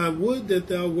 I would that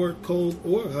thou wert cold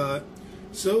or hot.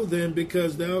 So then,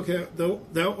 because thou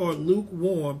art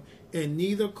lukewarm, and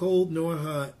neither cold nor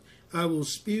hot, I will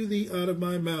spew thee out of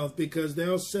my mouth, because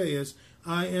thou sayest,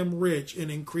 I am rich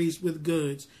and increased with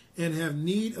goods, and have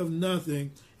need of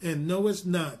nothing, and knowest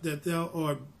not that thou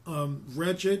art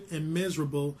wretched and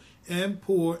miserable, and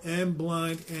poor, and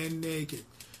blind, and naked.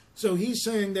 So he's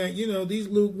saying that, you know, these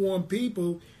lukewarm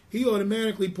people, he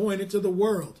automatically pointed to the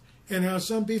world and how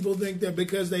some people think that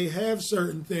because they have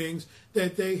certain things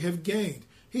that they have gained.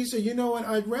 He said, you know what,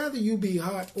 I'd rather you be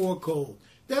hot or cold.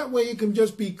 That way it can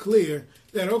just be clear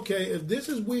that, okay, if this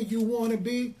is where you want to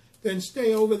be, then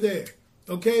stay over there.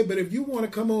 Okay, but if you want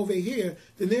to come over here,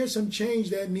 then there's some change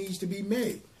that needs to be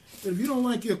made. But if you don't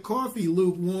like your coffee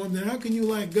lukewarm, then how can you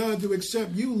like God to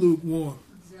accept you lukewarm?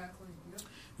 Exactly. Yep.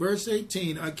 Verse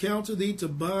 18, I counsel thee to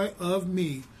buy of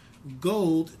me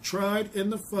gold tried in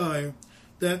the fire,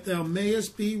 that thou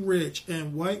mayest be rich,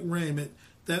 and white raiment,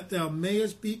 that thou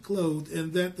mayest be clothed,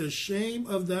 and that the shame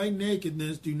of thy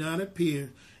nakedness do not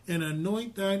appear, and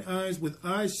anoint thine eyes with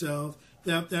eye salve,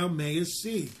 that thou mayest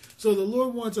see. So the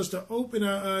Lord wants us to open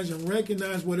our eyes and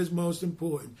recognize what is most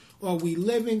important. Are we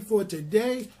living for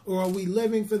today, or are we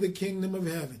living for the kingdom of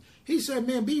heaven? He said,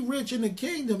 man, be rich in the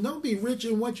kingdom. Don't be rich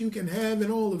in what you can have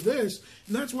and all of this.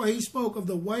 And that's why he spoke of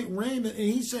the white raiment.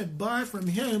 And he said, buy from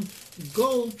him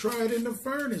gold tried in the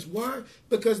furnace. Why?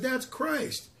 Because that's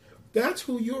Christ. That's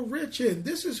who you're rich in.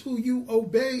 This is who you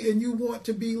obey and you want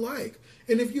to be like.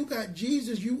 And if you got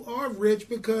Jesus, you are rich,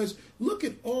 because look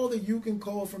at all that you can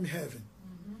call from heaven.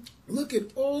 Look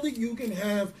at all that you can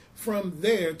have from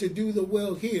there to do the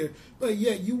will here. But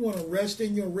yet you want to rest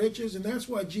in your riches. And that's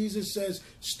why Jesus says,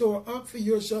 store up for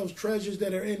yourselves treasures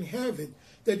that are in heaven,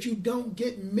 that you don't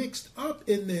get mixed up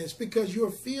in this, because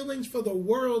your feelings for the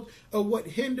world are what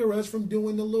hinder us from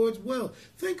doing the Lord's will.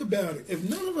 Think about it. If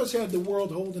none of us had the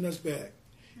world holding us back,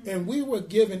 and we were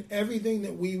given everything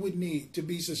that we would need to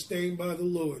be sustained by the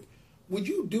Lord, would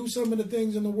you do some of the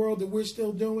things in the world that we're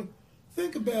still doing?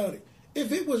 Think about it.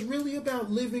 If it was really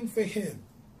about living for him,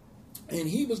 and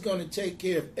he was going to take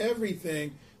care of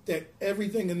everything that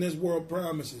everything in this world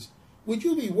promises, would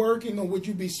you be working, or would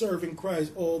you be serving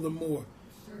Christ all the more?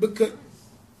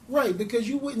 Because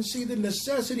you wouldn't see the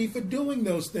necessity for doing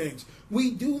those things.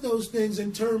 We do those things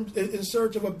in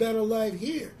search of a better life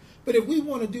here. But if we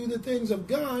want to do the things of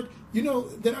God, you know,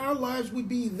 then our lives would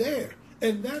be there.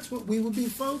 And that's what we would be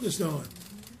focused on.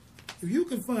 If you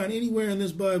can find anywhere in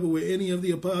this Bible where any of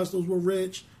the apostles were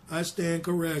rich, I stand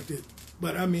corrected.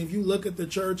 But I mean, if you look at the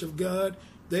church of God,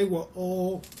 they were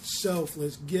all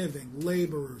selfless, giving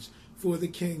laborers for the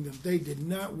kingdom. They did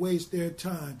not waste their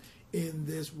time in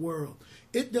this world.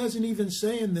 It doesn't even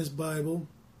say in this Bible,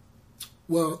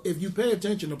 well, if you pay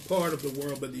attention to part of the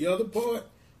world, but the other part,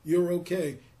 you're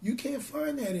okay. You can't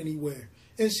find that anywhere.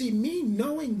 And see, me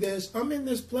knowing this, I'm in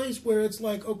this place where it's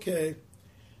like, okay,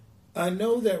 I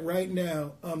know that right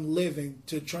now I'm living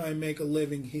to try and make a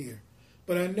living here.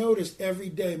 But I notice every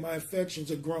day my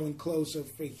affections are growing closer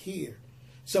for here.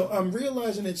 So I'm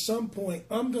realizing at some point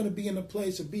I'm going to be in a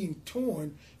place of being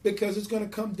torn, because it's going to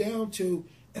come down to,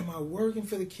 am I working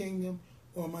for the kingdom,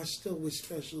 or am I still with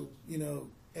special,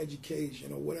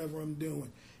 education or whatever I'm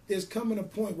doing? There's coming a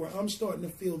point where I'm starting to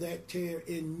feel that tear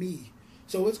in me.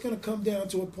 So it's going to come down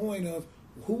to a point of,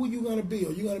 who are you going to be?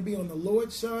 Are you going to be on the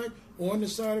Lord's side or on the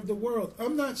side of the world?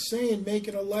 I'm not saying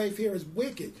making a life here is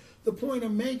wicked. The point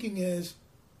I'm making is,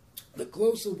 the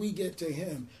closer we get to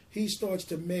him, he starts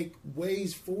to make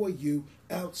ways for you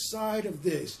outside of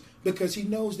this, because he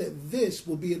knows that this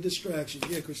will be a distraction.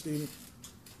 Yeah, Christina?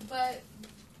 But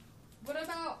what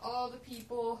about all the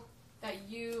people that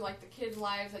you, like the kids'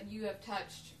 lives that you have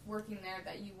touched working there,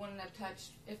 that you wouldn't have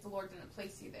touched if the Lord didn't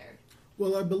place you there?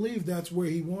 Well, I believe that's where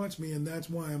he wants me, and that's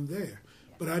why I'm there.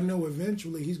 Yeah. But I know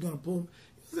eventually he's going to pull.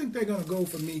 You think they're going to go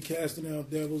for me casting out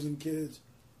devils and kids?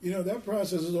 You know, that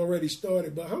process has already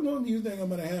started. But how long do you think I'm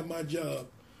going to have my job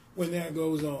when that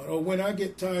goes on? Or when I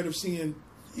get tired of seeing,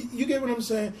 you get what I'm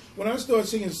saying? When I start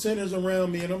seeing sinners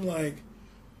around me and I'm like,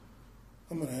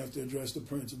 I'm going to have to address the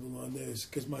principle on this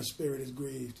because my spirit is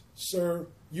grieved. Sir,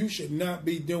 you should not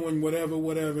be doing whatever,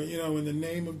 you know, in the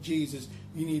name of Jesus,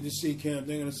 you need to seek him.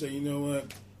 They're going to say, you know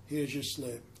what, here's your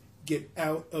slip. Get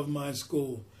out of my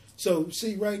school. So,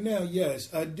 see, right now, yes,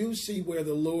 I do see where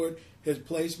the Lord has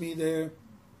placed me there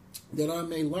that I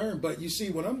may learn. But you see,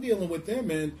 what I'm dealing with them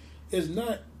in is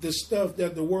not the stuff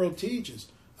that the world teaches.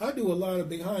 I do a lot of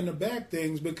behind the back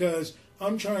things because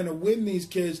I'm trying to win these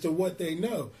kids to what they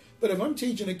know. But if I'm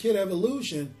teaching a kid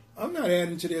evolution, I'm not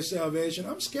adding to their salvation.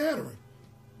 I'm scattering.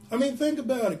 I mean, think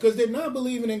about it, because they're not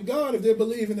believing in God if they're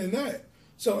believing in that.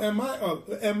 So am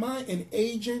I an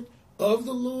agent of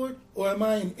the Lord, or am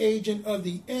I an agent of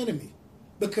the enemy?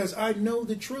 Because I know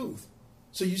the truth.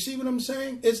 So you see what I'm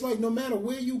saying? It's like no matter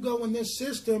where you go in this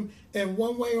system, in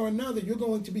one way or another, you're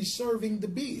going to be serving the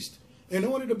beast. In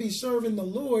order to be serving the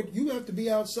Lord, you have to be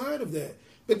outside of that.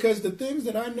 Because the things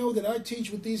that I know that I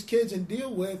teach with these kids and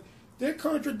deal with, they're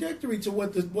contradictory to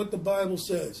what the Bible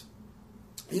says.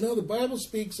 You know, the Bible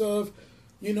speaks of,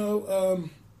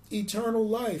 eternal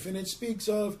life, and it speaks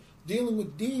of dealing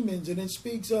with demons, and it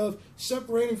speaks of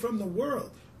separating from the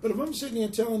world. But if I'm sitting here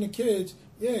telling the kids,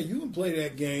 yeah, you can play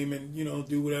that game and,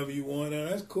 do whatever you want, and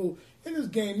that's cool. In this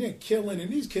game, they're killing,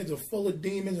 and these kids are full of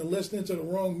demons and listening to the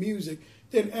wrong music.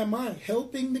 Then am I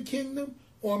helping the kingdom,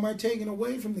 or am I taking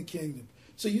away from the kingdom?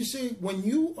 So you see, when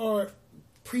you are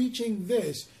preaching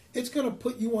this, it's going to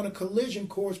put you on a collision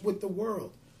course with the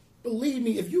world. Believe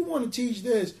me, if you want to teach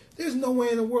this, there's no way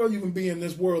in the world you can be in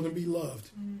this world and be loved.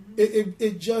 Mm-hmm.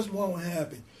 It just won't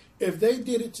happen. If they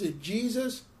did it to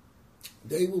Jesus,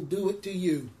 they will do it to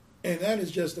you. And that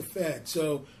is just a fact.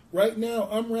 So right now,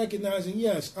 I'm recognizing,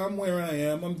 yes, I'm where I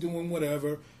am. I'm doing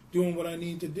whatever, doing what I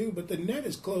need to do. But the net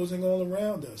is closing all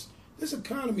around us. This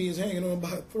economy is hanging on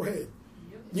by a thread.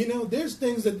 There's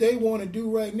things that they want to do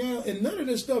right now, and none of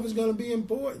this stuff is going to be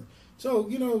important. So,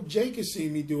 Jake has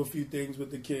seen me do a few things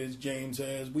with the kids. James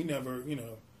has. We never,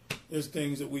 there's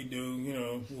things that we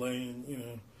do,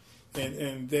 laying,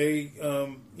 and they,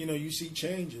 you see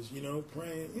changes,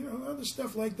 praying, other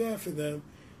stuff like that for them.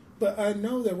 But I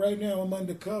know that right now I'm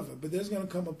undercover, but there's going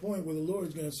to come a point where the Lord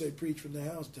is going to say, preach from the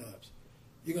housetops.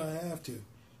 You're going to have to,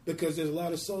 because there's a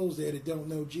lot of souls there that don't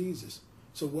know Jesus.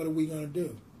 So what are we going to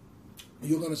do?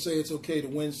 You're going to say it's okay to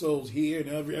win souls here and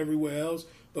everywhere else,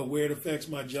 but where it affects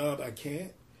my job, I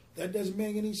can't? That doesn't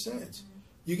make any sense.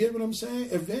 You get what I'm saying?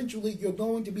 Eventually, you're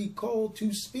going to be called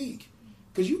to speak.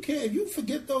 Because you can't, if you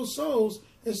forget those souls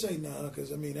and say, nah, because,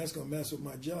 that's going to mess with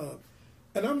my job.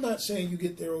 And I'm not saying you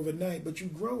get there overnight, but you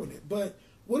grow in it. But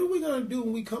what are we going to do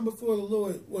when we come before the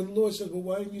Lord? When the Lord says, well,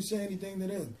 why didn't you say anything to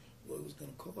them? Well, it was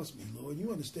going to cost me, Lord.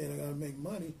 You understand I got to make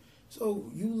money. So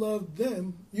you love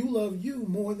them, you love you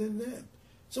more than them.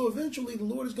 So eventually the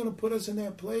Lord is going to put us in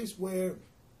that place where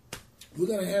we're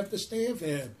going to have to stand for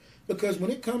him. Because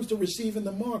when it comes to receiving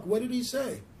the mark, what did he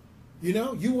say?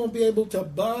 You won't be able to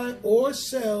buy or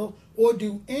sell or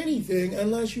do anything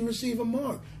unless you receive a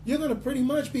mark. You're going to pretty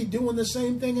much be doing the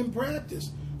same thing in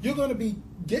practice. You're going to be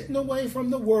getting away from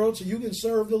the world so you can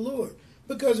serve the Lord.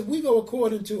 Because if we go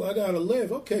according to, I got to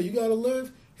live. Okay, you got to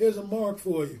live? Here's a mark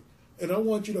for you. And I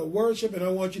want you to worship, and I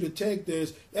want you to take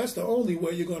this. That's the only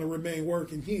way you're going to remain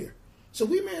working here. So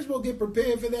we may as well get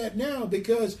prepared for that now,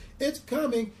 because it's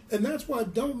coming, and that's why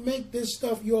don't make this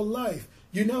stuff your life.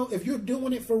 If you're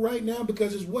doing it for right now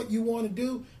because it's what you want to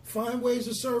do, find ways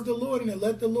to serve the Lord and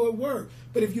let the Lord work.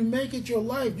 But if you make it your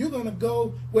life, you're going to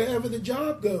go wherever the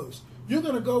job goes. You're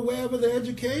going to go wherever the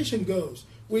education goes.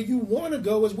 Where you want to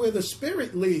go is where the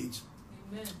Spirit leads.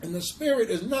 Amen. And the Spirit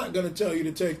is not going to tell you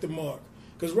to take the mark.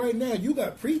 Because right now you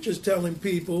got preachers telling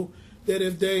people that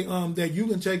if they that you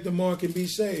can take the mark and be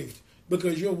saved,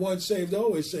 because you're once saved,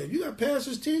 always saved. You got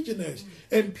pastors teaching this,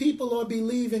 and people are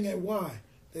believing it. Why?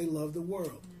 They love the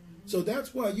world. So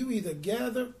that's why you either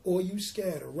gather or you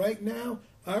scatter. Right now,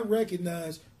 I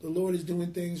recognize the Lord is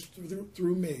doing things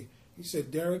through me. He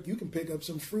said, Derek, you can pick up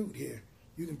some fruit here.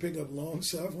 You can pick up long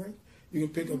suffering. You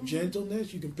can pick up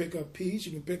gentleness. You can pick up peace.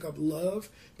 You can pick up love,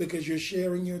 because you're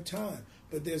sharing your time.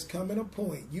 But there's coming a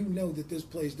point, you know that this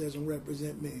place doesn't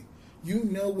represent me. You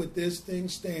know what this thing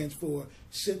stands for,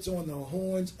 sits on the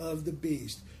horns of the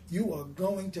beast. You are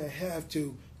going to have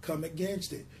to come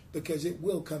against it, because it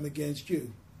will come against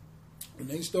you. When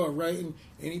they start writing,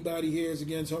 anybody here is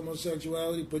against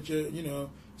homosexuality, put your,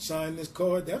 sign this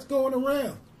card. That's going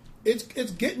around. It's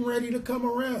getting ready to come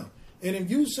around. And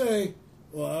if you say,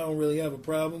 well, I don't really have a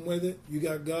problem with it, you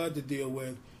got God to deal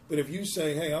with. But if you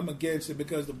say, hey, I'm against it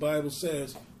because the Bible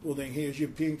says, well, then here's your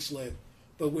pink slip.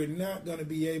 But we're not going to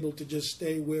be able to just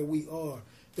stay where we are.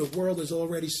 The world is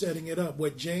already setting it up.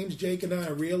 What James, Jake, and I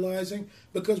are realizing,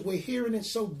 because we're hearing it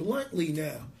so bluntly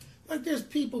now. Like there's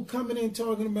people coming in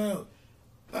talking about,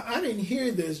 I didn't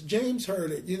hear this. James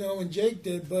heard it, and Jake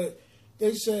did. But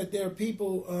they said there are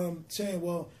people saying,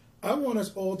 well, I want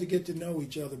us all to get to know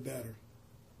each other better.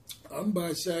 I'm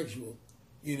bisexual,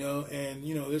 and,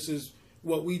 this is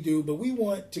what we do. But we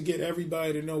want to get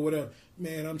everybody to know whatever.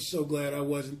 Man, I'm so glad I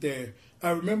wasn't there. I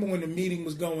remember when the meeting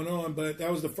was going on, but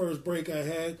that was the first break I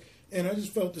had. And I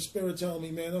just felt the Spirit telling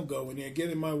me, man, don't go in there. Get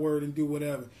in my word and do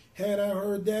whatever. Had I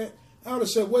heard that, I would have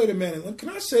said, wait a minute. Can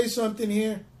I say something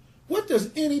here? What does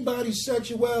anybody's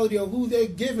sexuality or who they're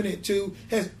giving it to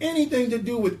has anything to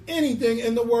do with anything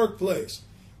in the workplace?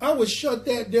 I would shut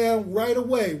that down right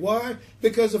away. Why?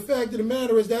 Because the fact of the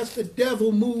matter is that's the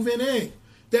devil moving in.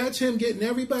 That's him getting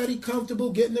everybody comfortable,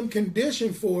 getting them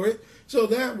conditioned for it, so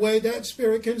that way that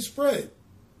spirit can spread.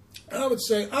 I would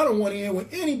say, I don't want to hear what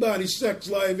anybody's sex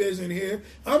life is in here.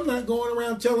 I'm not going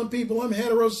around telling people I'm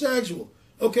heterosexual.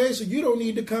 Okay, so you don't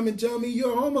need to come and tell me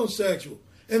you're homosexual.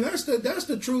 And that's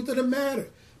the truth of the matter.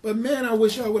 But man, I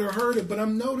wish I would have heard it. But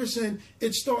I'm noticing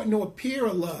it's starting to appear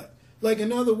a lot. Like,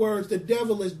 in other words, the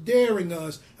devil is daring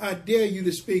us. I dare you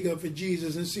to speak up for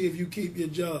Jesus and see if you keep your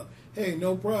job. Hey,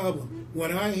 no problem.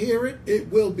 When I hear it,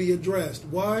 it will be addressed.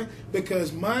 Why?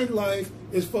 Because my life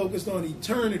is focused on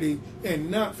eternity and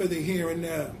not for the here and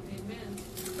now. Amen.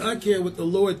 I care what the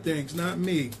Lord thinks, not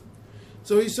me.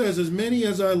 So he says, as many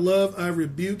as I love, I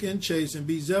rebuke and chasten.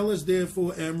 Be zealous,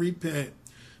 therefore, and repent.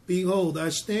 Behold, I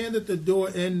stand at the door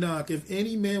and knock. If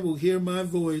any man will hear my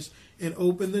voice and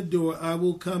open the door, I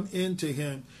will come into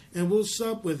him and will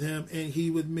sup with him and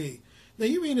he with me. Now,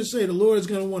 you mean to say the Lord is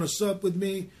going to want to sup with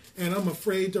me and I'm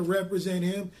afraid to represent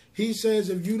him? He says,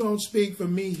 if you don't speak for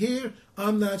me here,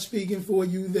 I'm not speaking for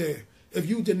you there. If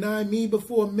you deny me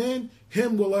before men,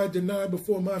 him will I deny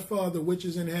before my Father which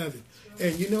is in heaven.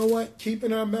 And you know what?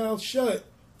 Keeping our mouths shut,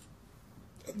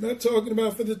 I'm not talking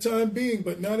about for the time being,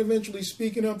 but not eventually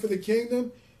speaking up for the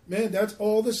kingdom, man, that's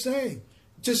all the same.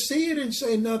 To see it and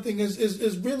say nothing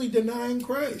is really denying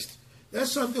Christ.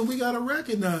 That's something we got to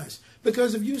recognize.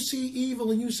 Because if you see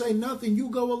evil and you say nothing, you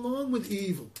go along with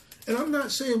evil. And I'm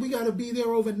not saying we got to be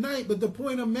there overnight, but the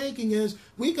point I'm making is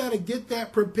we got to get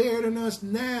that prepared in us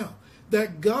now.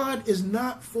 That God is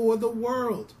not for the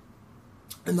world.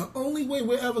 And the only way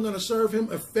we're ever going to serve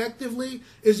him effectively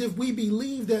is if we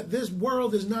believe that this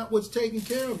world is not what's taking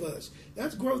care of us.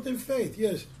 That's growth in faith,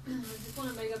 yes. I just want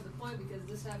to make up the point because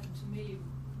this happened to me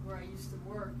where I used to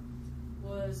work,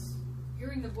 was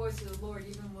hearing the voice of the Lord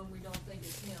even when we don't think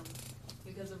it's him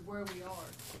because of where we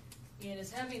are. And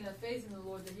it's having that faith in the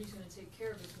Lord that he's going to take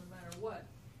care of us no matter what.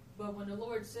 But when the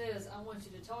Lord says, I want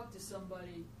you to talk to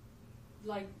somebody,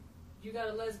 like you got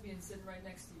a lesbian sitting right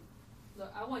next to you.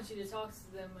 Look, I want you to talk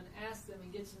to them and ask them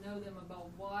and get to know them about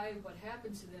why, what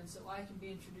happened to them so I can be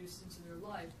introduced into their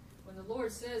life. When the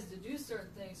Lord says to do certain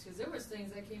things, because there was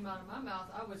things that came out of my mouth,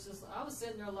 I was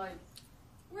sitting there like,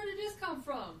 where did this come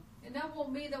from? And that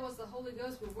wasn't me, that was the Holy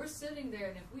Ghost. But we're sitting there,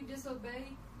 and if we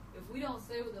disobey, if we don't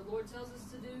say what the Lord tells us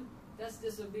to do, that's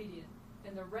disobedient.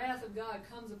 And the wrath of God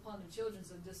comes upon the children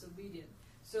of disobedient.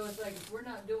 So it's like if we're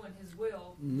not doing his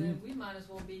will, then we might as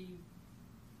well be,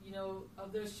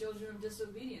 of those children of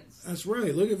disobedience. That's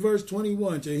right. Look at verse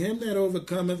 21. To him that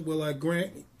overcometh will I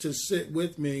grant to sit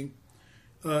with me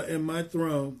in my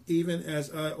throne, even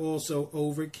as I also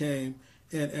overcame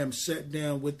and am set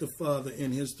down with the Father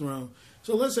in his throne.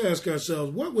 So let's ask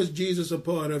ourselves, what was Jesus a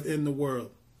part of in the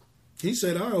world? He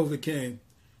said, I overcame.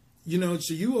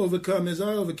 So you overcome as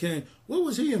I overcame. What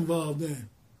was he involved in?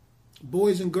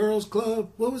 Boys and Girls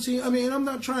Club? What was he? I mean, I'm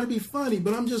not trying to be funny,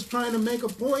 but I'm just trying to make a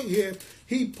point here.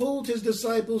 He pulled his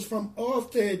disciples from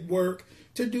off their work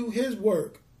to do his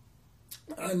work.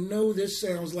 I know this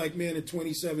sounds like, man, in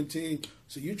 2017,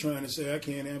 so you're trying to say I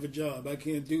can't have a job, I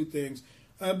can't do things.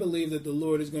 I believe that the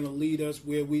Lord is going to lead us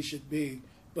where we should be,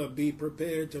 but be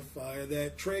prepared to fire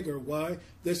that trigger. Why?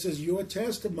 This is your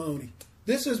testimony.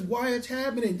 This is why it's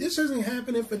happening. This isn't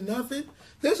happening for nothing.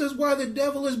 This is why the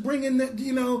devil is bringing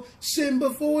that, sin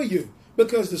before you.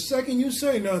 Because the second you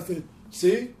say nothing,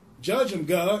 see, judge him,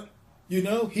 God.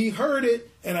 He heard it,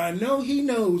 and I know he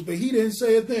knows, but he didn't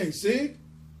say a thing. See?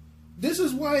 This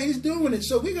is why he's doing it.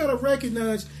 So we got to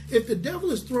recognize if the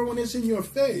devil is throwing this in your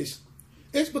face,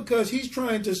 It's because he's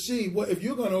trying to see what if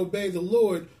you're going to obey the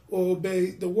Lord or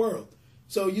obey the world.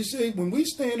 So you see, when we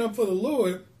stand up for the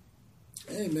Lord,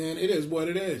 hey man, it is what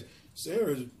it is.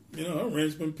 Sarah's, her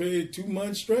rent's been paid 2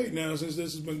 months straight now since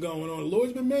this has been going on. The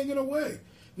Lord's been making a way.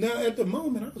 Now, at the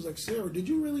moment, I was like, Sarah, did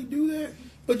you really do that?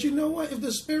 But you know what? If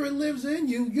the Spirit lives in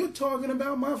you, you're talking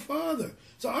about my Father.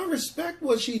 So I respect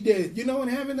what she did, and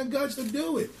having the guts to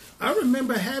do it. I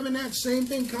remember having that same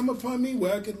thing come upon me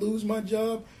where I could lose my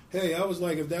job. Hey, I was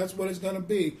like, if that's what it's going to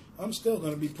be, I'm still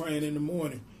going to be praying in the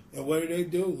morning. And what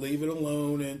do? Leave it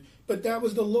alone. But that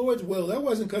was the Lord's will. That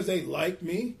wasn't because they liked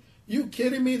me. You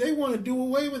kidding me? They want to do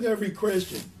away with every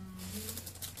Christian.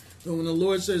 So when the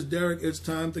Lord says, Derek, it's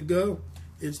time to go,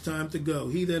 it's time to go.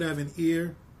 He that have an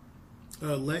ear,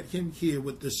 let him hear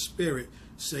what the Spirit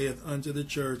saith unto the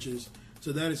churches.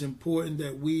 So that is important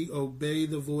that we obey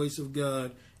the voice of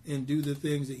God and do the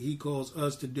things that he calls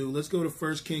us to do. Let's go to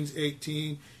 1 Kings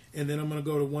 18, and then I'm going to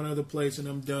go to one other place and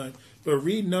I'm done. But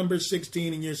read Numbers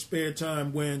 16 in your spare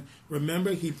time when,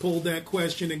 remember, he pulled that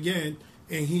question again,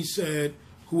 and he said,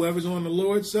 whoever's on the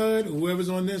Lord's side, whoever's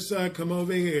on this side, come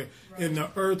over here. Right. And the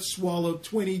earth swallowed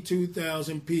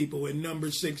 22,000 people in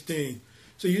Numbers 16.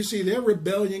 So you see, their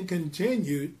rebellion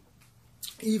continued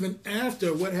even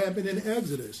after what happened in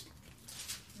Exodus.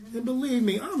 And believe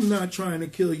me, I'm not trying to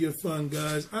kill your fun,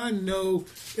 guys. I know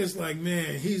it's like,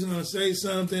 man, he's going to say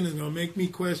something. It's going to make me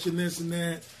question this and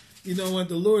that. You know what?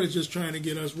 The Lord is just trying to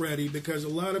get us ready because a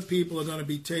lot of people are going to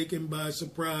be taken by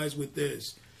surprise with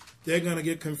this. They're going to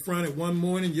get confronted one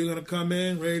morning. You're going to come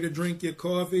in, ready to drink your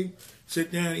coffee,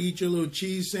 sit down, eat your little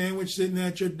cheese sandwich sitting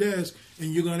at your desk,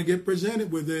 and you're going to get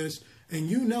presented with this. And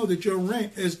you know that your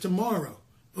rent is tomorrow.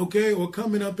 Okay, or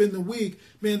coming up in the week,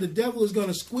 man, the devil is going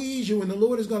to squeeze you and the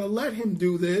Lord is going to let him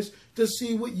do this to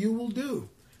see what you will do.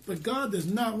 But God does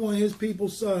not want his people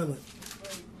silent.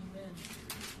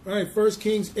 All right, 1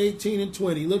 Kings 18 and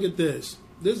 20. Look at this.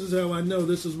 This is how I know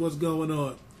this is what's going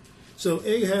on. So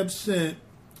Ahab sent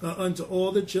unto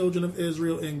all the children of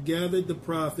Israel and gathered the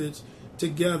prophets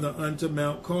together unto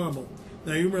Mount Carmel.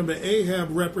 Now you remember Ahab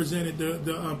represented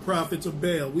the prophets of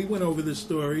Baal. We went over this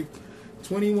story.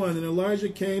 21, and Elijah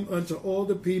came unto all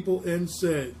the people and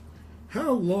said, how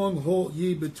long halt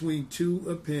ye between two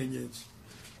opinions?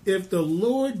 If the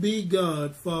Lord be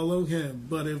God, follow him.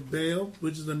 But if Baal,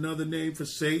 which is another name for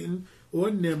Satan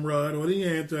or Nimrod or the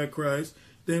Antichrist,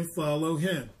 then follow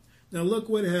him. Now look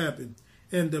what happened.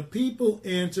 And the people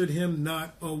answered him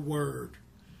not a word.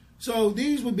 So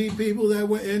these would be people that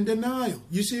were in denial.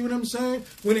 You see what I'm saying?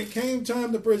 When it came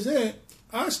time to present,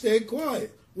 I stayed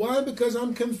quiet. Why? Because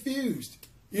I'm confused.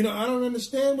 I don't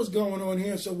understand what's going on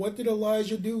here. So what did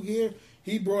Elijah do here?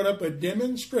 He brought up a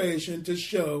demonstration to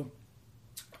show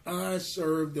I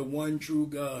serve the one true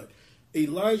God.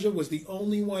 Elijah was the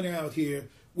only one out here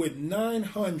with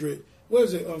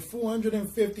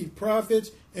 450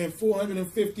 prophets and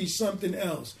 450 something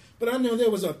else. But I know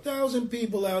there was 1,000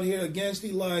 people out here against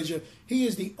Elijah. He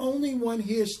is the only one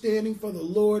here standing for the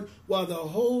Lord while the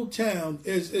whole town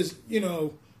is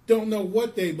don't know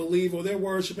what they believe or they're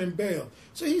worshiping Baal.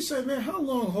 So he said, man, how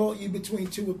long halt you between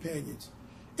two opinions?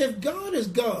 If God is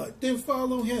God, then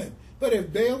follow him. But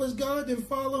if Baal is God, then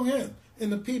follow him. And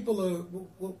the people are,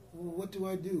 what do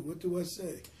I do? What do I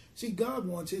say? See, God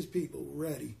wants his people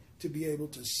ready to be able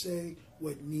to say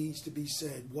what needs to be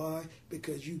said. Why?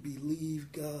 Because you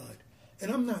believe God.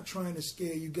 And I'm not trying to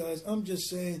scare you guys. I'm just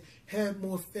saying, have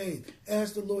more faith.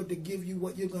 Ask the Lord to give you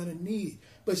what you're going to need.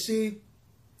 But see,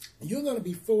 you're going to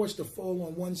be forced to fall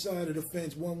on one side of the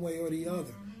fence one way or the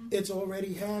other. Mm-hmm. It's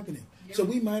already happening. Yep. So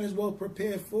we might as well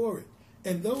prepare for it.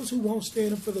 And those who won't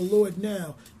stand up for the Lord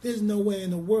now, there's no way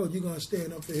in the world you're going to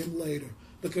stand up for him later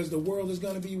because the world is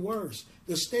going to be worse.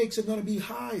 The stakes are going to be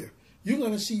higher. You're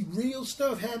going to see real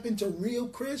stuff happen to real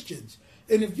Christians.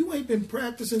 And if you ain't been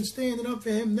practicing standing up for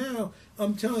him now,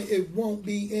 I'm telling you, it won't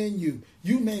be in you.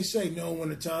 You may say, no, when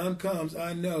the time comes,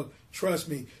 I know. Trust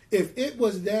me. If it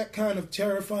was that kind of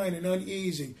terrifying and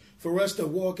uneasy for us to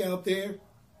walk out there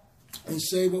and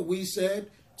say what we said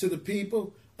to the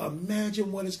people,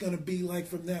 imagine what it's going to be like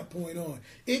from that point on.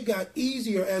 It got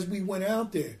easier as we went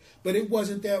out there, but it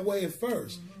wasn't that way at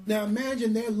first. Mm-hmm. Now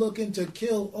imagine they're looking to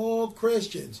kill all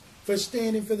Christians for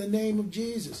standing for the name of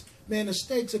Jesus. Man, the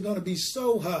stakes are going to be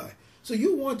so high. So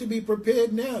you want to be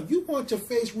prepared now. You want to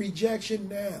face rejection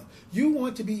now. You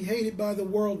want to be hated by the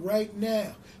world right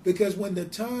now. Because when the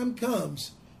time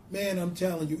comes, man, I'm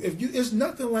telling you, it's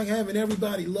nothing like having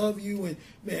everybody love you and,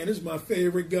 man, this is my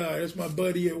favorite guy. That's my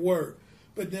buddy at work.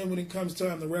 But then when it comes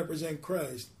time to represent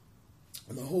Christ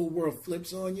and the whole world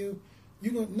flips on you,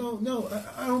 You go, no,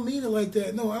 I don't mean it like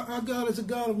that. No, our God is a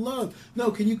God of love. No,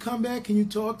 can you come back? Can you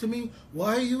talk to me?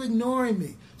 Why are you ignoring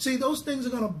me? See, those things are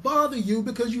going to bother you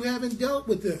because you haven't dealt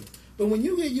with them. But when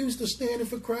you get used to standing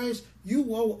for Christ, you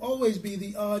will always be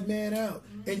the odd man out.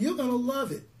 And you're going to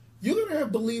love it. You're going to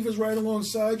have believers right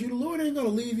alongside you. The Lord ain't going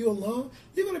to leave you alone.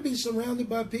 You're going to be surrounded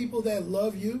by people that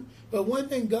love you. But one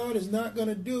thing God is not going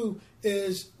to do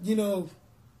is,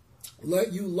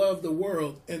 let you love the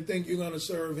world and think you're going to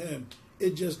serve him.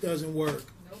 It just doesn't work.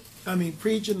 Nope. I mean,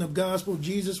 preaching the gospel,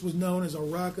 Jesus was known as a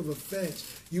rock of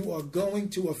offense. You are going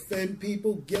to offend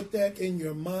people. Get that in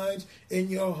your minds, in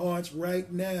your hearts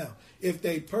right now. If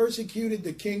they persecuted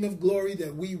the King of Glory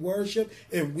that we worship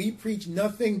and we preach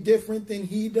nothing different than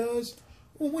he does,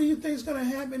 well, what do you think is going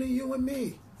to happen to you and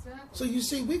me? Exactly. So you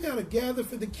see, we got to gather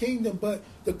for the kingdom, but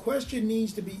the question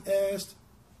needs to be asked,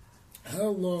 how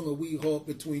long are we halt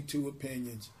between two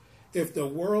opinions? If the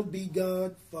world be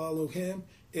God, follow him.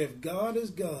 If God is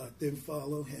God, then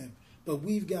follow him. But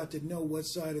we've got to know what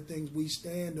side of things we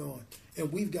stand on.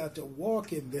 And we've got to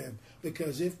walk in them.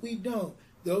 Because if we don't,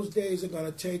 those days are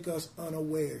going to take us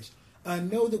unawares. I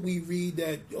know that we read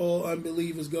that all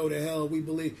unbelievers go to hell, we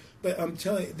believe. But I'm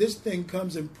telling you, this thing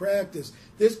comes in practice.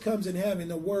 This comes in having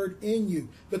the word in you.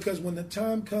 Because when the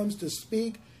time comes to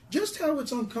speak, just how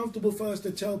it's uncomfortable for us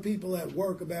to tell people at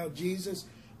work about Jesus,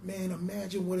 man,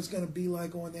 imagine what it's going to be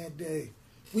like on that day.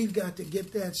 We've got to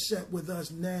get that set with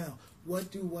us now.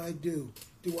 What do I do?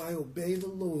 Do I obey the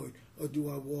Lord or do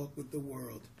I walk with the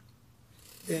world?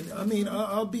 And I mean,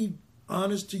 I'll be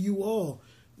honest to you all.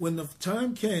 When the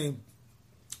time came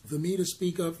for me to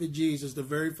speak up for Jesus, the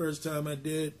very first time I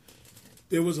did,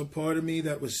 there was a part of me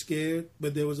that was scared,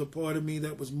 but there was a part of me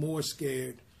that was more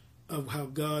scared of how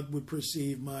God would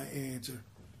perceive my answer.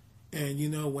 And,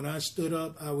 when I stood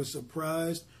up, I was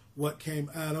surprised what came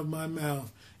out of my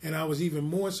mouth. And I was even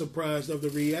more surprised of the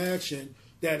reaction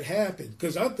that happened.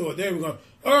 Because I thought they were going,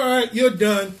 all right, you're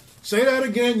done. Say that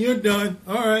again, you're done.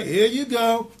 All right, here you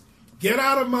go. Get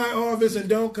out of my office and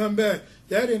don't come back.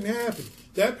 That didn't happen.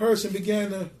 That person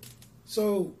began to,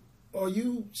 so are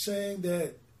you saying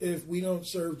that if we don't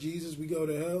serve Jesus, we go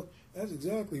to hell? That's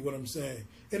exactly what I'm saying.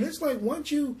 And it's like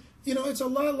once it's a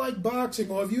lot like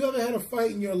boxing, or if you ever had a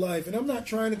fight in your life, and I'm not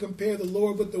trying to compare the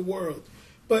Lord with the world,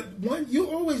 but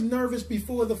you're always nervous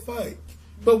before the fight.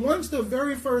 But once the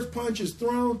very first punch is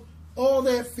thrown, all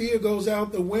that fear goes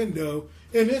out the window,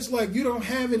 and it's like you don't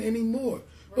have it anymore.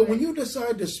 Right. But when you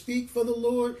decide to speak for the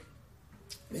Lord,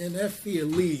 man, that fear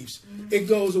leaves. Mm-hmm. It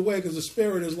goes away because the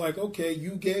Spirit is like, okay,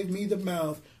 you gave me the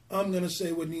mouth. I'm going to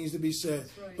say what needs to be said.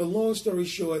 Right. But long story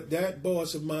short, that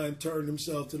boss of mine turned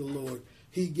himself to the Lord.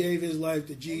 He gave his life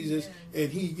to Jesus, Amen.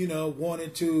 And he,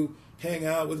 wanted to hang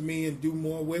out with me and do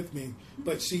more with me.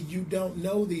 But see, you don't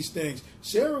know these things.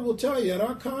 Sarah will tell you at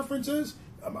our conferences,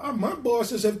 my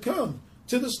bosses have come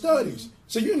to the studies.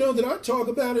 So you know that I talk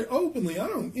about it openly. I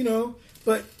don't,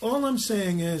 but all I'm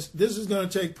saying is this is going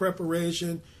to take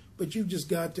preparation, but you just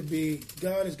got to be,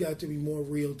 God has got to be more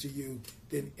real to you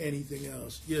than anything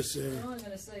else. Yes, sir. I'm only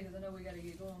going to say, because I know we got to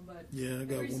get going, but yeah, I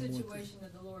got every one situation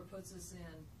that the Lord puts us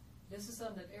in, this is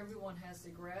something that everyone has to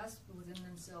grasp within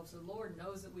themselves. The Lord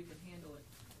knows that we can handle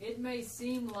it. It may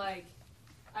seem like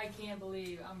I can't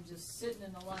believe I'm just sitting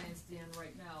in the lion's den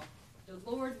right now. The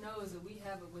Lord knows that we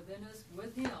have it within us,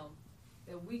 with Him,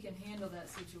 that we can handle that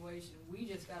situation. We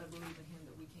just got to believe in Him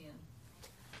that we can.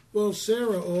 Well,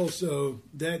 Sarah also,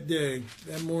 that day,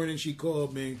 that morning she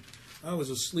called me. I was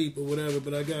asleep or whatever,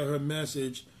 but I got her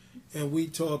message, and we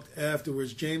talked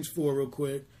afterwards. James 4 real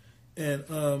quick.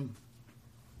 And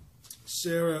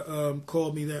Sarah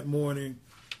called me that morning,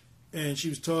 and she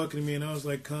was talking to me, and I was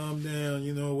like, calm down,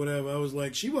 whatever. I was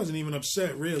like, she wasn't even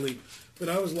upset, really. But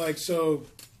I was like, so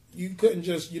you couldn't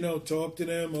just, talk to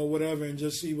them or whatever and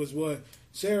just see what's what.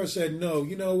 Sarah said, no,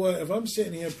 you know what? If I'm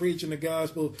sitting here preaching the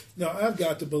gospel, no, I've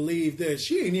got to believe this.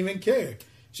 She didn't even care.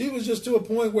 She was just to a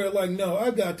point where, like, no,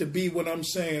 I've got to be what I'm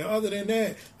saying. Other than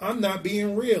that, I'm not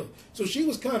being real. So she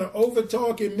was kind of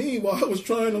over-talking me while I was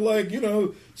trying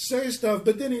to, say stuff.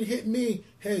 But then it hit me,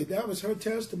 hey, that was her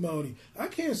testimony. I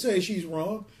can't say she's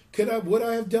wrong. Would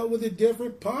I have dealt with it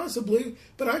different? Possibly.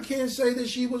 But I can't say that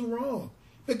she was wrong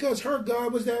because her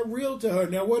God was that real to her.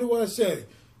 Now, what do I say?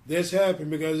 This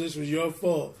happened because this was your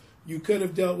fault. You could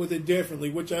have dealt with it differently,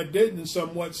 which I didn't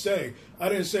somewhat say. I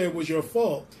didn't say it was your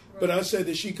fault. But I said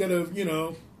that she could have,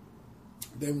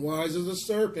 been wise as a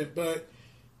serpent. But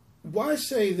why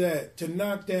say that to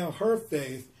knock down her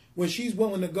faith when she's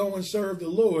willing to go and serve the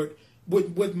Lord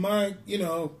with my,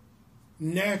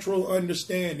 natural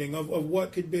understanding of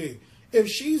what could be? If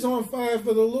she's on fire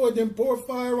for the Lord, then pour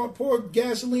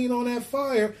gasoline on that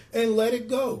fire and let it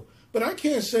go. But I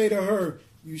can't say to her,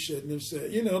 you shouldn't have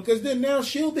said, because then now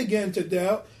she'll begin to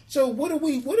doubt. So what are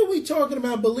we talking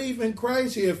about belief in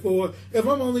Christ here for if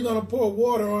I'm only going to pour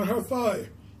water on her fire?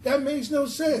 That makes no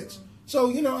sense. So,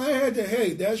 I had to,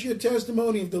 hey, that's your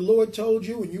testimony. If the Lord told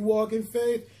you and you walk in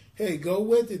faith, hey, go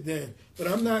with it then. But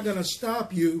I'm not going to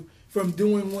stop you from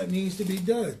doing what needs to be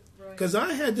done. Because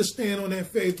I had to stand on that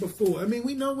faith before. I mean,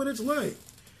 we know what it's like.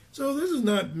 So this is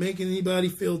not making anybody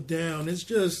feel down. It's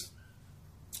just,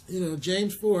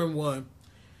 James 4:1.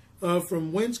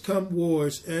 From whence come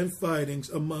wars and fightings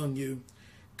among you?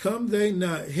 Come they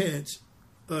not hence,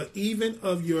 even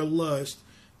of your lust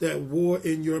that war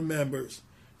in your members?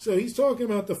 So he's talking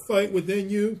about the fight within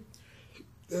you.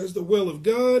 There's the will of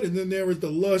God, and then there is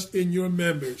the lust in your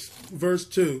members. Verse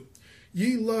 2.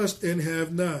 Ye lust and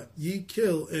have not, ye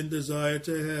kill and desire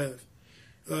to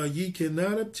have. Ye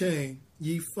cannot obtain,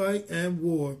 ye fight and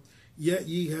war, yet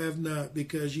ye have not,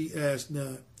 because ye ask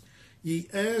not. Ye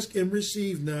ask and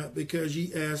receive not, because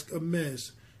ye ask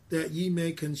amiss, that ye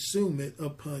may consume it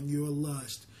upon your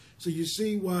lust. So you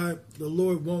see why the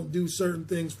Lord won't do certain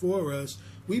things for us.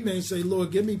 We may say,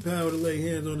 Lord, give me power to lay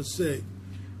hands on the sick.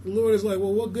 The Lord is like,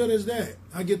 well, what good is that?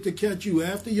 I get to catch you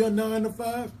after your 9 to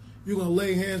 5? You're going to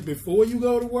lay hands before you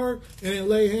go to work and then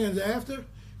lay hands after?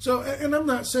 So, and I'm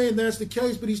not saying that's the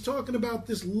case, but he's talking about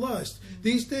this lust,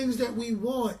 these things that we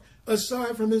want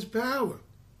aside from his power.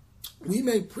 We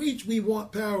may preach we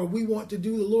want power, we want to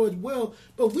do the Lord's will,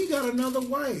 but we got another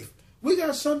wife. We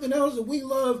got something else that we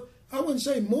love, I wouldn't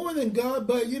say more than God,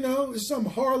 but, there's some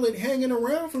harlot hanging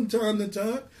around from time to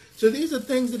time. So these are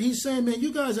things that he's saying, man,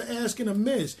 you guys are asking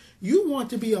amiss. You want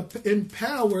to be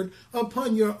empowered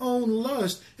upon your own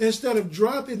lust instead of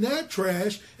dropping that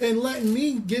trash and letting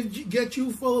me get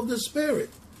you full of the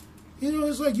Spirit.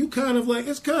 It's like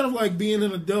it's kind of like being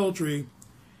in adultery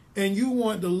and you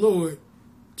want the Lord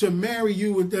to marry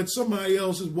you with that somebody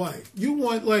else's wife. You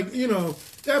want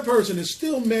that person is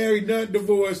still married, not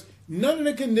divorced, none of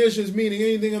the conditions meaning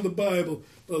anything of the Bible,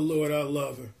 but Lord, I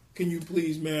love her. Can you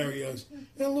please marry us? And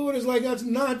the Lord is like, that's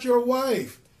not your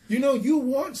wife. You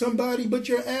want somebody, but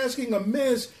you're asking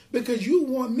amiss because you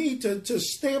want me to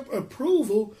stamp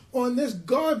approval on this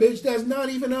garbage that's not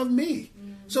even of me.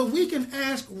 So we can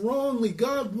ask wrongly.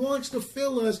 God wants to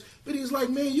fill us, but he's like,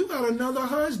 man, you got another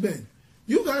husband.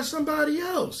 You got somebody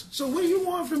else. So what do you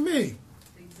want from me?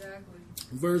 Exactly.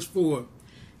 Verse 4.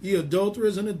 Ye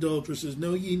adulterers and adulteresses,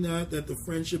 know ye not that the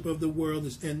friendship of the world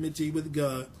is enmity with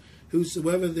God?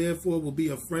 Whosoever therefore will be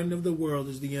a friend of the world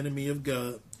is the enemy of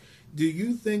God. Do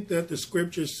you think that the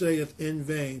scripture saith in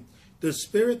vain, the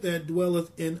spirit that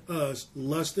dwelleth in us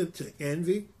lusteth to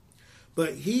envy?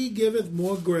 But he giveth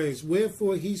more grace.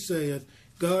 Wherefore he saith,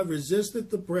 God resisteth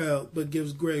the proud, but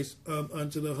gives grace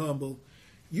unto the humble.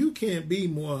 You can't be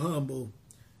more humble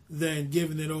than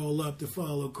giving it all up to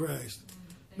follow Christ.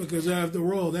 Because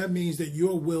after all, that means that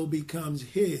your will becomes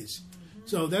his.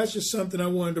 So that's just something I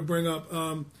wanted to bring up.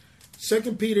 2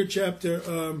 Peter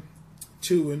chapter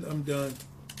 2, and I'm done.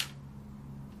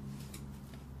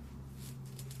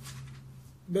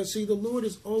 But see, the Lord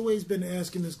has always been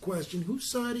asking this question,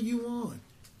 whose side are you on?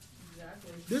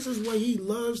 Exactly. This is what he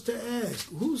loves to ask.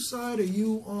 Whose side are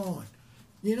you on?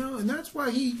 And that's why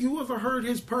you ever heard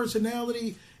his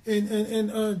personality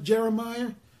in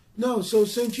Jeremiah? No, so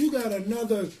since you got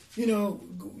another,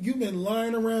 you've been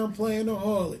lying around playing the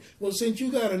harlot. Well, since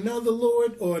you got another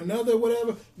Lord or another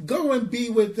whatever, go and be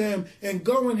with them and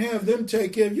go and have them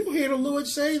take care of you. You hear the Lord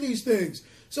say these things.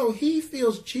 So he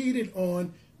feels cheated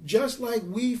on just like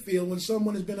we feel when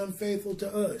someone has been unfaithful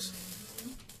to us.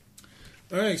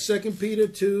 All right, 2 Peter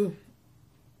 2.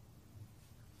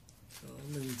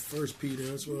 I'm in 1 Peter.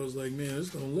 That's why I was like, man, this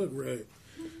don't look right.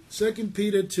 2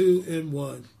 Peter 2 and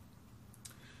 1.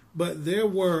 But there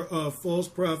were false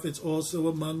prophets also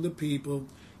among the people,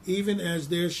 even as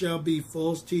there shall be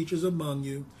false teachers among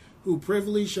you, who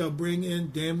privily shall bring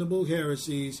in damnable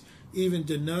heresies, even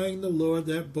denying the Lord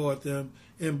that bought them,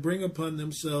 and bring upon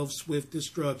themselves swift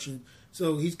destruction.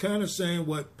 So he's kind of saying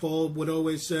what Paul would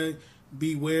always say,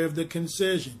 beware of the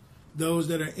concision, those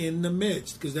that are in the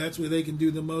midst, because that's where they can do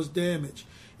the most damage.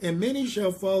 And many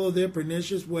shall follow their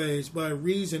pernicious ways, by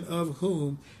reason of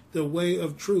whom the way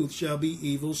of truth shall be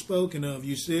evil spoken of.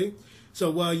 You see?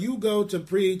 So while you go to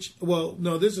preach, well,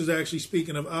 no, this is actually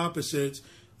speaking of opposites,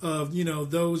 of,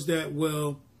 those that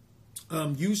will,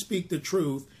 you speak the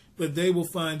truth, but they will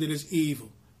find it as evil.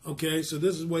 Okay, so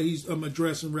this is what I'm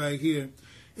addressing right here.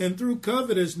 And through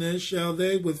covetousness shall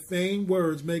they with feigned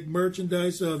words make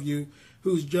merchandise of you,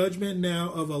 whose judgment now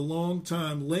of a long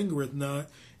time lingereth not,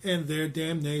 and their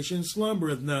damnation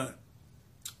slumbereth not.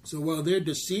 So while they're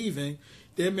deceiving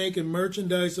They're making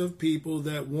merchandise of people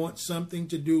that want something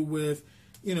to do with,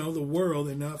 the world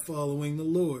and not following the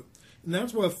Lord. And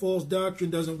that's why false doctrine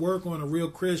doesn't work on a real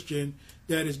Christian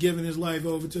that is giving his life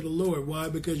over to the Lord. Why?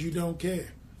 Because you don't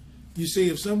care. You see,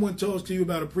 if someone talks to you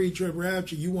about a pre-trib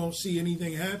rapture, you won't see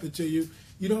anything happen to you.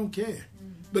 You don't care.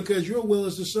 Because your will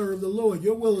is to serve the Lord.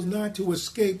 Your will is not to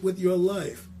escape with your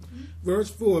life. Verse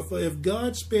 4, for if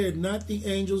God spared not the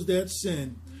angels that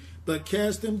sinned, but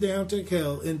cast them down to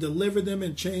hell, and delivered them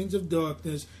in chains of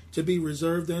darkness to be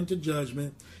reserved unto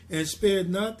judgment, and spared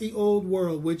not the old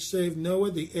world, which saved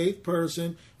Noah, the eighth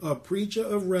person, a preacher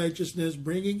of righteousness,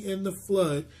 bringing in the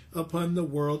flood upon the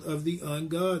world of the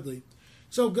ungodly.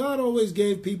 So God always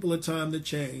gave people a time to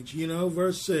change.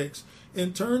 Verse 6,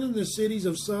 and turning the cities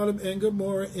of Sodom and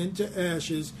Gomorrah into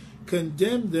ashes,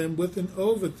 condemned them with an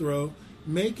overthrow,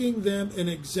 making them an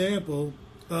example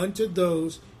unto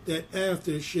those that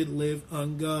after should live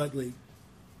ungodly.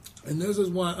 And this is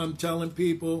why I'm telling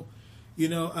people,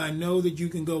 I know that you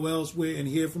can go elsewhere and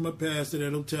hear from a pastor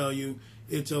that'll tell you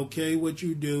it's okay what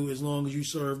you do as long as you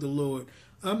serve the Lord.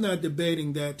 I'm not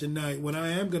debating that tonight. What I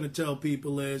am going to tell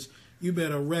people is you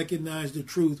better recognize the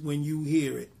truth when you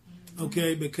hear it.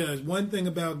 Okay? Because one thing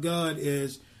about God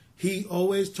is he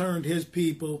always turned his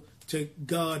people to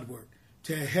Godward,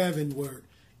 to heavenward.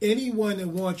 Anyone that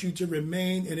wants you to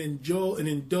remain and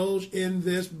indulge in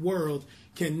this world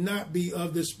cannot be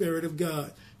of the Spirit of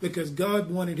God, because God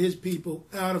wanted his people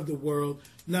out of the world,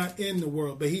 not in the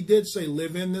world. But he did say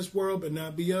live in this world, but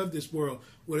not be of this world.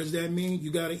 What does that mean?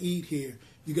 You got to eat here.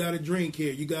 You got to drink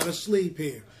here. You got to sleep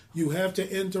here. You have to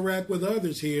interact with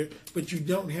others here, but you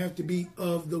don't have to be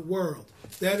of the world.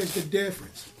 That is the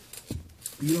difference.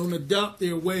 You don't adopt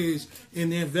their ways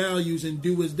and their values and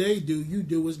do as they do. You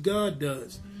do as God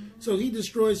does. So he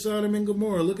destroyed Sodom and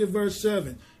Gomorrah. Look at verse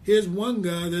 7. Here's one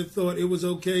guy that thought it was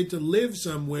okay to live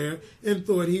somewhere and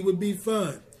thought he would be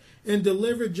fine. And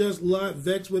delivered just Lot,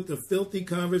 vexed with the filthy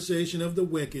conversation of the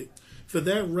wicked. For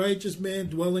that righteous man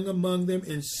dwelling among them,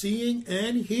 and seeing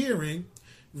and hearing,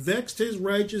 vexed his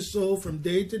righteous soul from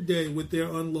day to day with their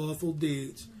unlawful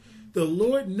deeds. The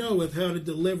Lord knoweth how to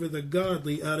deliver the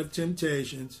godly out of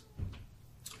temptations,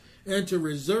 and to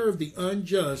reserve the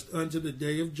unjust unto the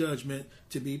day of judgment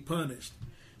to be punished.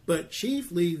 But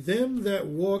chiefly them that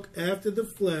walk after the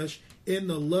flesh in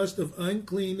the lust of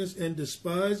uncleanness and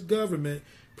despise government,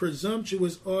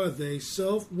 presumptuous are they,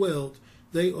 self-willed,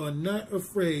 they are not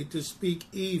afraid to speak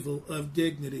evil of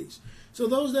dignities. So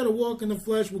those that are walking the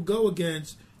flesh will go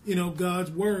against,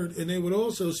 God's word, and they would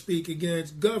also speak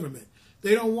against government.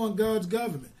 They don't want God's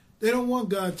government. They don't want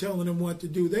God telling them what to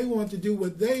do. They want to do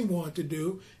what they want to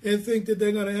do and think that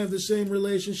they're going to have the same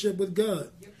relationship with God.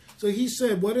 Yep. So he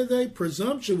said, what are they?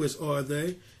 Presumptuous are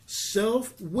they,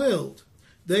 self-willed.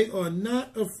 They are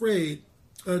not afraid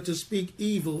to speak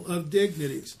evil of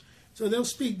dignities. So they'll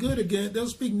speak they'll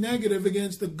speak negative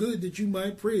against the good that you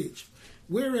might preach.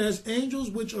 Whereas angels,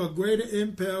 which are greater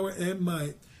in power and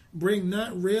might, bring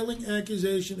not railing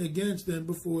accusation against them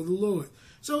before the Lord.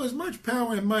 So as much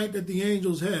power and might that the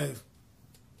angels have,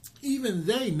 even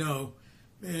they know,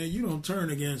 man, you don't turn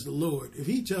against the Lord. If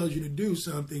he tells you to do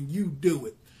something, you do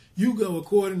it. You go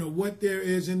according to what there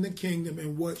is in the kingdom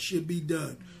and what should be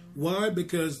done. Why?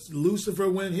 Because Lucifer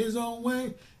went his own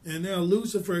way, and now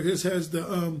Lucifer has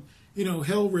the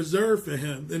hell reserved for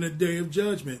him in a day of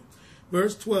judgment.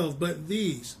 Verse 12, but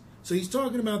these. So he's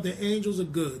talking about the angels are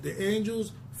good. The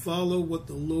angels follow what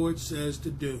the Lord says to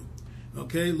do.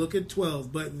 Okay, look at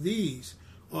 12. But these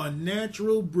are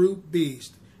natural brute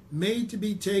beasts, made to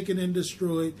be taken and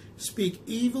destroyed, speak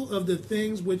evil of the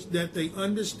things that they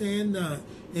understand not,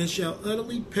 and shall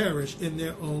utterly perish in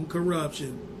their own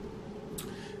corruption,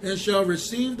 and shall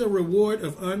receive the reward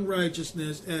of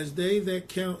unrighteousness, as they that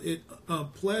count it a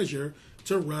pleasure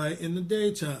to riot in the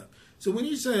daytime. So when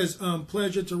he says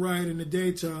pleasure to riot in the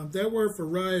daytime, that word for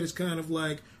riot is kind of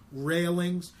like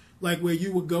railings, like where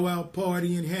you would go out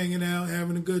partying, hanging out,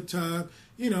 having a good time,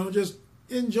 just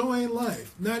enjoying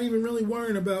life, not even really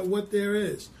worrying about what there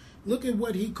is. Look at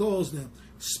what he calls them.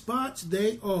 Spots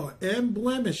they are, and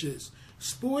blemishes,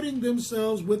 sporting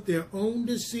themselves with their own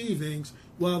deceivings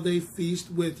while they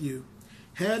feast with you.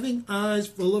 Having eyes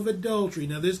full of adultery.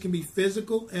 Now this can be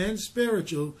physical and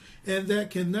spiritual, and that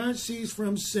cannot cease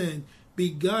from sin,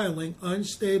 beguiling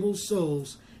unstable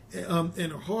souls,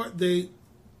 and a heart they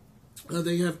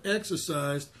have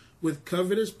exercised with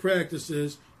covetous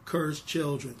practices, cursed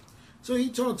children. So he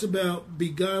talks about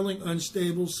beguiling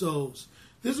unstable souls.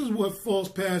 This is what false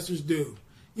pastors do.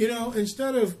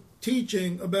 Instead of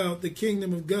teaching about the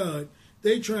kingdom of God,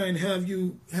 they try and have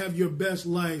you have your best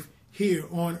life here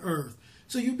on earth.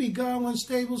 So you beguile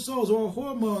unstable souls, or a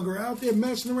whoremonger out there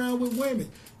messing around with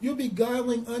women. You're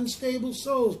beguiling unstable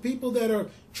souls, people that are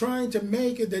trying to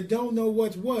make it, that don't know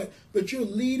what's what, but you're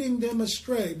leading them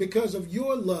astray because of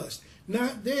your lust,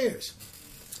 not theirs.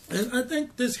 And I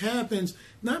think this happens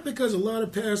not because a lot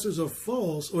of pastors are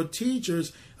false or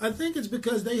teachers. I think it's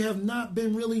because they have not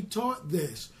been really taught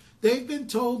this. They've been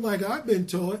told, like I've been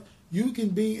taught, you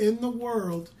can be in the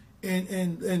world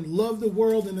and love the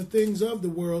world and the things of the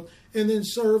world and then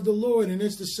serve the Lord, and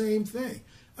it's the same thing.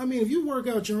 I mean, if you work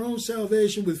out your own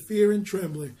salvation with fear and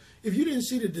trembling, if you didn't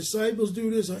see the disciples do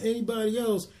this or anybody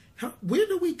else, where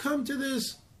do we come to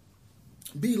this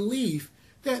belief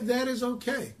that that is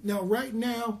okay? Now, right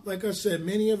now, like I said,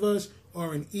 many of us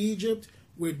are in Egypt.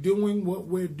 We're doing what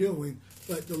we're doing,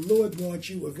 but the Lord wants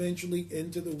you eventually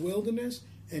into the wilderness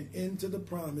and into the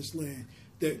promised land.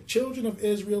 The children of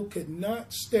Israel could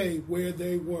not stay where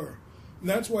they were. And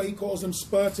that's why he calls them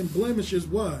spots and blemishes.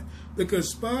 Why?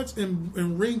 Because spots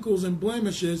and wrinkles and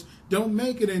blemishes don't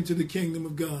make it into the kingdom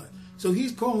of God. So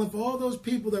he's calling for all those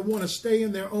people that want to stay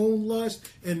in their own lust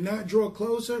and not draw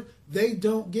closer, they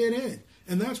don't get in.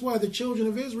 And that's why the children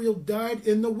of Israel died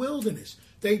in the wilderness.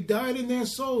 They died in their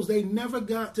souls. They never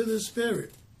got to the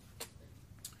Spirit.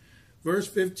 Verse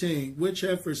 15, which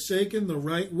have forsaken the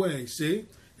right way, see,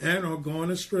 and are gone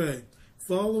astray,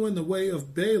 following the way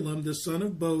of Balaam, the son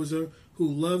of Bozor, who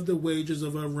loved the wages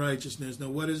of unrighteousness. Now,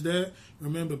 what is that?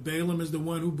 Remember, Balaam is the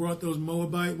one who brought those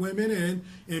Moabite women in,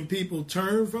 and people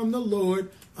turned from the Lord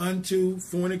unto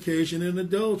fornication and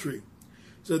adultery.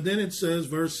 So then it says,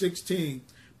 verse 16,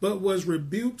 but was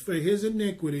rebuked for his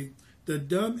iniquity. The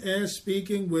dumb ass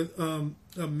speaking with a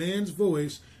man's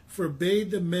voice forbade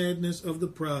the madness of the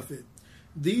prophet.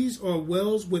 These are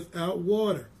wells without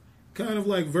water, kind of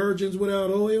like virgins without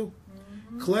oil.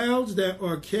 Clouds that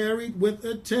are carried with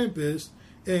a tempest,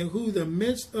 and who the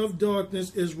midst of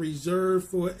darkness is reserved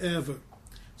forever.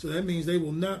 So that means they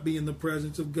will not be in the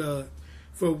presence of God.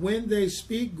 For when they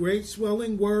speak great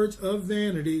swelling words of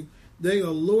vanity, they are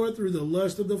lured through the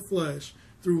lust of the flesh,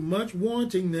 through much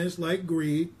wantingness like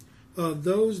greed.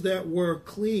 Those that were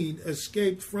clean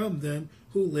escaped from them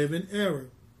who live in error.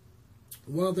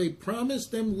 While they promise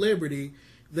them liberty,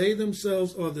 they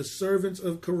themselves are the servants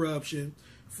of corruption,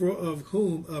 for of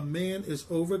whom a man is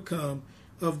overcome,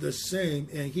 of the same,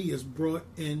 and he is brought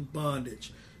in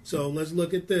bondage. So let's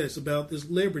look at this, about this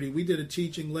liberty. We did a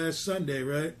teaching last Sunday,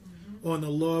 right, on the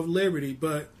law of liberty.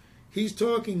 But he's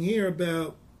talking here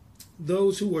about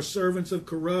those who are servants of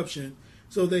corruption.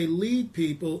 So they lead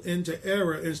people into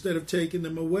error instead of taking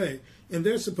them away. And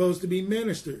they're supposed to be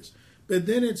ministers. But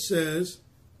then it says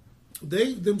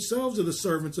they themselves are the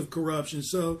servants of corruption.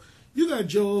 So you got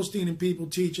Joel Osteen and people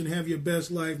teaching have your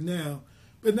best life now,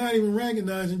 but not even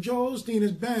recognizing Joel Osteen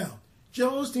is bound.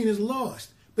 Joel Osteen is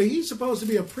lost. But he's supposed to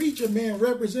be a preacher man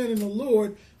representing the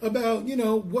Lord about,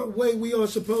 what way we are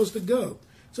supposed to go.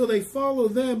 So they follow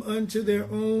them unto their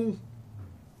own,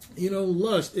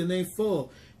 lust, and they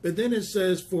fall. But then it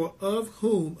says, for of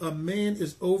whom a man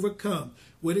is overcome.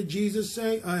 What did Jesus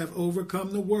say? I have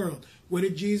overcome the world. What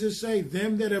did Jesus say?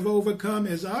 Them that have overcome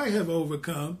as I have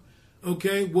overcome,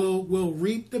 will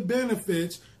reap the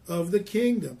benefits of the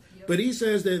kingdom. Yep. But he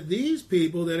says that these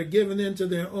people that are given into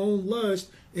their own lust,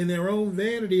 in their own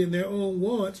vanity, and their own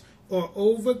wants, are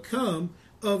overcome.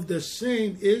 Of the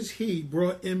same is he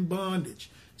brought in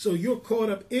bondage. So you're caught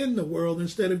up in the world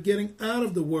instead of getting out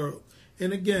of the world.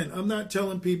 And again, I'm not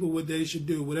telling people what they should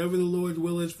do. Whatever the Lord's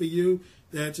will is for you,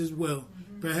 that's his will.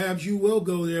 Perhaps you will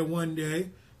go there one day.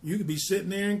 You could be sitting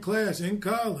there in class, in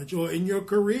college, or in your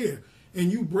career,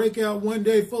 and you break out one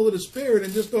day full of the Spirit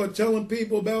and just start telling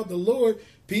people about the Lord.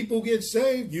 People get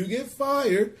saved, you get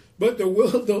fired, but the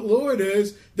will of the Lord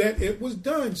is that it was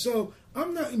done. So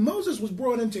Moses was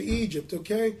brought into Egypt,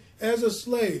 as a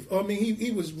slave. I mean,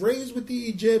 he was raised with the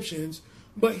Egyptians,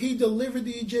 but he delivered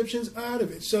the Egyptians out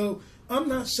of it. So I'm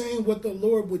not saying what the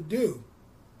Lord would do.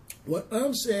 What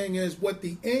I'm saying is what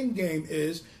the end game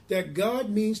is, that God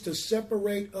means to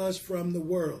separate us from the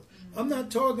world. I'm not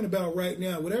talking about right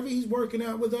now. Whatever he's working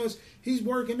out with us, he's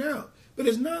working out. But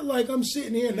it's not like I'm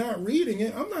sitting here not reading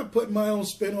it. I'm not putting my own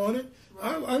spin on it.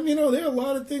 Right. There are a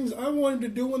lot of things I wanted to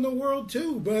do in the world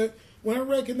too, but when I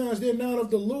recognized they're not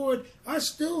of the Lord, I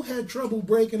still had trouble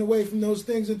breaking away from those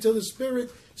things until the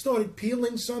Spirit started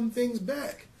peeling some things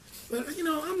back. But,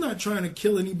 I'm not trying to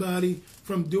kill anybody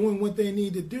from doing what they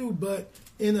need to do, but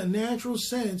in a natural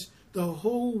sense, the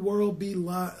whole world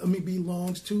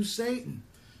belongs to Satan.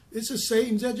 This is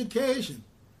Satan's education.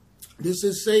 This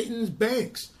is Satan's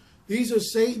banks. These are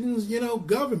Satan's,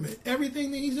 government.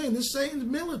 Everything that he's in. This is Satan's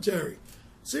military.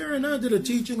 Sarah and I did a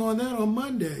teaching on that on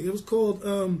Monday. It was called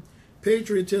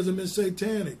patriotism is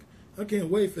satanic. I can't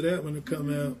wait for that one to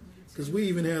come out, because we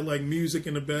even had like music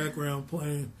in the background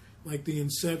playing, like the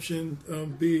Inception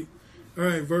beat. All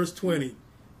right, verse 20.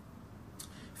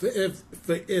 For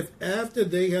if after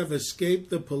they have escaped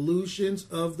the pollutions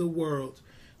of the world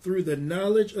through the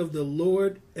knowledge of the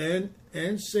Lord and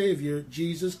Savior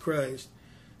Jesus Christ,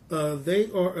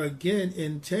 they are again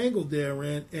entangled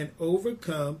therein and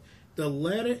overcome, the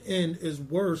latter end is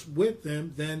worse with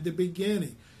them than the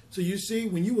beginning. So you see,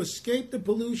 when you escape the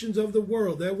pollutions of the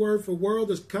world, that word for world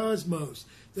is cosmos.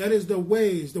 That is the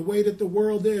ways, the way that the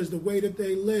world is, the way that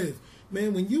they live.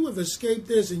 Man, when you have escaped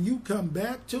this and you come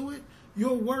back to it,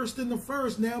 you're worse than the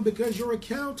first now because you're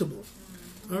accountable.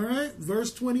 All right,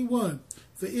 verse 21.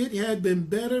 For it had been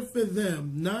better for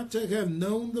them not to have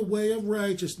known the way of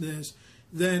righteousness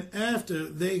than after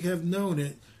they have known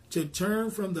it, to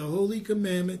turn from the holy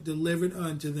commandment delivered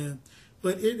unto them.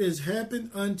 But it has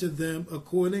happened unto them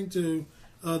according to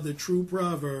the true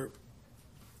proverb.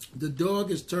 The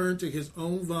dog is turned to his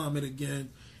own vomit again,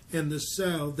 and the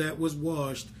sow that was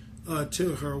washed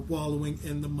to her wallowing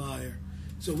in the mire.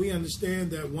 So we understand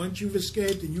that once you've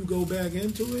escaped and you go back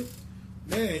into it,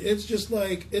 man, it's just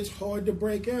like, it's hard to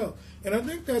break out. And I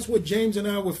think that's what James and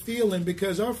I were feeling,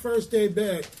 because our first day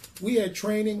back, we had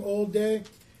training all day.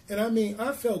 And I mean,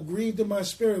 I felt grieved in my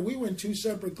spirit. We were in 2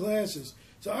 separate classes.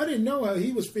 So I didn't know how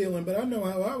he was feeling, but I know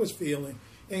how I was feeling.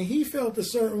 And he felt a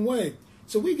certain way.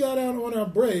 So we got out on our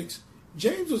breaks.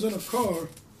 James was in a car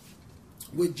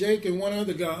with Jake and one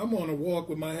other guy. I'm on a walk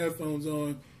with my headphones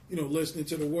on, listening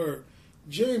to the word.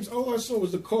 James, all I saw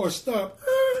was the car stop.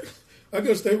 I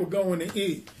guess they were going to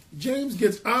eat. James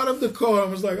gets out of the car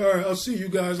and was like, all right, I'll see you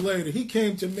guys later. He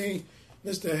came to me,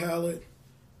 Mr. Hallett,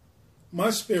 my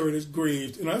spirit is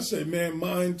grieved. And I said, man,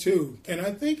 mine too. And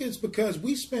I think it's because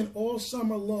we spent all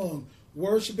summer long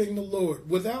worshiping the Lord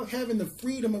without having the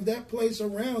freedom of that place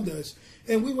around us.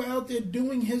 And we were out there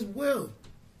doing his will.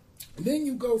 And then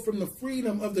you go from the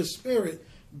freedom of the spirit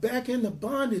back into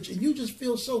bondage, and you just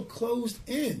feel so closed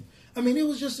in. I mean, it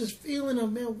was just this feeling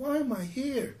of, man, why am I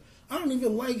here? I don't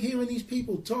even like hearing these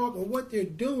people talk or what they're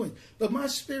doing. But my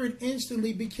spirit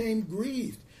instantly became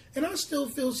grieved. And I still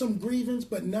feel some grievance,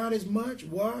 but not as much.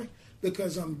 Why?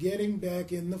 Because I'm getting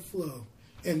back in the flow.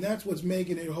 And that's what's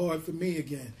making it hard for me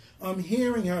again. I'm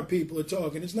hearing how people are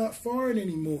talking. It's not foreign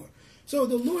anymore. So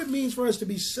the Lord means for us to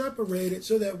be separated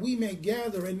so that we may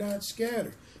gather and not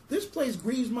scatter. This place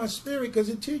grieves my spirit because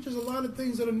it teaches a lot of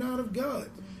things that are not of God.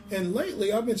 And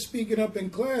lately I've been speaking up in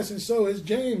class, and so is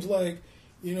James, like,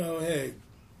 hey,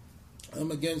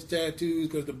 I'm against tattoos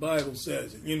because the Bible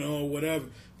says it, or whatever.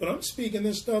 But I'm speaking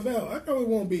this stuff out. I know it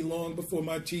won't be long before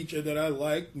my teacher that I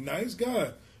like, nice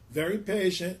guy, very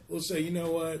patient, will say, you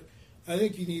know what, I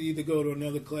think you need to either go to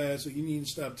another class or you need to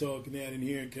stop talking that in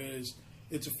here because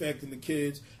it's affecting the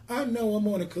kids. I know I'm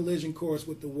on a collision course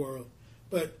with the world.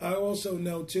 But I also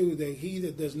know, too, that he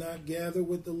that does not gather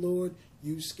with the Lord,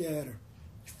 you scatter.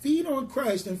 Feed on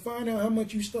Christ and find out how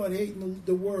much you start hating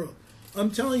the world. I'm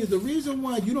telling you, the reason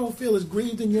why you don't feel as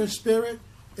grieved in your spirit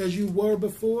as you were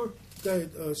before. Go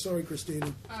ahead. Sorry, Christina.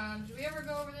 Do we ever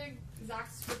go over the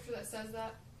exact scripture that says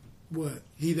that? What?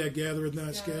 He that gathereth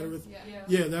not scattereth? Yeah.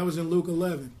 Yeah, that was in Luke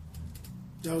 11.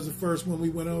 That was the first one we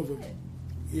went over.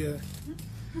 Yeah.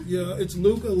 Yeah, it's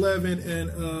Luke 11,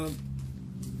 and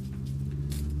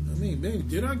maybe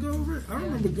did I go over it? I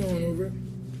remember going over it.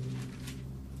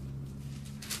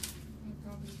 You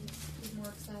probably just more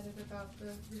excited about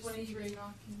the receiving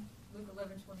knocking. Luke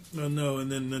 11:23. No,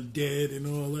 and then the dead and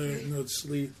all that, and the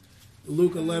sleep.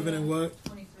 Luke 11 and what?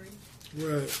 23.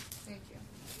 Right. Thank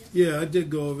you. Yeah, I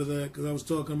did go over that because I was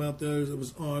talking about those that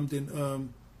was armed and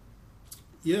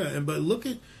but look,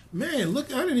 I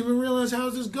didn't even realize how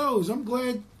this goes. I'm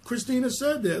glad Christina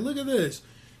said that. Look at this.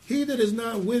 He that is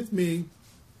not with me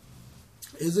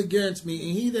is against me,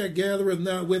 and he that gathereth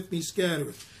not with me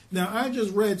scattereth. Now, I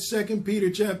just read 2 Peter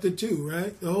chapter 2,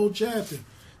 right? The whole chapter.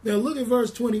 Now, look at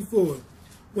verse 24.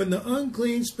 When the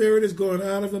unclean spirit is gone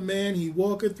out of a man, he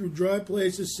walketh through dry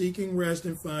places, seeking rest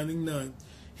and finding none.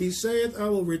 He saith, I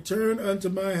will return unto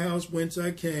my house whence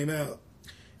I came out.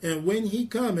 And when he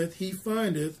cometh, he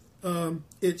findeth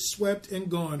it swept and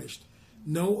garnished.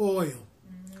 No oil.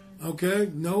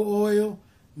 Okay? No oil,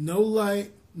 no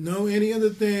light, no any of the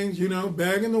things,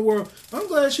 back in the world. I'm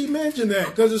glad she mentioned that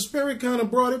because the Spirit kind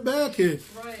of brought it back here.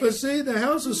 Right. But see, the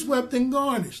house is swept and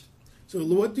garnished. So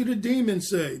what do the demons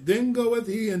say? Then goeth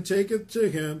he and taketh to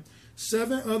him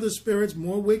 7 other spirits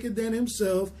more wicked than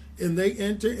himself, and they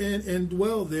enter in and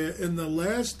dwell there. And the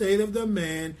last state of the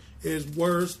man is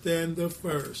worse than the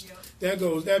first. Yep.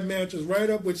 That matches right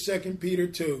up with 2 Peter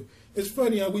 2. It's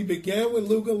funny how we began with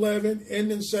Luke 11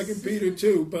 and then 2 Peter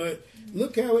 2, but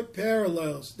look how it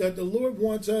parallels, that the Lord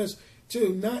wants us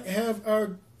to not have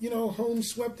our, home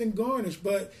swept and garnished,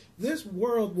 but this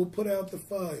world will put out the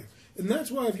fire. And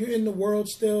that's why if you're in the world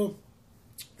still,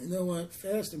 you know what,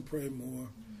 fast and pray more.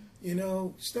 Even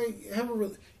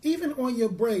on your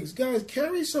breaks, guys,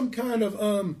 carry some kind of,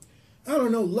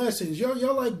 lessons.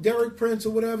 Y'all like Derek Prince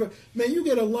or whatever. Man, you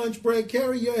get a lunch break,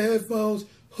 carry your headphones,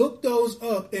 hook those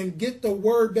up, and get the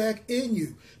word back in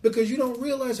you. Because you don't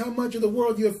realize how much of the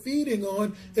world you're feeding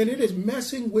on, and it is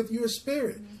messing with your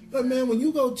spirit. But man, when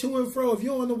you go to and fro, if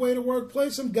you're on the way to work, play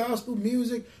some gospel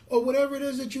music or whatever it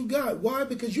is that you got. Why?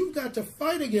 Because you've got to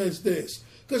fight against this.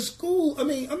 Because school,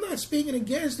 I'm not speaking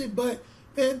against it, but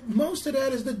man, most of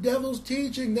that is the devil's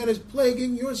teaching that is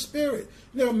plaguing your spirit.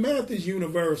 Now, math is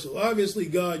universal. Obviously,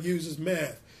 God uses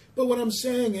math. But what I'm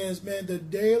saying is, man, the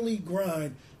daily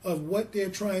grind of what they're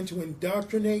trying to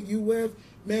indoctrinate you with,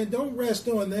 man, don't rest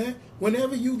on that.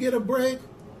 Whenever you get a break,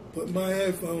 put my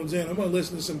headphones in. I'm going to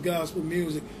listen to some gospel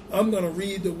music. I'm going to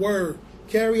read the word.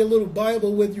 Carry a little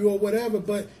Bible with you or whatever,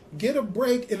 but get a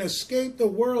break and escape the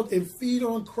world and feed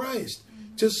on Christ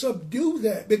to subdue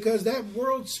that, because that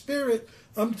world spirit,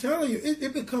 I'm telling you,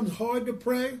 it becomes hard to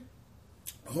pray,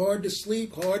 hard to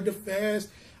sleep, hard to fast.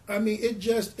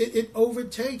 It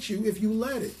overtakes you if you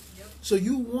let it. Yep. So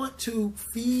you want to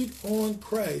feed on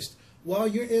Christ while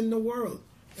you're in the world.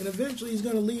 And eventually he's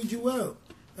going to lead you out.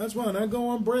 That's why when I go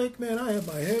on break, man, I have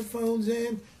my headphones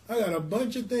in. I got a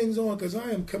bunch of things on because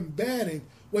I am combating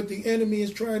what the enemy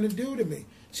is trying to do to me.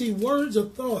 See, words are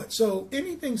thought. So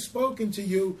anything spoken to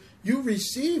you, you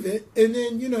receive it, and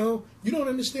then, you don't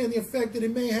understand the effect that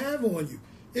it may have on you.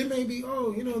 It may be,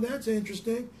 that's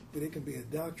interesting, but it can be a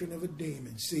doctrine of a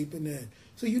demon seeping in.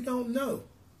 So you don't know.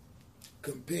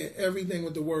 Compare everything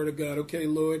with the Word of God. Okay,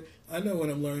 Lord, I know what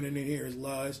I'm learning in here is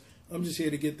lies. I'm just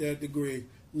here to get that degree.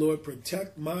 Lord,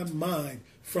 protect my mind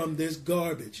from this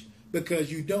garbage,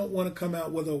 because you don't want to come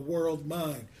out with a world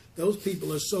mind. Those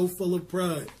people are so full of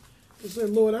pride. They say,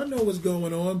 Lord, I know what's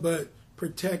going on, but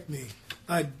protect me.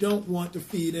 I don't want to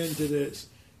feed into this.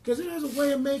 Because it has a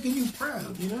way of making you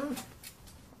proud, So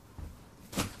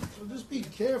just be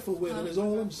careful with it, is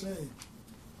all I'm saying.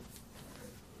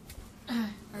 All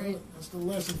right. That's the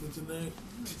lesson for tonight.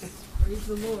 Praise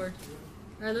the Lord.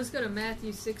 All right, let's go to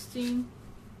Matthew 16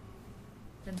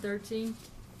 and 13.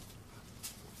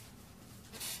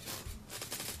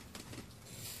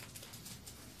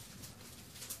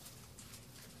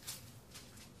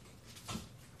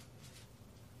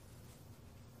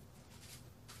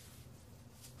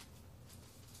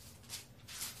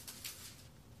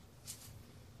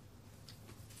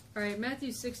 All right,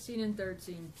 Matthew 16 and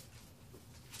 13.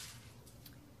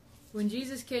 When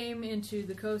Jesus came into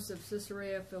the coast of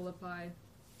Caesarea Philippi,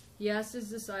 he asked his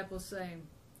disciples, saying,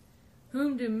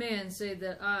 Whom do men say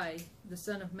that I, the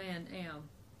Son of Man, am?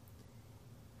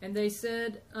 And they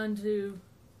said,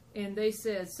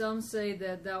 Some say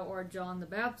that thou art John the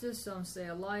Baptist, some say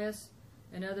Elias,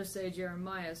 and others say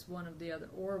Jeremiah, one of the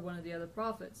other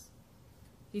prophets.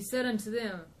 He said unto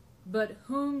them, But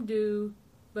whom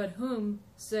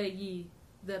say ye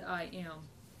that I am?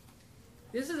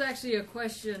 This is actually a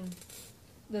question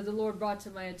that the Lord brought to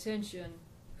my attention.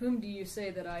 Whom do you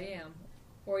say that I am?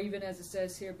 Or even as it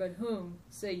says here, but whom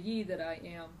say ye that I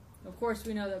am? Of course,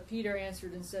 we know that Peter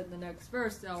answered and said in the next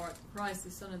verse, Thou art the Christ,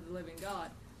 the Son of the living God.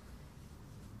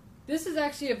 This is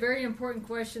actually a very important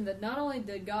question that not only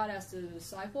did God ask to the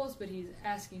disciples, but he's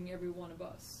asking every one of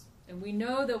us. And we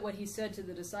know that what he said to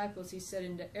the disciples, he said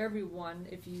into everyone.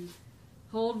 If you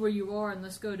hold where you are, and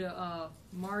let's go to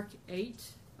Mark 8.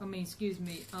 Not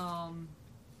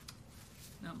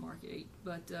Mark 8,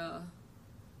 but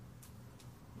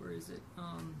where is it?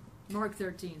 Mark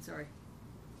 13, sorry.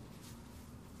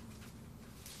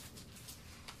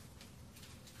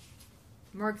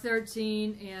 Mark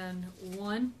 13 and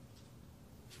 1.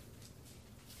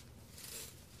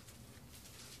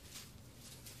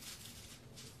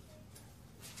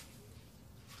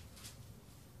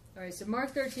 All right, so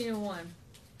Mark 13 and 1.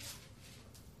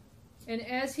 And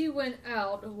as he went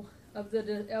out of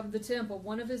the temple,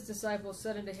 one of his disciples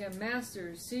said unto him,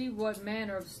 Master, see what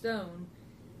manner of stone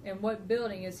and what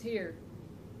building is here.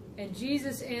 And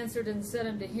Jesus answered and said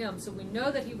unto him, so we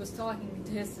know that he was talking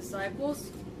to his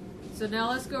disciples. So now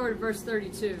let's go over to verse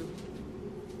 32.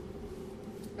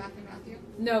 Back in Matthew?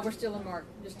 No, we're still in Mark.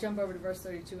 Just jump over to verse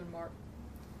 32 in Mark.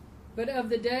 But of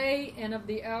the day and of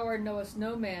the hour knoweth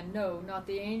no man, no, not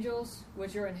the angels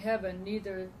which are in heaven,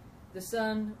 neither the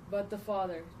Son, but the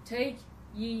Father. Take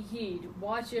ye heed,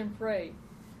 watch and pray,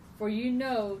 for you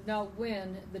know not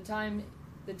when the time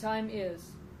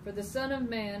is. For the Son of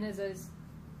Man is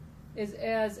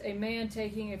as a man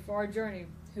taking a far journey,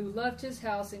 who left his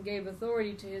house and gave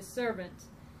authority to his servants,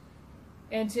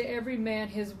 and to every man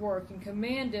his work, and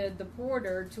commanded the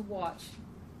porter to watch.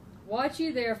 Watch ye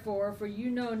therefore, for you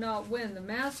know not when the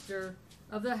master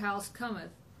of the house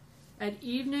cometh, at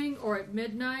evening, or at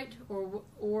midnight,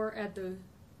 or at the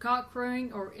cock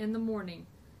crowing, or in the morning,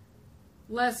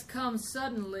 lest come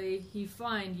suddenly he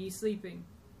find ye sleeping.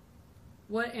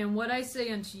 What I say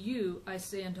unto you, I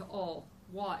say unto all,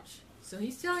 watch. So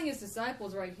he's telling his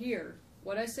disciples right here,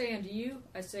 what I say unto you,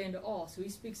 I say unto all. So he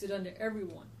speaks it unto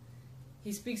everyone.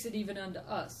 He speaks it even unto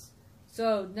us.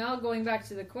 So now going back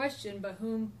to the question, but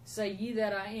whom say ye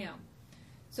that I am?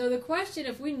 So the question,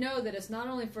 if we know that it's not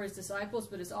only for his disciples,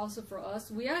 but it's also for us,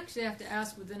 we actually have to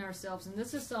ask within ourselves, and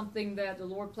this is something that the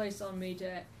Lord placed on me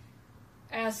to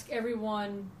ask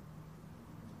everyone,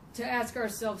 to ask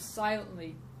ourselves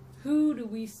silently, who do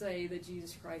we say that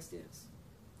Jesus Christ is?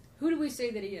 Who do we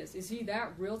say that he is? Is he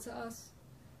that real to us?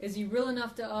 Is he real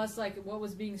enough to us, like what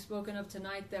was being spoken of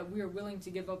tonight, that we are willing to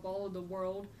give up all of the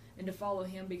world and to follow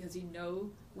him because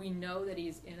we know that he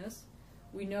is in us?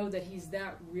 We know that he's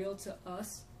that real to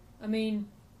us. I mean,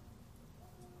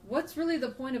 what's really the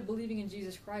point of believing in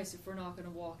Jesus Christ if we're not going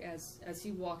to walk as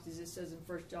he walked, as it says in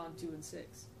 1 John 2 and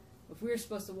 6? If we're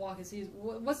supposed to walk as he is,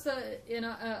 what's the,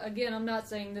 again, I'm not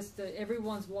saying this, to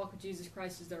everyone's walk with Jesus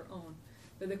Christ is their own.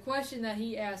 But the question that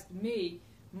he asked me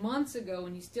months ago,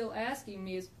 and he's still asking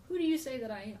me, is, who do you say that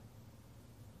I am?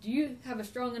 Do you have a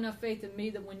strong enough faith in me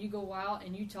that when you go out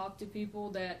and you talk to people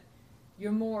that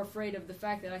you're more afraid of the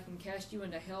fact that I can cast you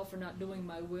into hell for not doing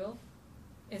my will,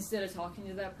 instead of talking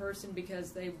to that person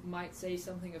because they might say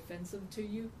something offensive to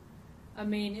you? I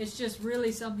mean, it's just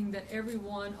really something that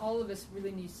everyone, all of us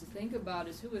really needs to think about,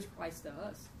 is who is Christ to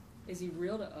us? Is he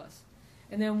real to us?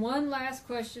 And then one last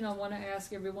question I want to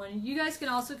ask everyone. You guys can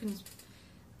also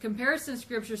comparison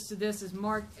scriptures to this is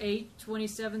Mark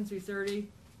 8:27 through 30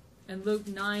 and Luke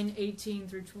 9:18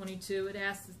 through 22. It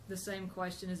asks the same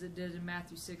question as it did in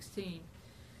Matthew 16.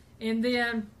 And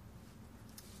then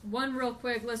one real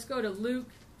quick, let's go to Luke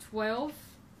 12.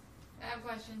 I have a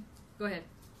question. Go ahead.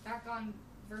 Back on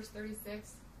verse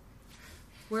 36.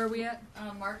 Where are we at?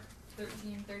 Mark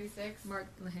 13:36. Mark,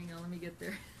 hang on, let me get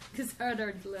there, because I had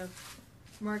already left.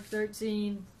 Mark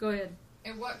 13, go ahead.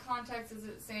 In what context is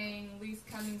it saying, least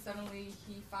coming suddenly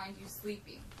he find you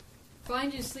sleeping?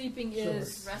 Find you sleeping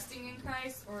is resting in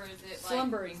Christ, or is it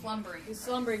slumbering? Like slumbering. It's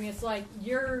slumbering. It's like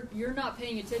you're not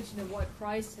paying attention to what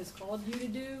Christ has called you to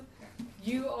do. Okay.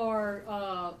 You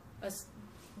are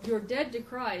you're dead to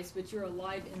Christ, but you're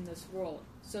alive in this world.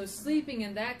 So sleeping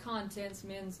in that context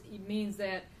means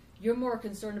that you're more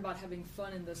concerned about having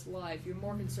fun in this life. You're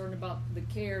more concerned about the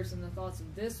cares and the thoughts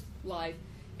of this life,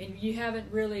 and we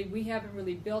haven't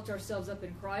really built ourselves up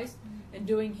in Christ and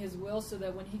doing his will, so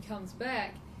that when he comes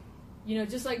back, you know,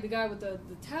 just like the guy with the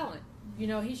talent, you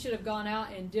know, he should have gone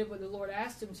out and did what the Lord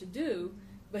asked him to do,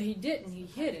 but he didn't. He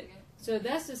hid it. So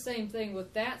that's the same thing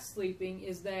with that sleeping,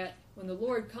 is that when the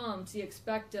Lord comes, he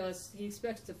expects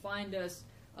to find us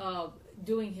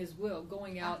doing his will,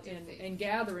 going out and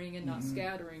gathering and not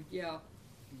scattering. Yeah.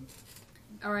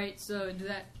 All right, so did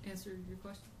that answer your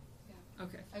question? Yeah.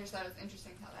 Okay. I just thought it was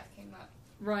interesting how that came up.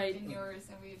 Right. In yours,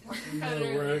 and we talked about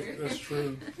it earlier. Right, that's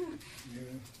true. Yeah.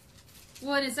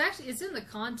 Well, and it's in the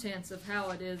contents of how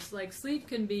it is. Like, sleep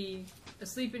can be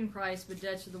asleep in Christ, but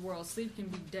dead to the world. Sleep can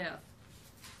be death,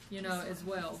 you know, as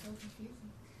well. So confusing.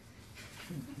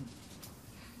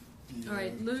 Yeah. All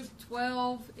right, Luke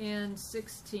 12 and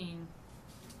 16.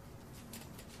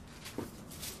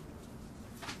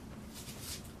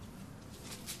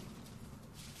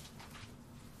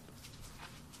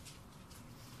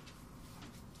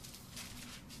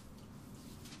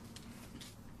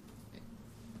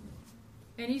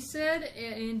 And he said,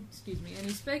 and he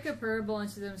spake a parable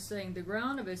unto them, saying, the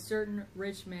ground of a certain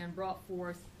rich man brought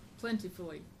forth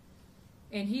plentifully.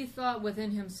 And he thought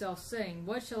within himself, saying,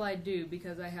 what shall I do,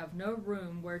 because I have no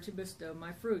room where to bestow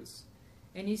my fruits?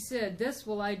 And he said, this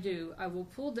will I do, I will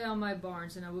pull down my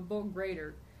barns, and I will build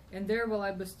greater, and there will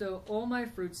I bestow all my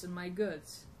fruits and my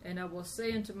goods. And I will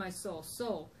say unto my soul,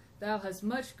 soul, thou hast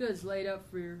much goods laid up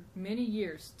for many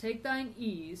years. Take thine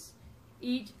ease,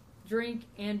 eat, drink,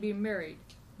 and be merry.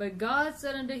 But God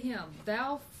said unto him,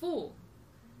 thou fool.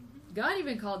 God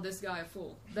even called this guy a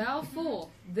fool. Thou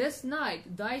fool, this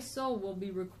night thy soul will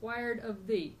be required of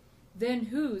thee. Then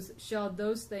whose shall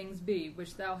those things be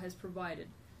which thou hast provided?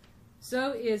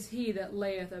 So is he that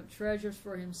layeth up treasures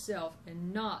for himself,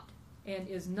 and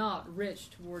is not rich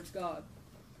towards God.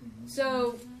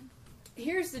 So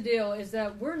here's the deal, is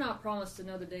that we're not promised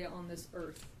another day on this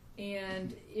earth.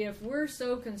 And if we're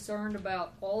so concerned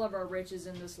about all of our riches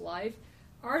in this life,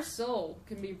 our soul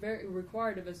can be very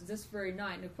required of us this very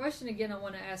night. And the question again I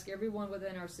want to ask everyone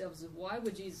within ourselves is, why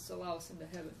would Jesus allow us into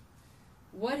heaven?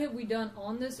 What have we done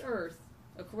on this earth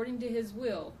according to his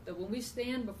will, that when we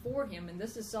stand before him, and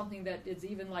this is something that is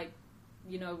even like,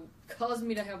 caused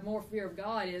me to have more fear of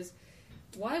God, is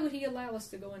why would he allow us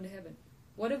to go into heaven?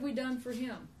 What have we done for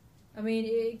him? I mean,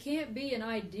 it can't be an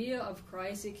idea of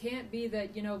Christ. It can't be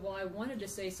that, well, I wanted to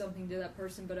say something to that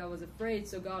person, but I was afraid,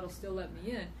 so God will still let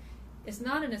me in. It's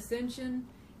not an ascension.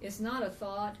 It's not a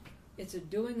thought. It's a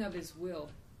doing of his will.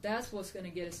 That's what's going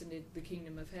to get us into the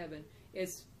kingdom of heaven.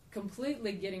 It's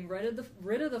completely getting rid of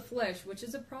the flesh, which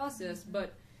is a process,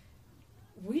 but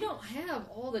we don't have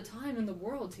all the time in the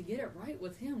world to get it right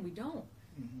with him. We don't.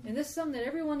 Mm-hmm. And this is something that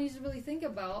everyone needs to really think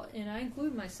about, and I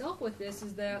include myself with this,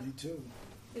 is that Me too.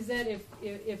 Is that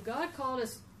if God called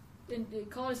us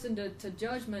into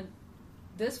judgment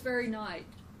this very night,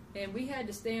 and we had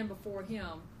to stand before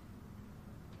him,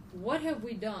 what have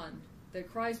we done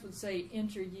that Christ would say,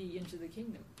 enter ye into the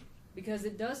kingdom? Because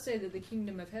it does say that the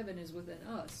kingdom of heaven is within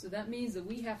us. So that means that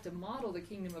we have to model the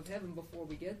kingdom of heaven before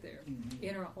we get there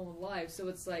in our own life. So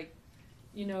it's like,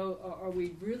 are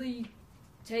we really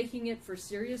taking it for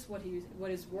serious what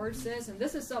his word says? And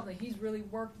this is something he's really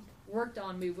worked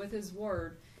on me with his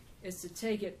word, is to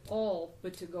take it all,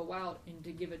 but to go out and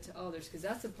to give it to others. Because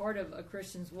that's a part of a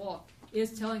Christian's walk,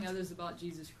 is telling others about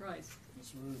Jesus Christ.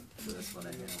 That's right. So that's what I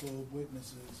have. 12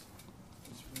 witnesses.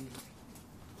 That's right.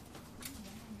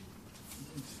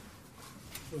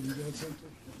 Oh, you got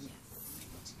something?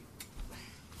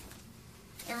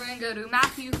 And we're going to go to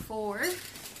Matthew 4,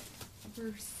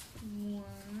 verse 1.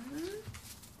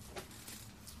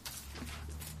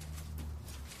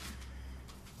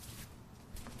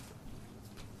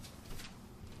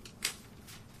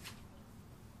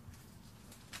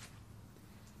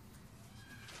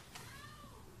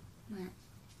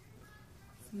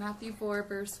 Matthew 4,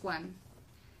 verse 1.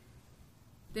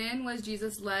 Then was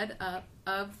Jesus led up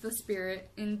of the Spirit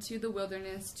into the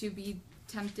wilderness to be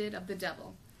tempted of the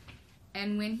devil.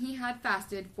 And when he had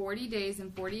fasted 40 days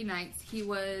and 40 nights, he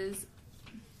was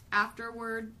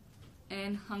afterward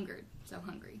and hungry.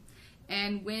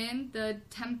 And when the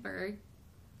tempter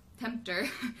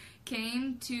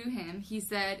came to him, he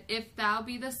said, If thou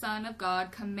be the Son of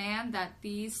God, command that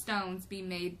these stones be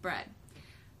made bread.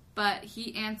 But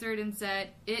he answered and said,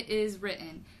 It is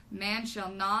written, Man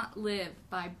shall not live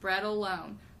by bread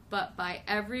alone, but by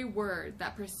every word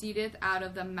that proceedeth out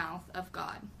of the mouth of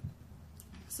God.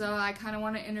 So I kind of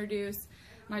want to introduce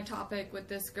my topic with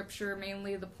this scripture.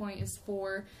 Mainly the point is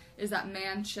that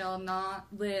man shall not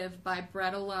live by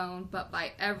bread alone, but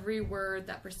by every word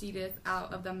that proceedeth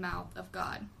out of the mouth of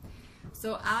God.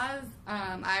 So as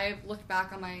I've looked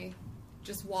back on my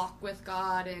just walk with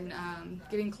God and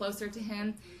getting closer to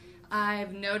him,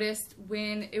 I've noticed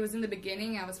when it was in the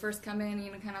beginning, I was first coming,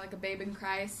 kind of like a babe in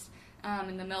Christ,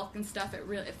 and the milk and stuff,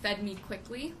 it fed me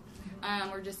quickly,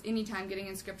 or just any time getting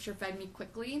in Scripture fed me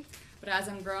quickly. But as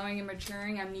I'm growing and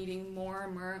maturing, I'm needing more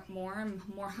and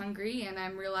more hungry, and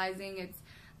I'm realizing it's,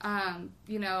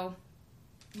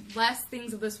 less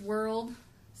things of this world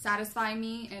satisfy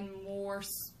me, and more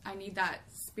I need that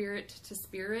spirit to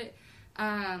spirit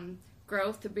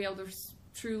growth to be able to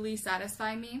truly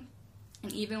satisfy me.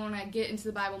 And even when I get into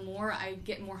the Bible more, I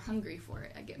get more hungry for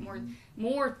it. I get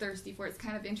more thirsty for it. It's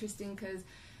kind of interesting because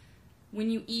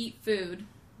when you eat food,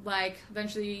 like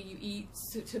eventually you eat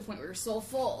to the point where you're so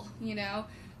full,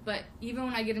 But even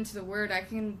when I get into the Word,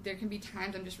 there can be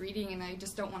times I'm just reading and I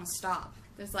just don't want to stop.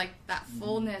 There's like that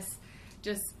fullness,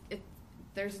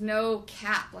 there's no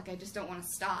cap. Like I just don't want to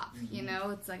stop.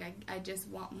 It's like I just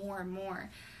want more and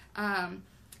more. And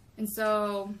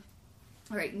so.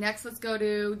 All right, next let's go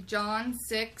to John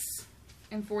 6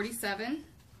 and 47.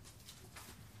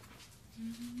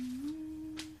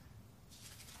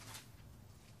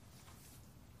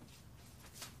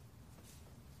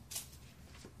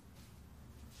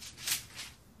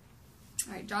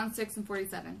 All right, John 6 and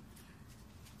 47.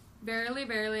 Verily,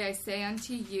 verily, I say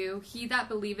unto you, he that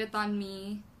believeth on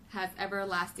me has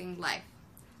everlasting life.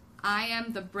 I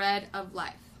am the bread of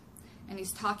life. And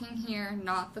he's talking here,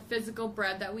 not the physical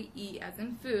bread that we eat as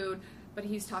in food, but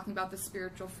he's talking about the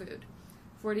spiritual food.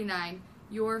 49,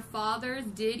 your fathers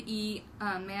did eat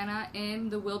manna in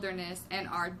the wilderness and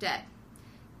are dead.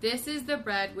 This is the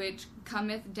bread which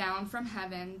cometh down from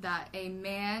heaven, that a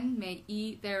man may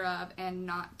eat thereof and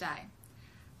not die.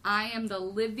 I am the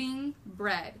living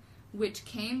bread which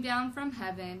came down from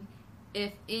heaven.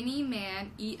 If any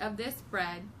man eat of this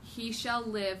bread, he shall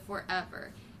live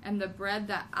forever. And the bread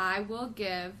that I will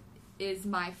give is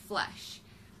my flesh.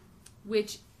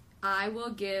 which I will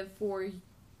give for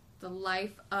the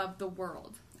life of the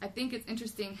world. I think it's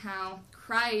interesting how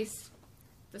Christ,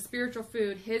 the spiritual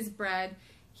food, his bread,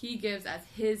 he gives as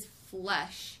his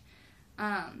flesh,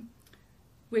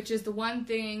 which is the one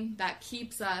thing that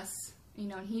keeps us,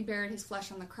 and he bared his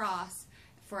flesh on the cross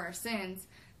for our sins,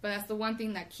 but that's the one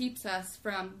thing that keeps us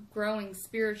from growing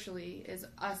spiritually is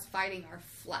us fighting our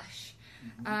flesh.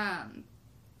 And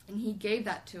he gave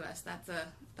that to us.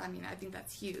 I think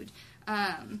that's huge.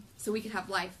 So we can have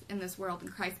life in this world,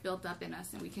 and Christ built up in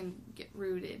us, and we can get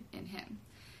rooted in him.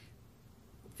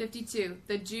 52.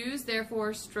 The Jews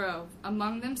therefore strove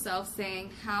among themselves,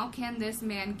 saying, how can this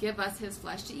man give us his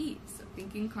flesh to eat? So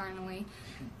thinking carnally.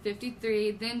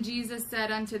 53. Then Jesus said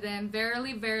unto them,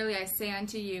 verily, verily, I say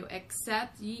unto you,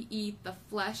 except ye eat the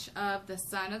flesh of the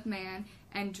Son of Man,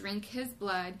 and drink his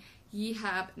blood, ye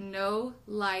have no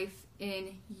life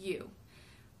in you.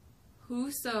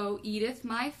 Whoso eateth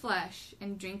my flesh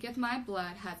and drinketh my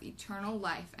blood hath eternal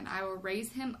life, and I will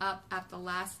raise him up at the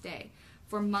last day.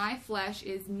 For my flesh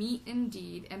is meat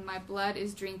indeed, and my blood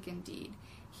is drink indeed.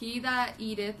 He that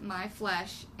eateth my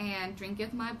flesh and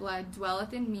drinketh my blood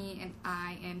dwelleth in me, and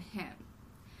I in him.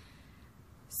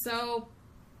 So,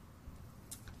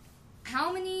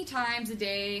 how many times a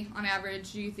day, on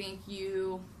average, do you think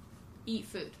you eat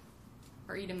food?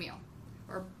 Or eat a meal?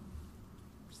 Or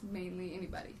mainly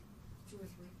anybody?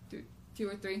 2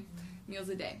 or 3 meals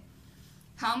a day.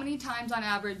 How many times on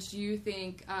average do you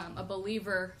think a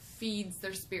believer feeds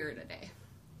their spirit a day?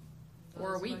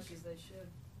 Or a week? As much as they should.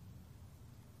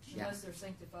 Unless they're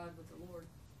sanctified with the Lord.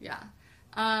 Yeah.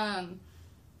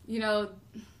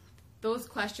 Those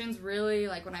questions really,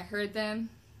 like when I heard them,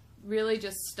 really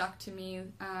just stuck to me.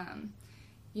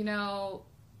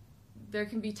 There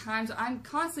can be times where I'm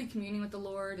constantly communing with the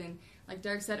Lord, and like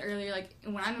Derek said earlier, like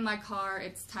when I'm in my car,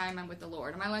 it's time I'm with the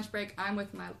Lord. On my lunch break, I'm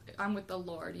with the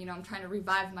Lord. I'm trying to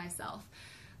revive myself.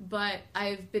 But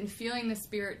I've been feeling the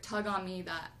Spirit tug on me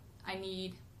that I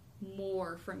need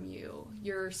more from you.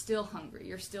 You're still hungry.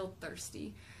 You're still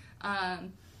thirsty.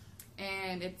 And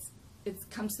it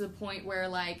comes to the point where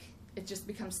like it just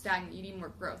becomes stagnant. You need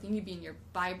more growth. You need to be in your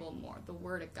Bible more, the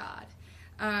Word of God.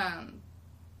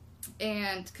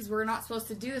 And because we're not supposed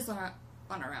to do this on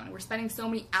our own. We're spending so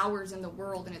many hours in the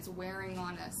world, and it's wearing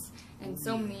on us, and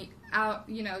so many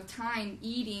time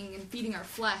eating and feeding our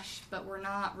flesh, but we're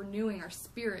not renewing our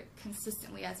spirit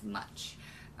consistently as much.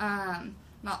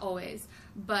 Not always,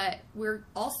 but we're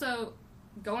also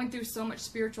going through so much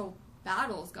spiritual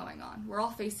battles going on. We're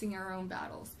all facing our own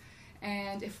battles,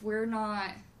 and if we're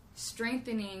not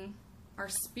strengthening our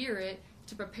spirit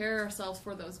to prepare ourselves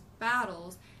for those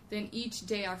battles, then each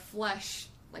day our flesh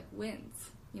like wins,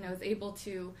 is able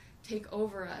to take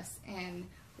over us, and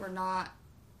we're not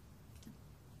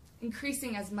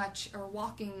increasing as much or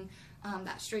walking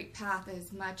that straight path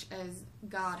as much as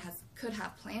God could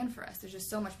have planned for us. There's just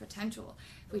so much potential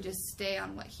if we just stay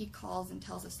on what he calls and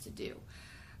tells us to do.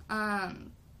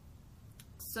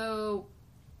 So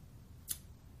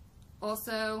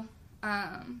also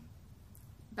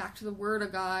back to the Word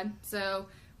of God. So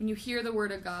when you hear the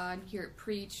Word of God, hear it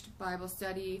preached, Bible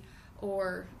study,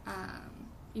 or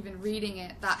even reading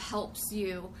it, that helps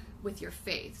you with your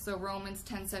faith. So Romans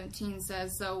 10:17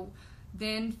 says, so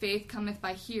then faith cometh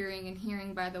by hearing, and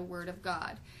hearing by the Word of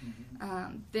God.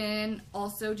 Then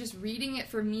also just reading it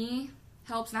for me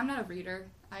helps. And I'm not a reader.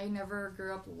 I never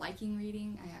grew up liking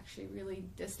reading. I actually really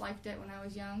disliked it when I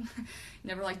was young.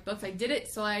 Never liked books. I did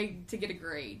it to get a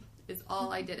grade is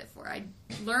all I did it for. I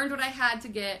learned what I had to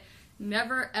get.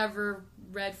 Never ever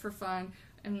read for fun.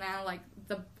 And now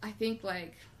I think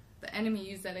the enemy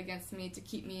used that against me to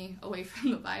keep me away from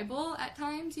the Bible at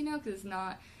times, because it's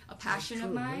not a passion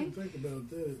of mine. I didn't think about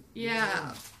that.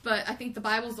 Yeah, but I think the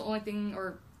Bible's the only thing,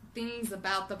 or things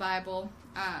about the Bible,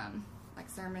 like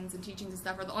sermons and teachings and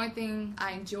stuff, are the only thing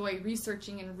I enjoy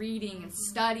researching and reading and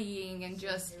studying, and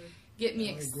just get me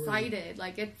excited.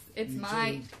 It's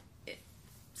my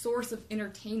source of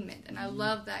entertainment, and I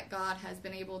love that God has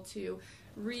been able to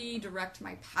redirect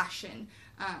my passion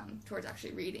towards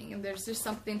actually reading. And there's just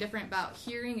something different about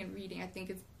hearing and reading. I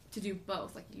think it's to do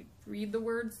both. Like, you read the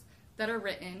words that are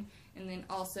written, and then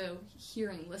also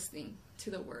listening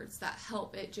to the words that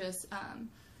help it just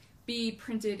be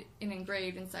printed and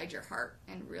engraved inside your heart,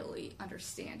 and really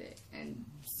understand it and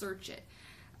search it.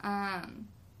 And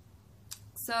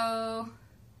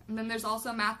then there's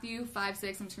also Matthew 5:6. I'm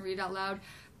just going to read it out loud.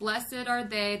 Blessed are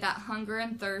they that hunger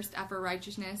and thirst after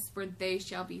righteousness, for they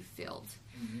shall be filled.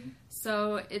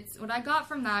 So what I got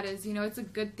from that is, it's a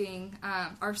good thing.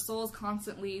 Our soul's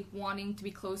constantly wanting to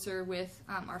be closer with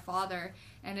our Father,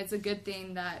 and it's a good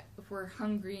thing that if we're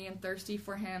hungry and thirsty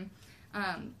for Him,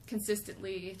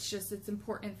 consistently. It's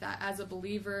important that as a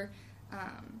believer,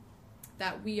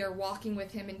 that we are walking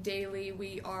with him, and daily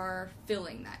we are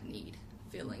filling that need,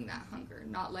 feeling that hunger,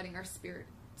 not letting our spirit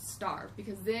starve.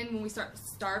 Because then when we start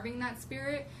starving that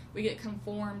spirit, we get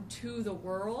conformed to the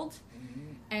world,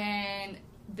 and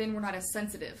then we're not as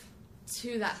sensitive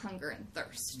to that hunger and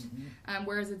thirst.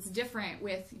 Whereas it's different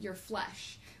with your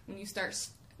flesh. When you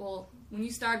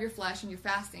starve your flesh and you're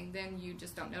fasting, then you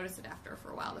just don't notice it after for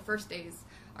a while. The first days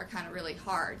are kind of really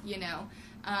hard,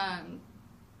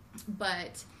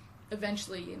 but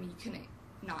eventually, you can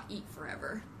not eat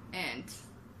forever and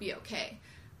be okay.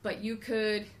 But you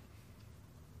could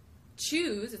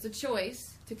choose, it's a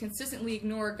choice, to consistently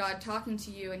ignore God talking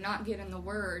to you and not get in the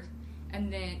Word,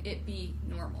 and then it be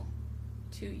normal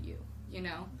to you,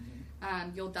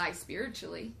 You'll die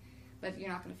spiritually, but you're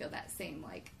not going to feel that same,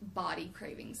 body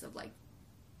cravings of,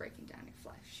 breaking down your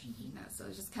flesh, So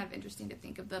it's just kind of interesting to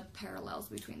think of the parallels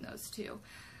between those two.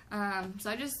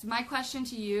 My question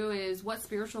to you is, what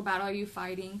spiritual battle are you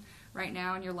fighting right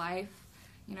now in your life?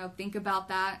 Think about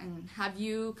that, and have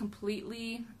you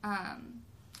completely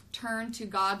turned to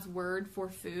God's Word for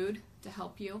food to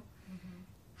help you?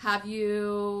 Have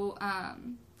you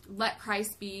let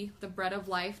Christ be the bread of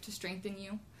life to strengthen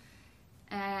you,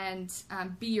 and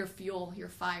be your fuel, your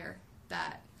fire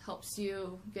that helps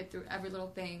you get through every little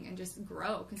thing and just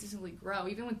consistently grow,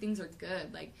 even when things are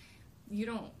good? You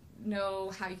don't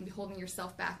know how you can be holding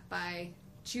yourself back by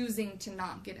choosing to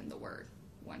not get in the Word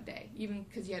one day, even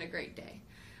because you had a great day.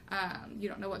 You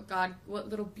don't know what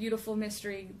little beautiful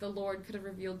mystery the Lord could have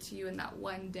revealed to you in that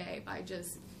one day by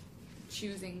just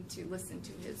choosing to listen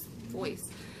to His voice.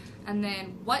 And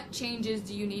then, what changes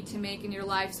do you need to make in your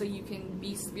life so you can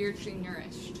be spiritually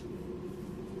nourished?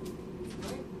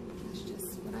 That's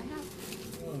just what I have.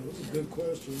 Oh, that's a good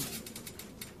question.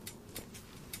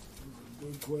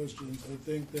 Good questions. I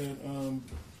think that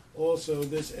also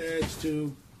this adds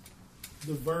to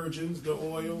the virgins, the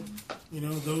oil.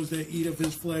 Those that eat of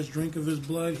his flesh, drink of his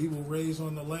blood, he will raise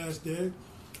on the last day.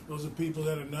 Those are people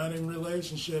that are not in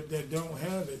relationship, that don't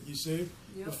have it, you see.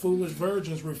 Yep. The foolish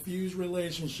virgins refuse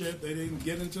relationship. They didn't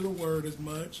get into the Word as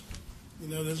much.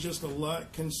 There's just a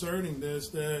lot concerning this,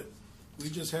 that we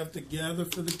just have to gather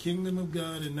for the kingdom of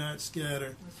God and not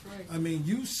scatter. That's right.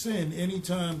 You sin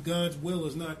anytime God's will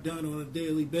is not done on a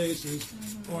daily basis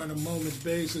or on a moment's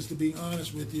basis, to be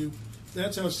honest with you.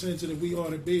 That's how sensitive we ought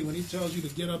to be. When he tells you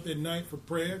to get up at night for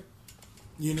prayer,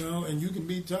 and you can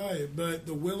be tired, but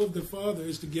the will of the Father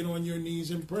is to get on your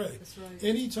knees and pray. That's right.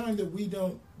 Anytime that we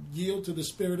don't yield to the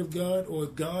Spirit of God, or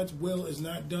God's will is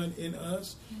not done in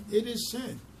us, it is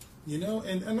sin.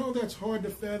 And I know that's hard to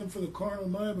fathom for the carnal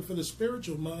mind, but for the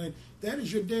spiritual mind, that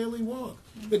is your daily walk.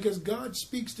 Because God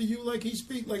speaks to you like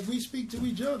we speak to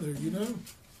each other,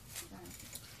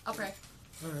 I'll pray.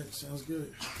 All right, sounds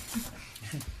good.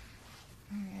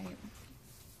 All right.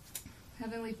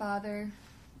 Heavenly Father,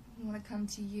 we want to come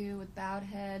to you with bowed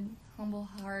head, humble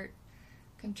heart,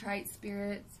 contrite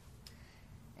spirits,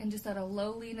 and just out of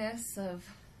lowliness of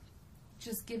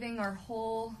just giving our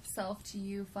whole self to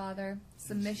you, Father.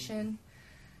 Submission,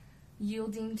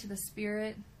 yielding to the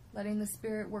Spirit, letting the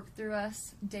Spirit work through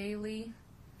us daily.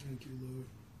 Thank you, Lord.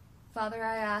 Father,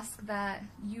 I ask that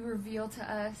you reveal to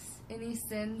us any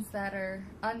sins that are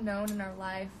unknown in our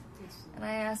life. And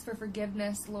I ask for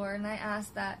forgiveness, Lord, and I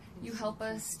ask that you help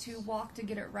us to walk to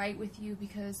get it right with you,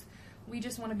 because we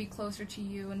just want to be closer to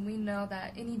you, and we know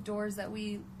that any doors that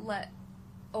we let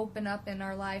open up in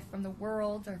our life from the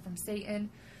world or from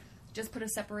Satan just put a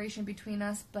separation between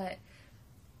us, but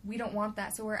we don't want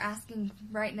that. So we're asking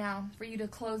right now for you to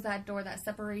close that door, that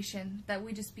separation, that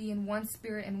we just be in one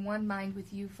spirit and one mind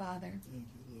with you, Father. Thank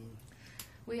you, Lord.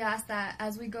 We ask that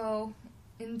as we go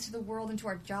into the world, into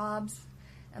our jobs,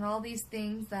 and all these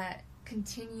things that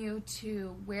continue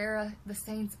to wear the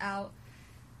saints out,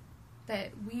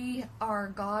 that we are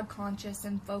God conscious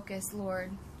and focused,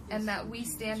 Lord, and that we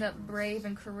stand up brave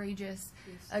and courageous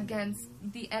against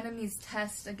the enemy's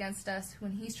test against us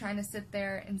when he's trying to sit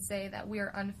there and say that we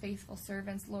are unfaithful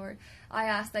servants, Lord. I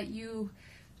ask that you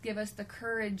give us the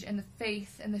courage and the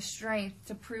faith and the strength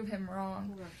to prove him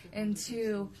wrong, and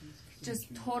to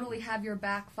just totally have your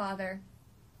back, Father,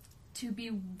 to be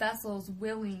vessels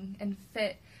willing and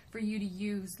fit for you to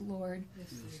use, Lord.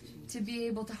 To be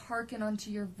able to hearken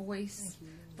unto your voice,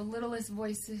 the littlest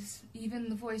voices, even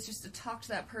the voice just to talk to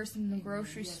that person in the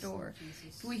grocery store.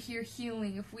 If we hear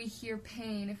healing, if we hear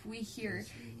pain, if we hear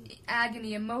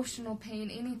agony, emotional pain,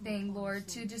 anything, Lord,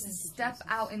 to just step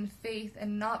out in faith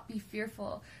and not be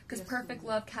fearful, because perfect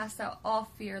love casts out all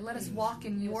fear. Let us walk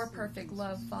in your perfect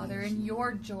love, Father, in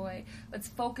your joy. Let's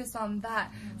focus on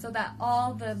that, so that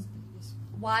all the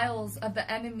wiles of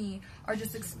the enemy are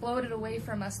just exploded away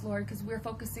from us, Lord, because we're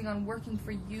focusing on working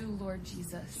for you, Lord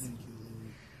Jesus. Thank you,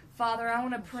 Lord. Father, I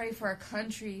want to pray for our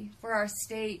country, for our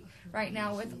state right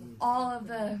now with all of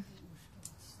the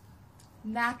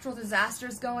natural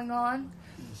disasters going on,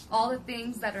 all the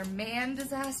things that are man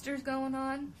disasters going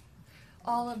on,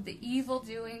 all of the evil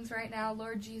doings right now,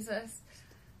 Lord Jesus.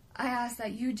 I ask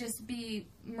that you just be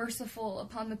merciful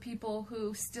upon the people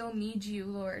who still need you,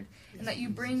 Lord, and that you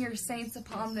bring your saints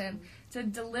upon them to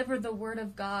deliver the word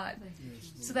of God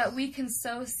so that we can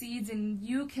sow seeds and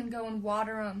you can go and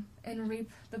water them and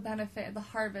reap the benefit, the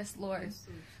harvest, Lord.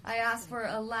 I ask for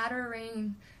a latter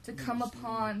rain to come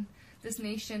upon this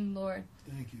nation, Lord,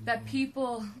 that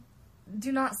people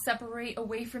do not separate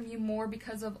away from you more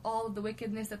because of all of the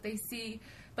wickedness that they see,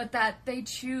 but that they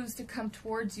choose to come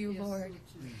towards you, Lord.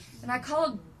 And I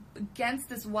call against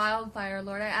this wildfire,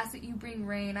 Lord. I ask that you bring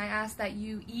rain. I ask that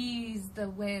you ease the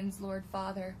winds, Lord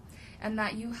Father, and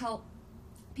that you help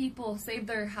people save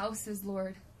their houses,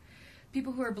 Lord.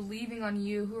 People who are believing on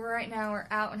you, who right now are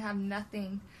out and have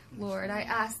nothing, Lord. I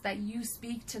ask that you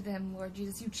speak to them, Lord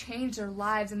Jesus. You change their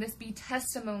lives, and this be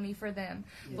testimony for them,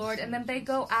 Lord. And then they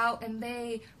go out and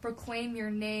they proclaim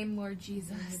your name, Lord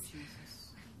Jesus.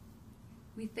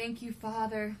 We thank you,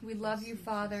 Father. We love you,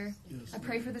 Father. I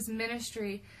pray for this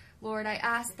ministry, Lord. I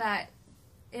ask that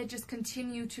it just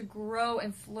continue to grow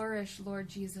and flourish, Lord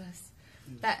Jesus.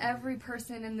 That every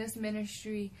person in this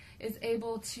ministry is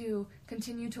able to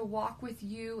continue to walk with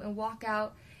you and walk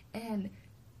out and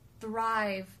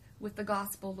thrive with the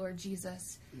gospel, Lord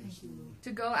Jesus.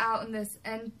 To go out in this,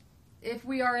 and if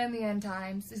we are in the end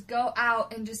times, is go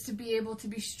out and just to be able to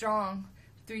be strong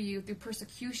through you, through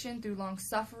persecution, through long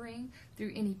suffering,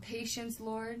 through any patience,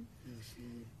 Lord,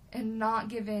 and not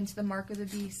give in to the mark of the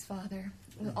beast, Father.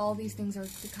 All these things are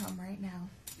to come right now.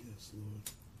 Yes, Lord.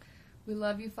 We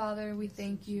love you, Father. We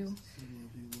thank you. I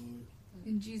love you, Lord.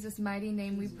 In Jesus' mighty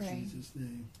name we pray. In Jesus'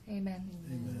 name. Amen.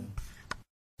 Amen.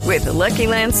 With the Lucky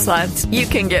Land Slots, you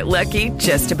can get lucky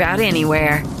just about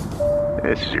anywhere.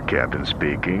 This is your captain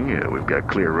speaking. We've got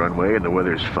clear runway and the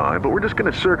weather's fine, but we're just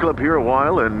going to circle up here a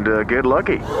while and get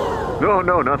lucky.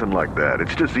 No, nothing like that.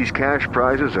 It's just these cash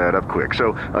prizes add up quick.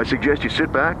 So I suggest you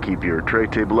sit back, keep your tray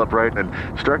table upright, and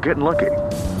start getting lucky.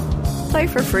 Play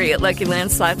for free at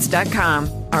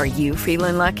LuckyLandSlots.com. Are you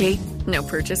feeling lucky? No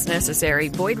purchase necessary.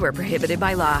 Void where prohibited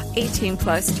by law.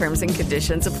 18+ terms and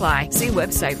conditions apply. See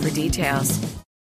website for details.